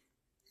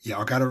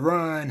 y'all gotta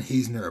run.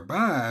 He's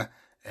nearby.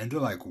 And they're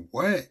like,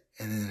 what?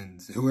 And then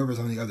whoever's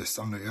on the other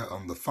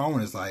on the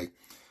phone is like,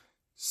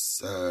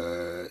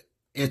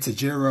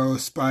 Itajiro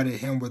spotted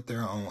him with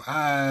their own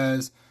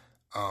eyes.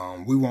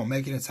 We won't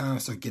make it in time,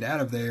 so get out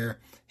of there.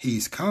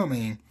 He's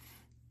coming.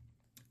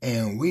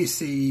 And we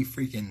see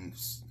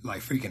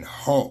freaking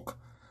Hulk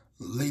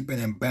leaping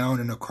and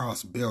bounding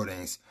across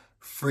buildings.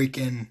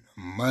 Freaking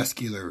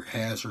Muscular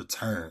has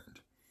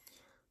returned.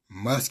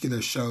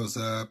 Muscular shows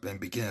up and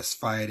begins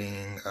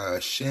fighting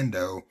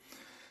Shindo.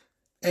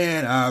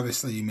 And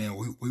obviously, man,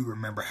 we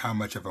remember how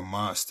much of a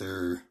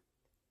monster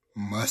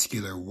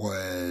Muscular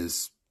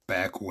was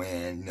back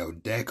when,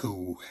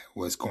 Deku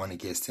was going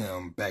against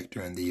him back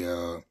during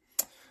the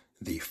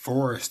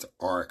Forest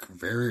arc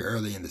very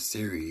early in the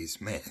series.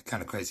 Man,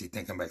 kind of crazy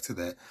thinking back to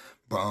that.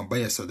 But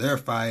yeah, so they're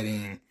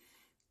fighting.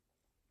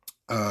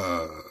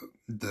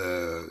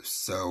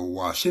 So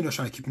while Shindo's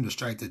trying to keep him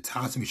distracted,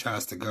 Tatsumi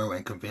tries to go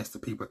and convince the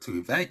people to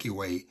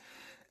evacuate.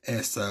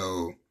 And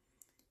so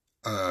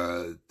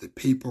the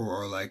people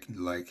are like,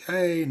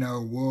 hey,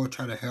 we'll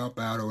try to help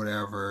out or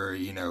whatever,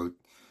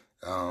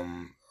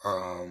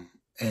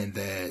 and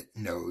that,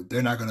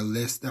 they're not gonna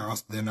listen.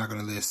 They're not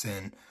gonna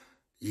listen.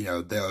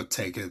 They'll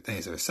take care of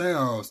things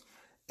themselves.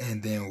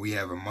 And then we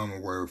have a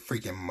moment where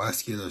freaking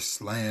Muscular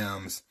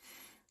slams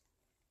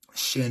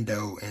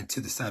Shindo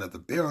into the side of the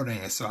building.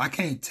 And so I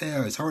can't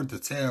tell. It's hard to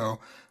tell,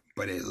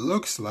 but it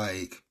looks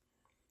like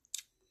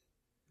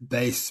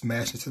they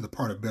smashed into the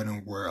part of the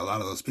building where a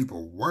lot of those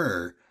people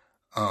were.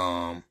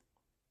 Or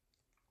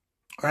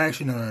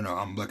actually, no.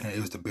 I'm looking at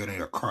it was the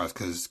building across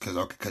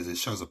because it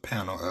shows a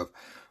panel of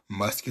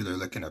Muscular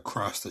looking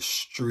across the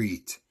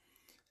street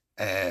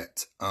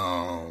at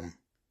the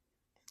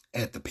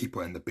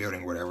people in the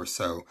building, whatever.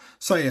 So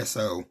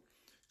Shindo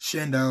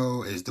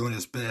is doing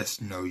his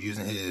best,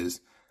 using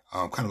his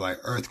kind of like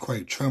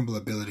earthquake tremble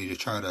ability to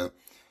try to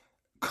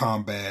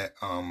combat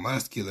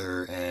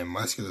Muscular, and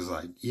Muscular's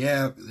like,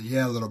 yeah,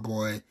 little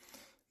boy,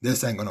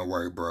 this ain't gonna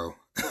work, bro.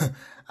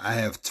 I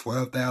have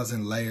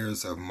 12,000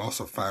 layers of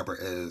muscle fiber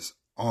as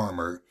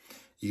armor.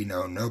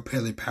 No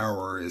Pili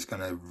power is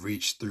gonna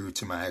reach through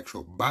to my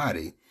actual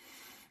body.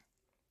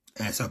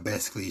 And so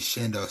basically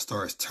Shindo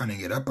starts turning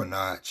it up a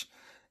notch.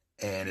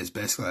 And it's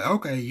basically like,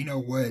 okay, you know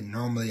what?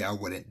 Normally I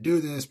wouldn't do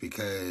this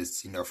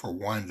because, for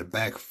one, the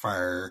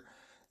backfire,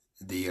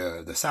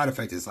 the side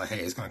effect is like, hey,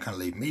 it's gonna kind of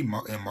leave me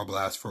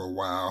immobilized for a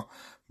while.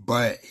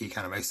 But he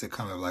kind of makes the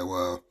comment of like,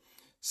 well,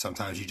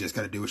 sometimes you just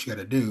gotta do what you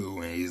gotta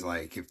do. And he's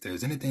like, if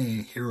there's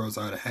anything heroes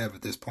ought to have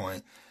at this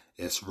point,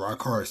 it's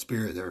rock hard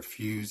spirit that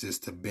refuses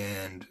to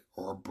bend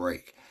or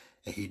break.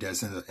 And he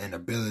does an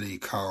ability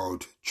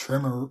called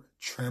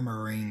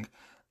tremoring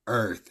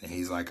earth, and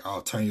he's like,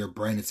 I'll turn your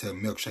brain into a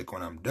milkshake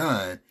when I'm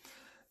done.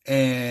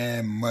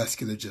 And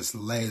Muscular just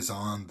lays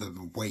on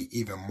the weight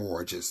even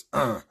more, just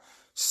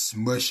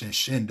smushing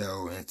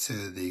Shindo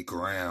into the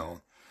ground.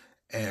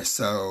 And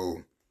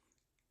so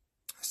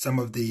some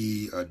of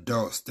the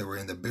adults that were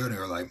in the building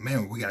are like,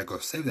 man, we gotta go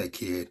save that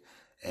kid.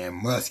 And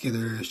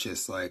Muscular is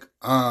just like,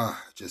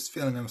 just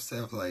feeling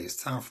himself like it's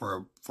time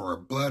for a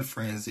blood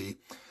frenzy.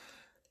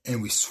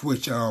 And we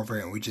switch over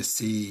and we just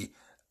see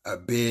a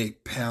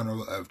big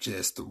panel of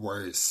just the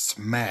word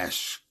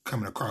smash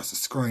coming across the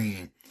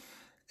screen.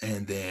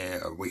 And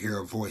then we hear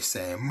a voice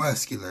saying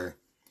Muscular.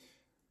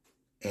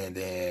 And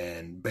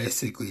then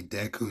basically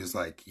Deku is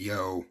like,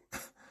 yo,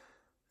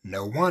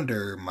 no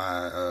wonder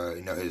my,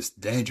 his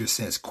danger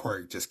sense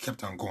quirk just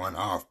kept on going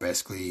off.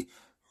 Basically,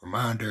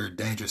 reminder,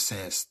 danger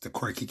sense, the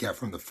quirk he got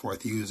from the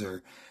fourth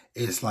user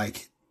is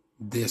like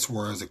this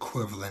world's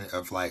equivalent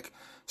of like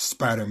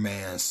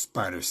Spider-Man's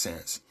spider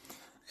sense.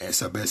 And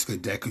so basically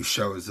Deku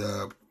shows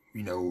up,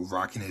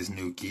 rocking his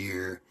new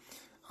gear,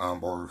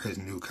 or his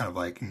new kind of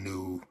like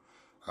new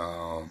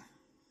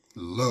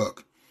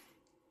look.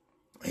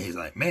 And he's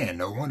like, man,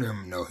 no wonder,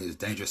 his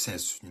danger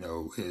sense,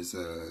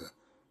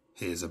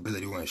 his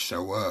ability wouldn't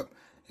show up.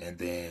 And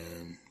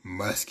then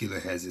Muscular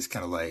has this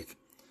kind of like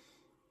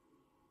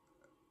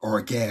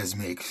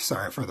orgasmic,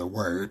 sorry for the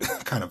word,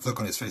 kind of look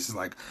on his face. Is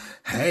like,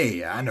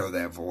 hey, I know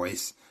that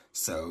voice.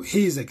 So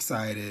he's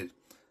excited.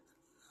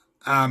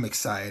 I'm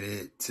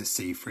excited to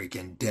see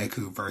freaking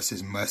Deku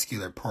versus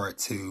Muscular Part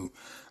 2.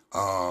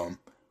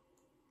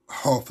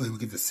 Hopefully we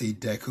get to see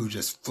Deku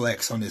just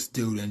flex on this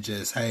dude and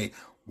just, hey,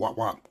 wop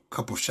wop,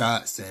 couple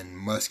shots, and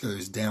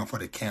Muscular's down for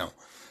the count.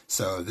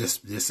 So this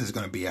is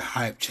going to be a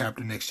hype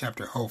chapter, next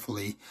chapter,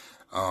 hopefully.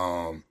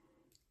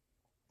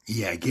 Getting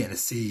to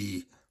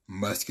see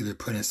Muscular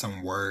put in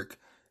some work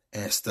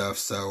and stuff.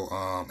 So,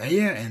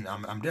 and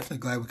I'm definitely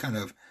glad we kind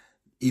of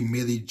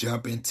immediately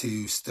jump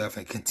into stuff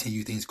and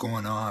continue things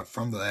going on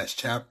from the last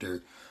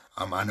chapter.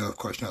 I know, of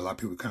course, a lot of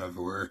people kind of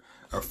were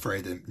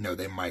afraid that,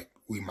 they might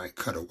we might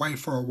cut away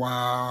for a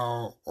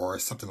while or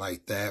something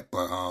like that.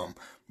 But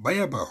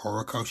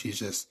Horikoshi is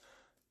just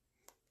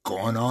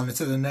going on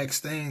into the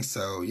next thing.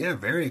 So yeah,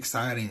 very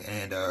exciting,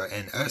 and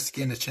us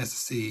getting a chance to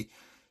see,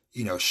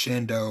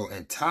 Shindo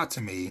and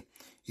Tatami,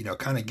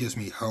 kind of gives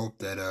me hope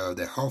that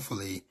that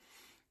hopefully,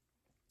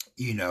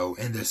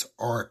 in this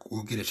arc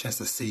we'll get a chance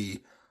to see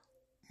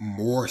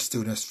more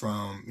students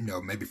from,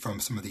 maybe from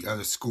some of the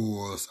other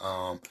schools.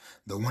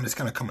 The one that's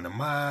kind of coming to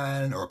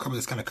mind, or a couple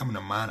that's kind of coming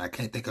to mind, I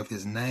can't think of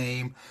his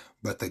name,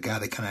 but the guy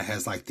that kind of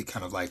has like the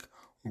kind of like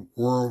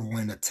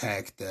whirlwind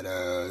attack that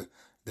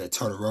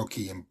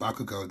Todoroki and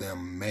Bakugo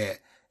them met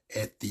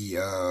at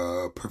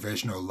the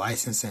provisional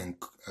licensing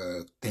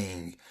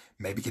thing.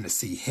 Maybe getting to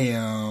see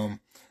him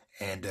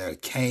and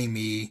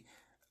Kami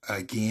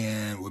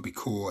again would be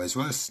cool, as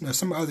well as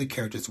some other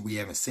characters we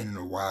haven't seen in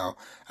a while.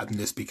 I think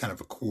this would be kind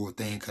of a cool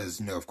thing because,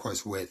 of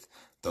course, with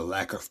the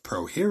lack of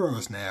pro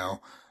heroes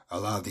now, a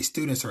lot of these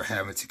students are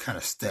having to kind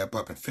of step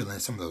up and fill in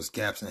some of those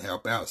gaps and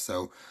help out.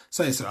 So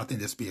I think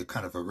this would be a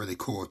kind of a really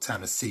cool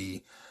time to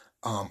see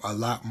a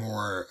lot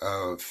more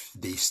of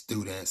these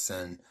students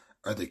and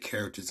other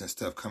characters and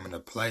stuff come into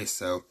play.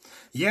 So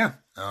yeah,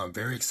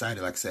 very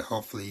excited. Like I said,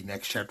 hopefully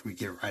next chapter we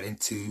get right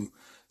into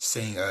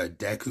seeing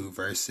Deku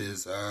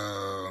versus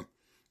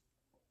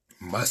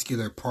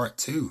Muscular Part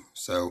 2.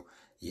 So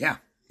yeah,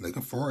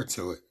 looking forward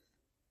to it.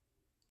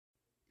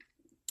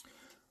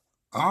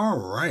 All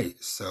right,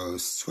 so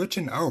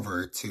switching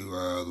over to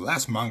the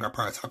last manga I'll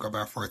probably talk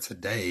about for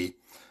today,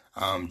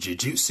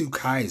 Jujutsu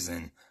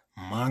Kaisen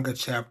manga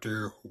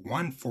chapter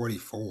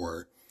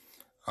 144.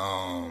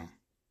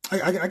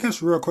 I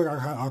guess real quick,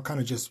 I'll kind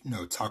of just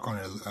talk on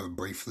it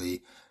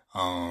briefly.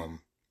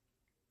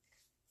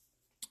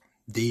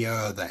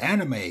 The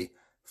anime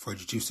for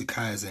Jujutsu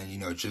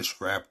Kaisen,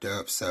 just wrapped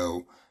up.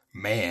 So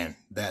man,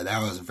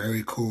 that was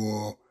very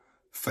cool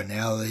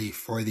finale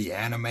for the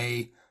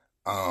anime.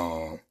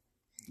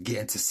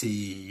 Getting to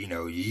see,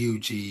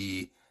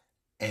 Yuji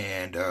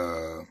and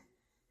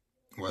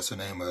what's her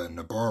name,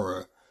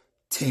 Nobara,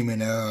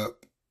 teaming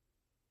up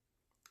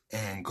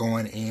and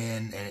going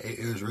in, and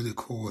it was really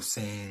cool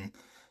seeing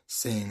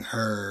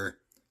her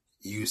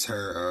use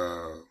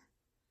her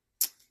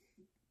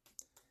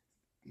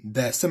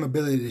that same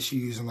ability that she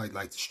used in like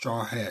the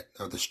straw hat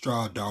or the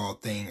straw doll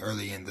thing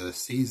early in the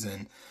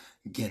season.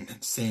 Again,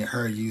 seeing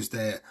her use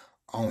that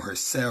on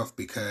herself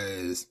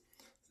because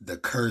the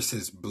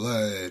curse's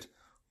blood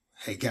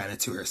had gotten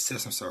into her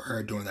system, so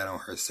her doing that on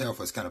herself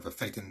was kind of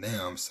affecting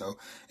them. So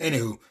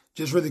anywho,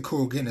 just really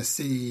cool getting to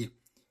see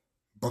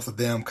both of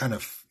them kind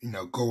of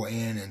go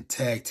in and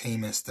tag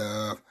team and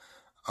stuff.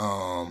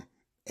 And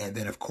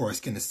then of course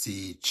getting to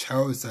see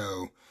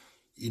Chozo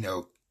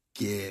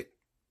get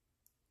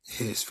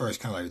his first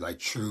kind of like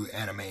true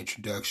anime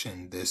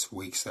introduction this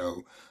week.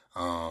 So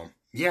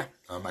yeah,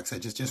 like I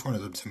said, just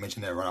wanted to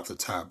mention that right off the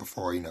top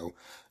before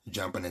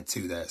jumping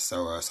into that.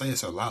 So yeah,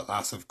 so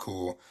lots of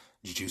cool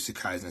Jujutsu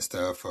Kaisen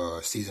stuff.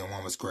 Season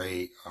 1 was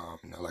great.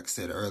 Like I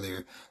said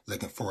earlier,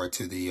 looking forward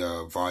to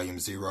the Volume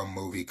 0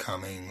 movie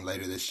coming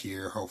later this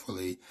year,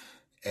 hopefully,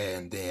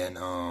 and then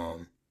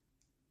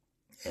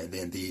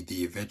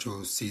the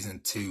eventual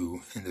Season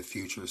 2 in the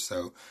future.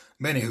 So,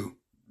 anywho,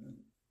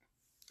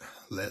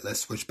 let's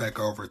switch back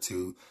over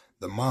to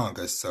the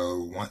manga.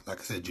 So, like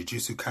I said,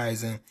 Jujutsu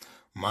Kaisen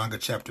manga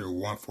chapter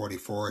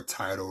 144,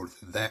 titled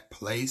That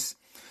Place.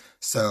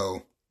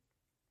 So,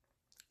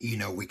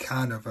 we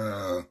kind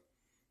of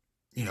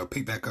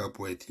pick back up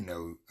with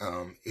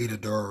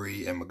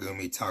Itadori and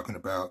Megumi talking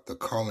about the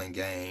calling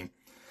game,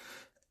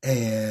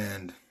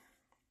 and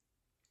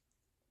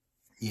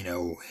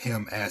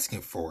him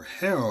asking for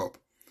help.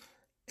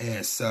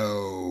 And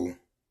so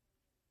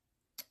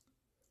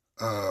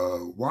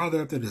while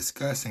they're up there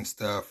discussing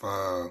stuff,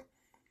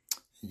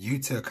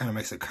 Yuta kind of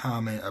makes a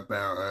comment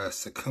about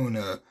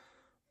Sukuna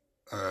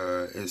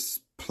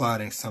is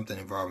plotting something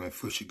involving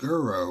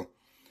Fushiguro,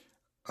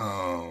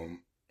 and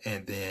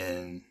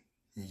then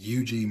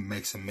Yuji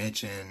makes a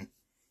mention.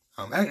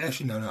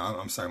 Actually, no,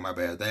 I'm sorry, my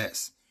bad.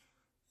 That's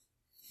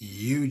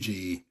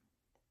Yuji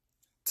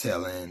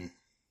telling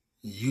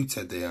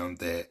Yuta them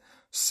that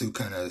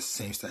Sukuna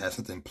seems to have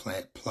something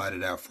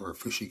plotted out for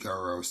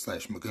Fushiguro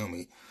 /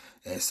 Megumi,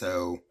 and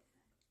so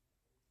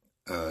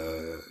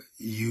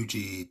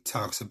Yuji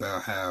talks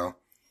about how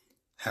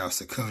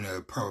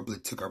Sukuna probably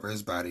took over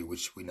his body,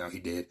 which we know he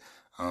did,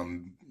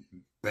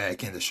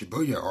 back in the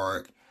Shibuya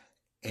arc,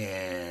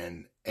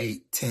 and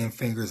ate 10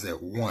 fingers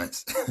at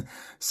once.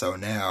 So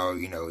now,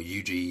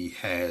 Yuji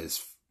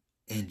has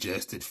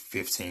ingested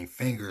 15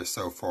 fingers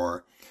so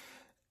far.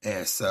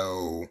 And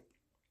so,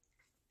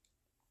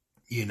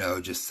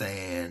 just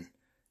saying,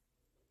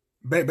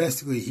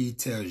 basically he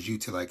tells you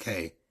to like,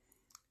 hey,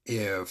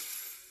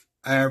 if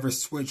I ever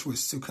switch with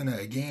Sukuna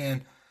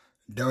again,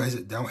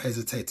 don't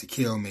hesitate to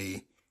kill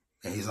me.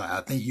 And he's like,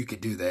 I think you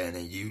could do that. And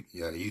then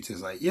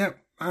Yuta's like, yep,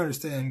 I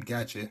understand,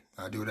 gotcha,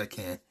 I'll do what I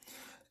can.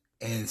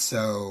 And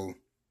so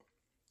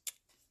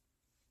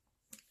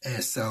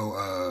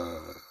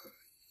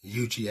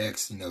Yuji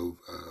asks,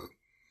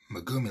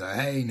 Megumi, like,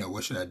 hey,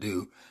 what should I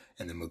do?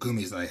 And then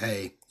Megumi's like,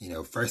 hey,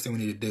 first thing we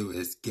need to do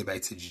is get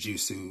back to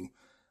Jujutsu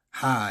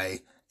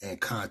High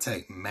and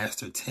contact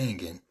Master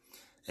Tengen.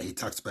 And he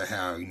talks about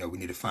how, we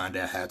need to find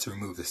out how to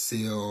remove the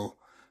seal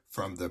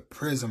from the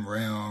Prism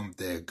realm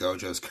that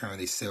Gojo's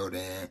currently sealed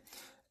in,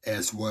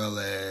 as well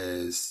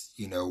as,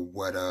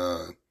 what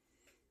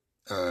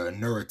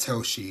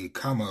Noritoshi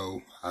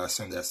Kamo, I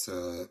assume that's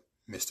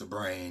Mr.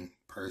 Brain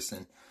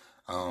person,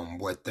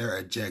 what their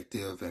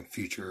objective and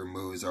future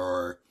moves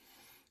are.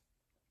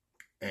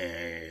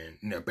 And,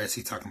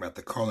 basically talking about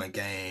the Colon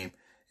game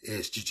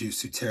is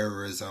Jujutsu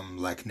terrorism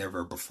like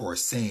never before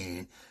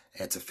seen.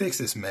 And to fix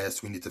this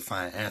mess, we need to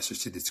find answers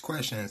to these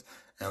questions.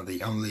 And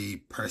the only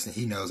person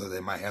he knows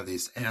that might have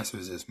these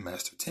answers is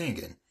Master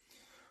Tengen.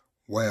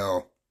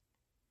 Well,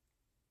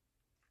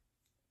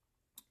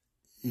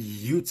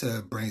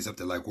 Yuta brings up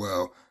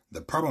that,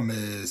 the problem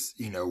is,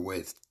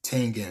 with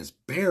Tengen's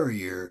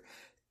barrier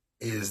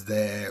is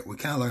that we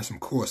kind of learned some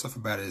cool stuff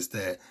about it, is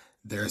that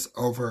there's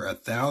over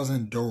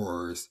 1,000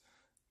 doors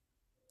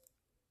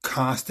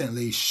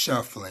constantly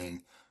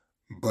shuffling,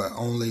 but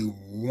only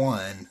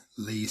one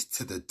leads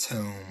to the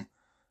tomb,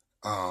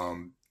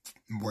 or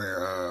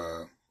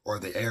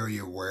the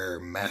area where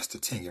Master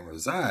Tengen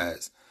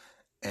resides.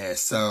 And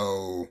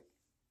so,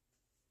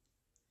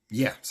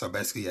 so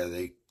basically,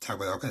 they talk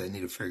about, okay, they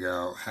need to figure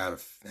out how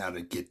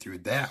to get through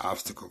that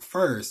obstacle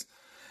first.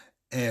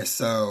 And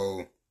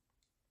so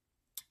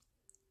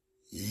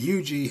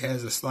Yuji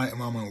has a slight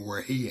moment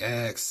where he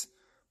asks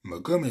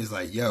Megumi, is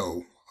like,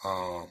 yo,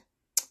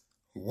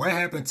 what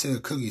happened to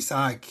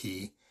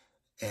Kugisaki?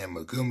 And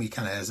Megumi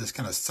kind of has this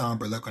kind of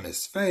somber look on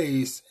his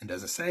face and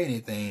doesn't say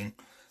anything.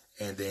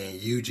 And then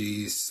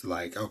Yuji's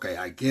like, okay,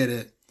 I get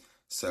it.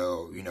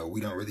 So, we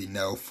don't really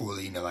know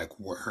fully,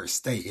 what her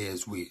state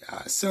is.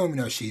 I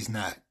assume, she's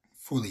not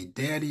fully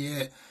dead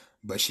yet,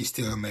 but she's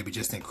still maybe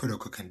just in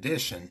critical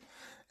condition.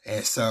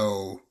 And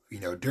so,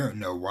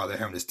 while they're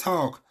having this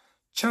talk,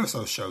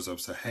 Choso shows up.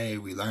 So, hey,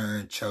 we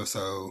learned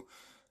Choso,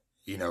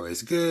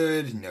 is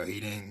good. He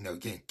didn't,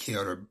 get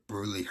killed or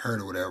brutally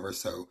hurt or whatever.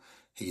 So,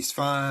 he's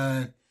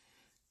fine.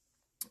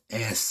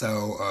 And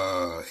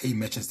so, he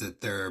mentions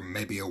that there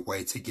may be a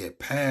way to get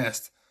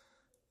past,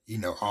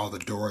 all the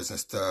doors and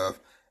stuff.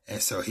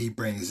 And so he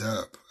brings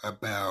up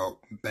about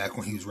back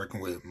when he was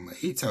working with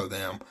Mahito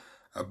them,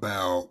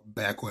 about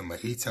back when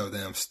Mahito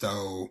them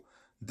stole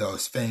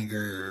those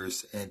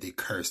fingers and the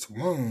cursed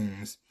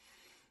wounds.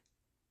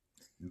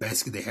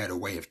 Basically, they had a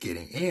way of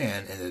getting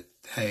in, and that,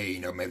 hey,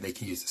 maybe they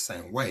can use the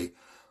same way.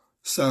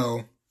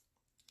 So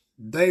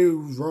they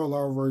roll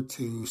over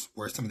to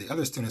where some of the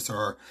other students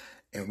are,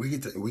 and we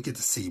get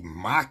to see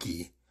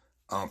Maki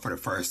for the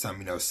first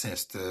time,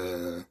 since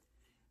the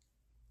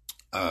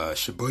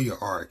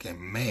Shibuya arc. And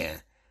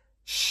man,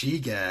 she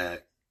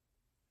got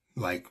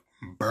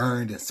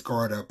burned and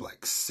scarred up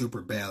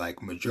super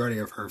bad. Majority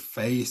of her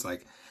face,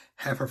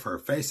 half of her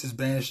face is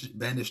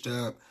bandaged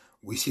up.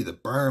 We see the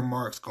burn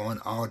marks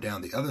going all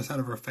down the other side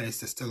of her face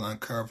that's still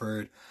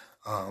uncovered.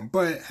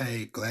 But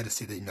hey, glad to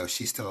see that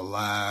she's still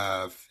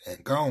alive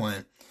and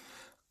going.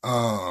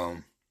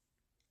 And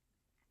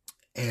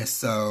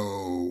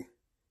so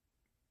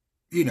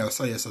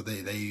so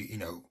they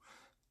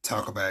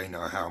talk about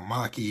how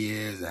Maki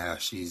is and how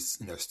she's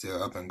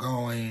still up and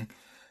going.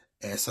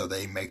 And so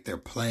they make their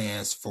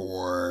plans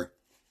for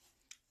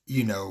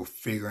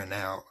figuring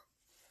out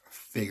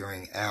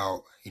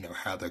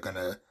how they're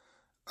gonna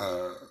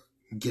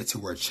get to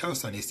where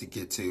Choso needs to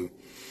get to.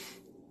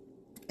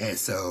 And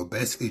so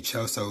basically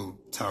Choso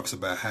talks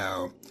about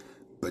how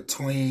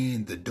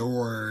between the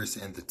doors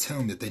and the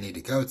tomb that they need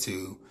to go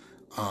to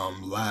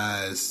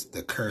lies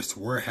the cursed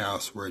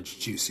warehouse where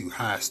Jujutsu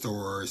High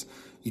stores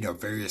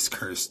various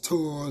cursed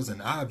tools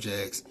and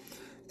objects.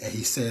 And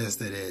he says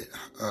that it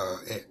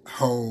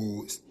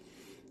holds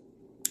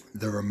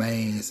the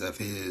remains of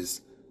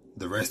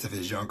the rest of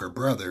his younger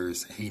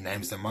brothers. He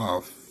names them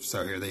off.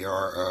 So here they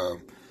are.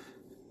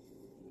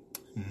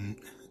 And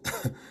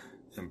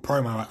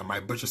probably I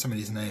might butcher some of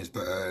these names,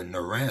 but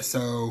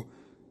Naranso,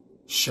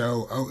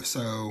 Sho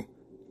Otso,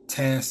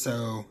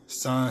 Tanso,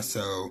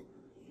 Sanso,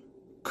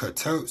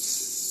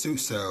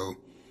 Kototsuso,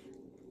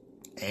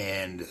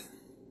 and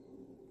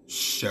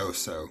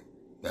Shoso.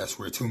 That's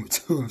where two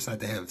of them like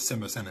they have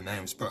similar sounding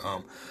names, but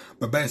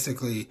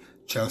basically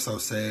Choso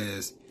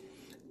says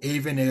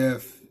even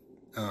if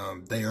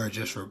they are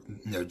just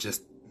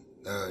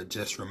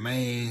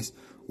remains,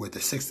 with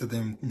the 6 of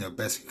them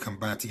basically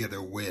combined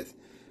together with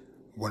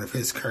one of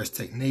his cursed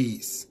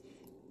techniques,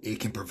 it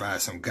can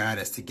provide some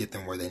guidance to get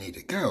them where they need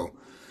to go.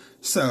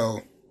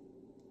 So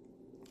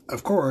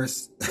of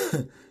course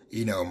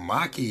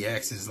Maki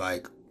asks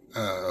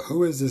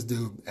who is this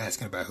dude,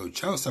 asking about who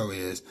Choso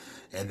is.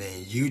 And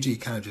then Yuji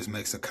kind of just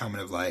makes a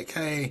comment of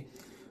hey,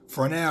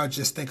 for now,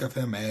 just think of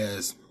him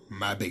as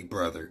my big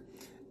brother.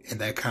 And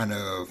that kind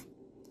of,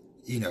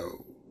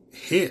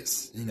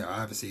 hits,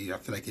 obviously I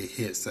feel like it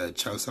hits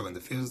Choso in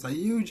the feels,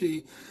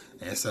 Yuji.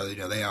 And so,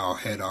 they all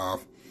head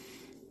off.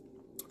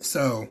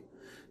 So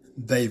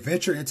they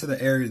venture into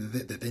the area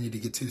that they need to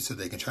get to so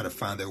they can try to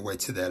find their way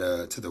to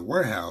that, to the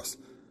warehouse.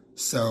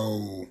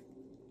 So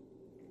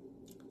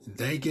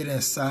they get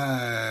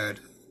inside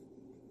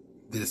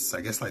this,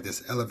 I guess, like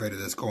this elevator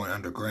that's going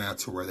underground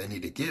to where they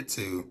need to get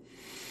to.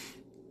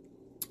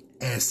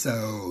 And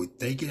so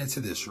they get into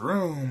this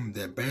room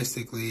that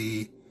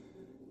basically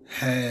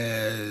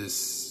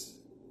it's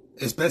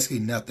basically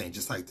nothing,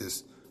 just like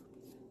this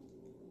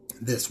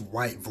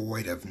white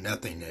void of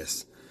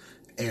nothingness.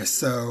 And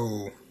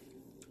so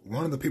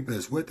one of the people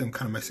that's with them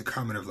kind of makes a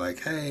comment of like,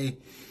 hey,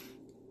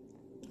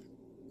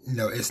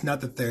 it's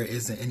not that there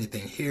isn't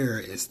anything here,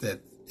 it's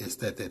that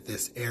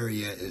this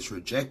area is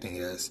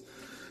rejecting us.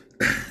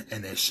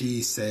 And then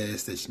she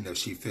says that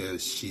she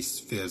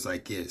feels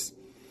like it's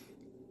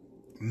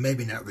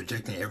maybe not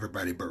rejecting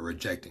everybody, but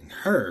rejecting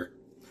her.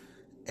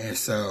 And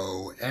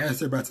so as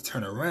they're about to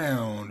turn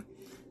around,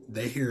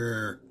 they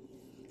hear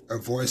a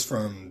voice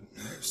from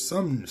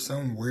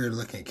some weird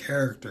looking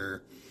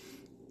character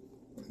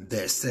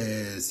that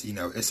says,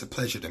 it's a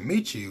pleasure to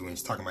meet you. And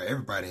he's talking about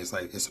everybody. It's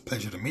like, it's a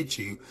pleasure to meet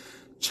you,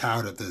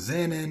 child of the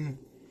Zenin,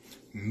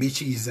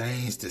 Michi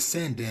Zane's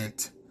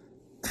descendant,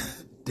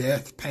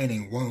 Death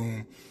Painting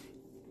Womb,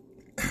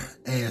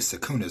 and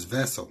Sukuna's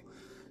vessel.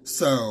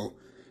 So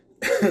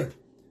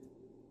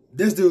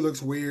this dude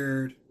looks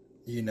weird,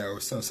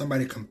 so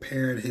somebody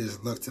compared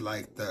his look to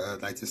like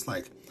this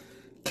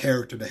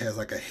character that has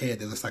like a head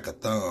that looks like a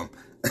thumb.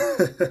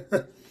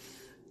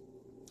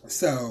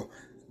 So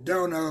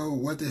don't know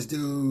what this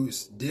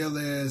dude's deal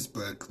is,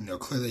 but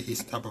clearly he's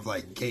some type of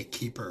like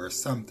gatekeeper or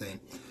something.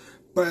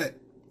 But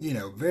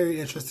very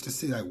interested to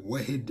see like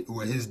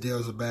what his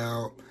deal's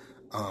about.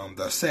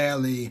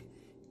 Sadly,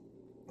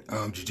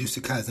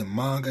 Jujutsu Kaisen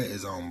manga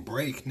is on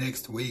break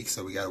next week,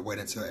 so we gotta wait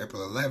until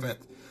April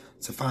 11th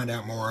to find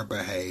out more.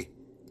 But hey,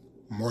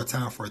 more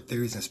time for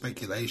theories and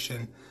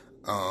speculation.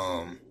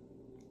 I'm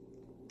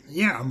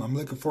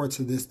looking forward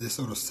to this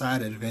sort of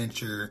side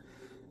adventure,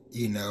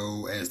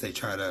 as they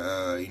try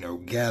to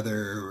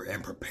gather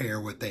and prepare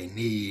what they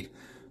need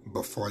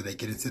before they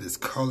get into this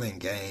culling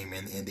game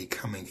in the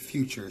coming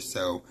future.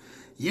 So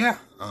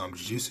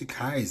Jujutsu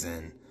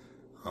Kaisen.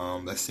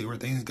 Let's see where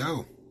things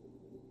go.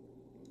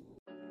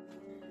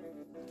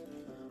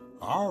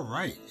 All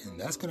right, and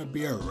that's gonna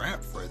be a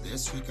wrap for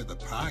this week of the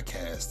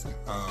podcast.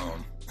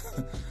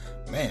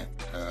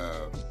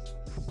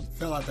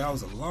 Felt like that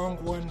was a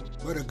long one,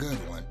 but a good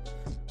one.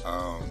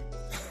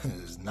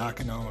 It's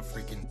knocking on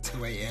freaking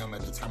 2 a.m.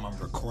 at the time I'm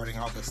recording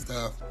all this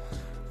stuff.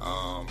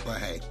 But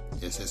hey,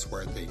 it's just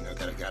worth it.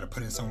 Gotta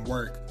put in some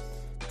work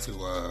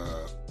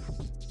to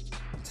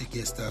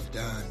get stuff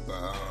done.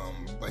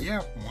 But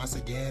yeah, once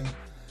again,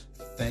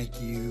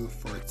 thank you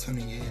for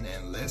tuning in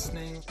and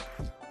listening.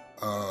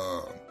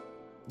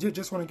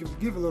 Just want to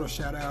give a little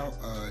shout out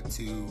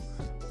to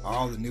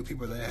all the new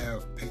people that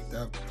have picked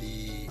up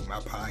my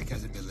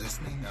podcast and been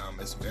listening.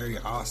 It's very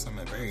awesome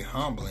and very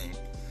humbling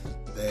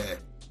that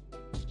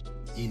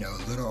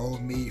little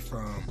old me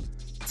from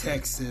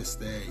Texas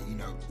that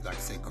like I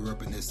said, grew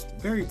up in this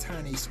very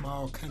tiny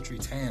small country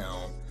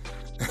town.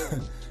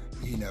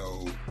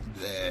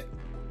 That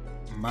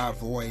my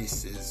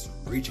voice is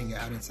reaching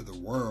out into the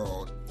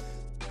world.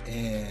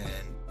 And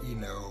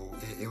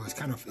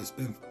it's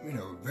been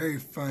very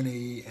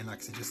funny and like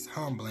I said, just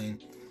humbling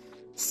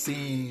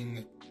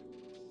seeing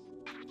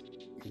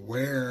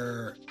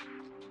where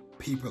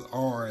people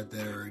are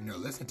that are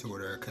listening to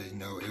it, because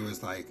it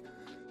was like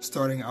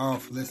starting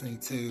off listening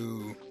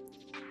to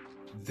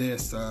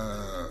this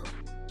or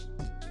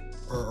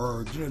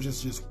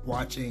just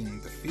watching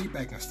the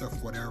feedback and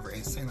stuff, whatever,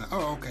 and saying like,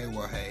 oh, okay,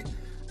 well, hey,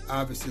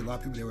 obviously a lot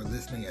of people that were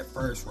listening at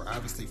first were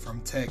obviously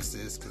from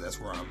Texas, because that's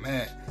where I'm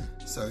at.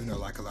 So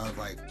like a lot of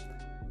like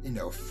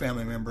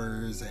family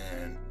members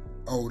and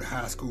old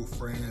high school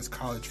friends,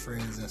 college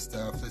friends and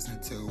stuff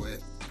listening to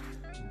it.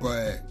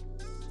 But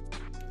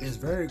it's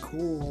very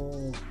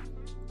cool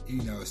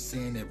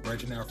seeing it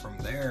branching out from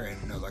there.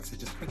 And like I said,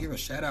 just want to give a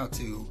shout out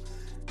to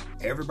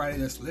everybody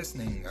that's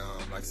listening.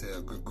 Like I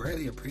said,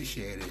 greatly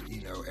appreciate it.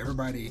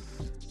 Everybody,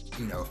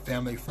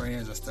 family,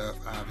 friends and stuff,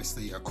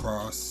 obviously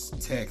across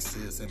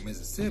Texas and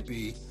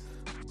Mississippi.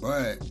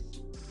 But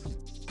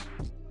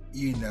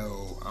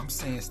I'm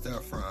seeing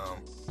stuff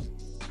from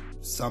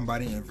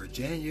somebody in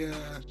Virginia,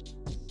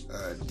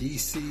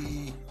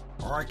 DC,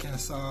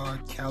 Arkansas,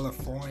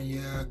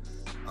 California,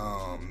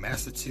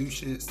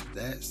 Massachusetts.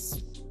 That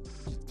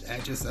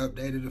just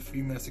updated a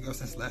few minutes ago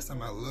since last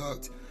time I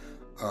looked.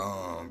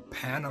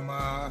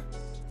 Panama,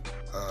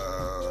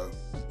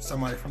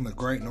 somebody from the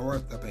Great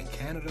North up in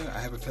Canada. I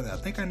have a feeling, I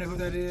think I know who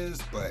that is,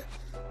 but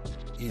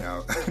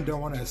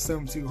don't want to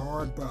assume too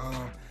hard. But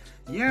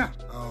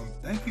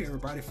thank you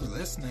everybody for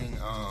listening.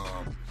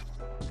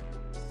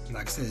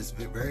 Like I said, it's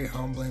very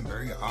humbling,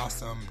 very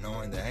awesome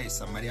knowing that, hey,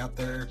 somebody out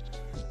there,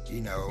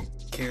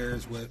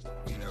 cares what,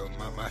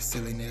 my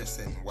silliness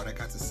and what I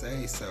got to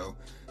say. So,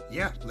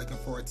 looking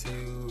forward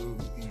to,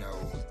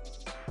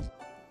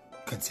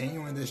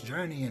 continuing this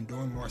journey and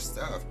doing more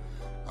stuff.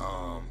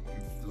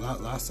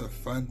 lots of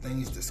fun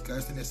things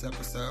discussed in this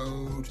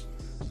episode.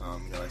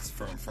 It's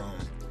from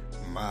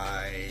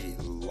my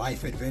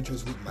life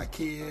adventures with my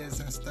kids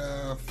and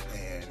stuff,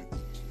 and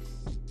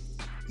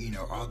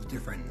all the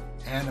different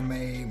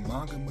anime,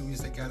 manga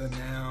movies that got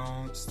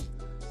announced,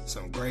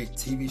 some great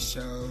TV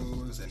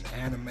shows and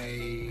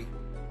anime,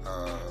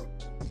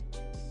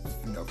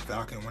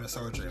 Falcon Winter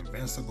Soldier,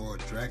 Invincible,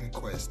 Dragon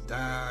Quest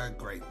Die,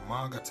 great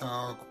manga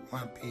talk,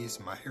 One Piece,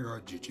 My Hero,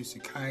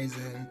 Jujutsu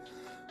Kaisen.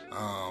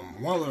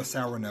 One little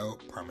sour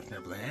note, Promise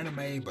Neverland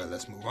anime, but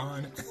let's move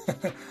on.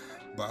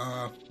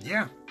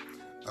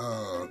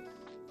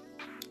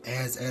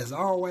 As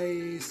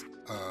always,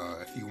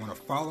 if you want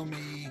to follow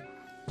me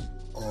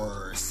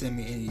or send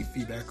me any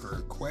feedback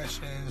or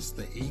questions,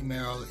 the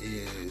email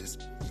is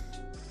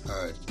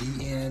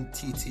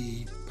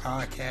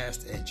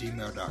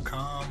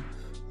dnttpodcast@gmail.com.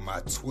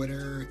 My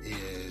Twitter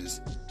is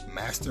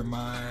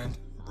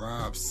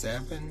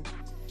mastermindrob7.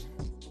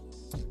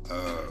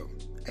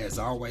 As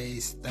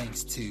always,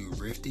 thanks to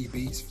Rifty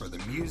Beats for the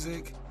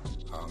music.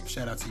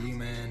 Shout out to you,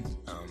 man.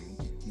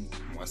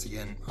 Once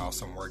again,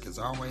 awesome work as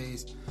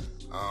always.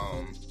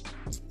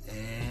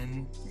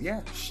 And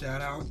yeah,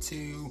 shout out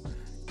to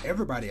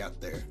everybody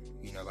out there.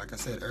 Like I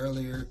said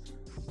earlier,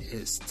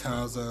 it's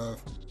tons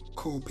of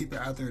cool people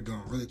out there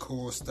doing really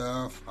cool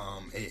stuff.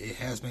 It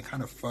has been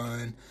kind of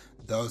fun.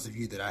 Those of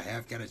you that I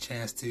have got a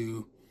chance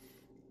to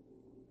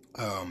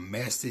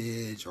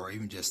message or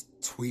even just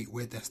tweet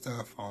with and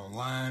stuff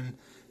online,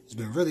 it's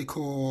been really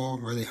cool,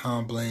 really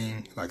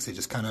humbling. Like I said,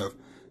 just kind of,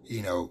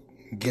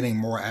 getting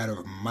more out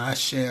of my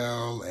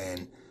shell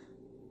and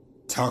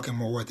talking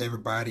more with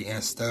everybody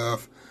and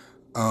stuff.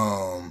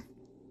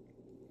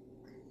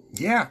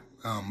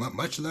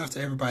 Much love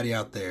to everybody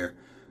out there.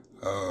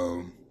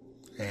 I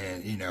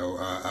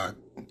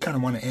kind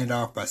of want to end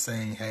off by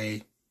saying,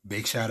 hey,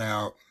 big shout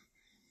out,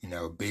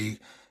 big,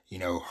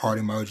 heart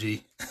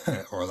emoji,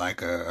 or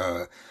like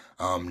a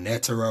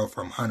Netero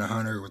from Hunter x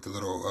Hunter with the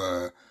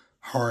little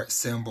heart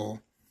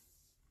symbol.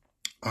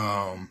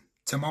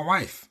 To my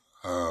wife,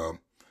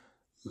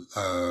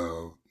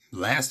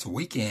 last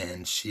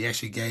weekend, she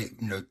actually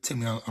took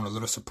me on a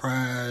little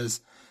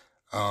surprise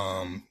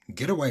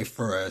getaway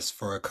for us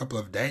for a couple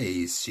of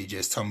days. She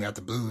just told me out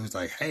the blue,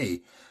 like,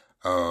 hey,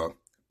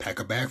 pack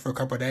a bag for a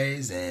couple of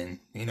days, and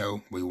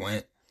we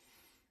went,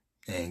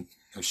 and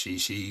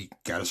she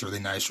got us a really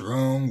nice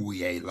room.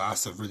 We ate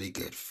lots of really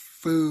good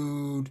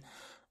food,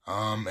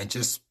 and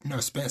just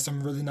spent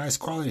some really nice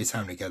quality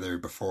time together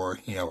before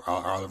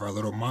all of our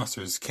little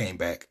monsters came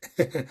back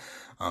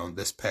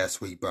this past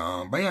week.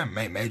 But yeah,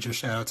 major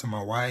shout out to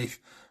my wife.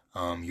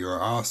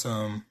 You're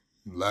awesome.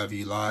 Love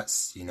you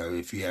lots.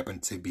 If you happen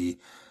to be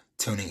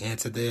tuning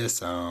into this,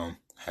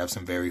 have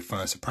some very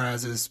fun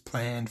surprises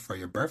planned for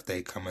your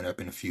birthday coming up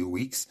in a few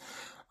weeks.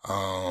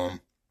 I've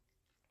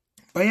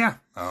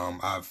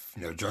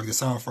drugged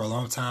this on for a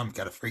long time.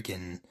 Got a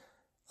freaking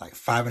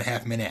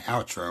 5.5 minute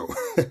outro.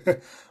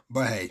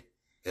 But hey,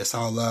 it's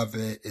all love.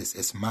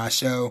 It's my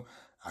show.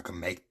 I can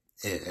make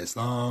it as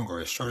long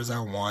or as short as I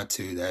want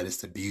to. That is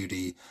the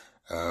beauty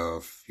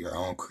of your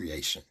own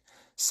creation.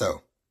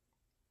 So,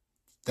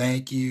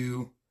 thank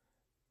you.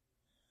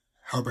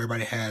 Hope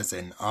everybody has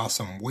an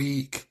awesome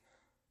week.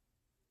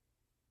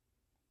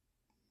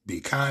 Be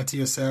kind to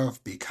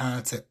yourself. Be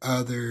kind to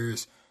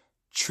others.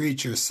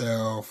 Treat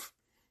yourself.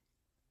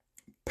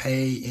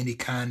 Pay any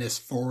kindness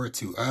forward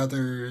to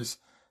others.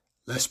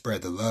 Let's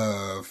spread the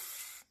love.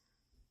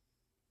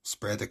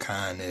 Spread the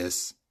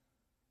kindness.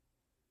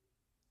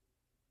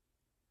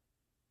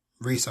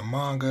 Read some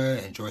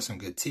manga. Enjoy some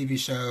good TV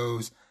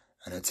shows.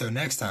 And until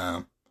next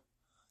time,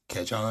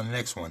 catch y'all on the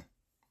next one.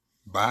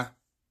 Bye.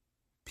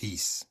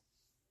 Peace.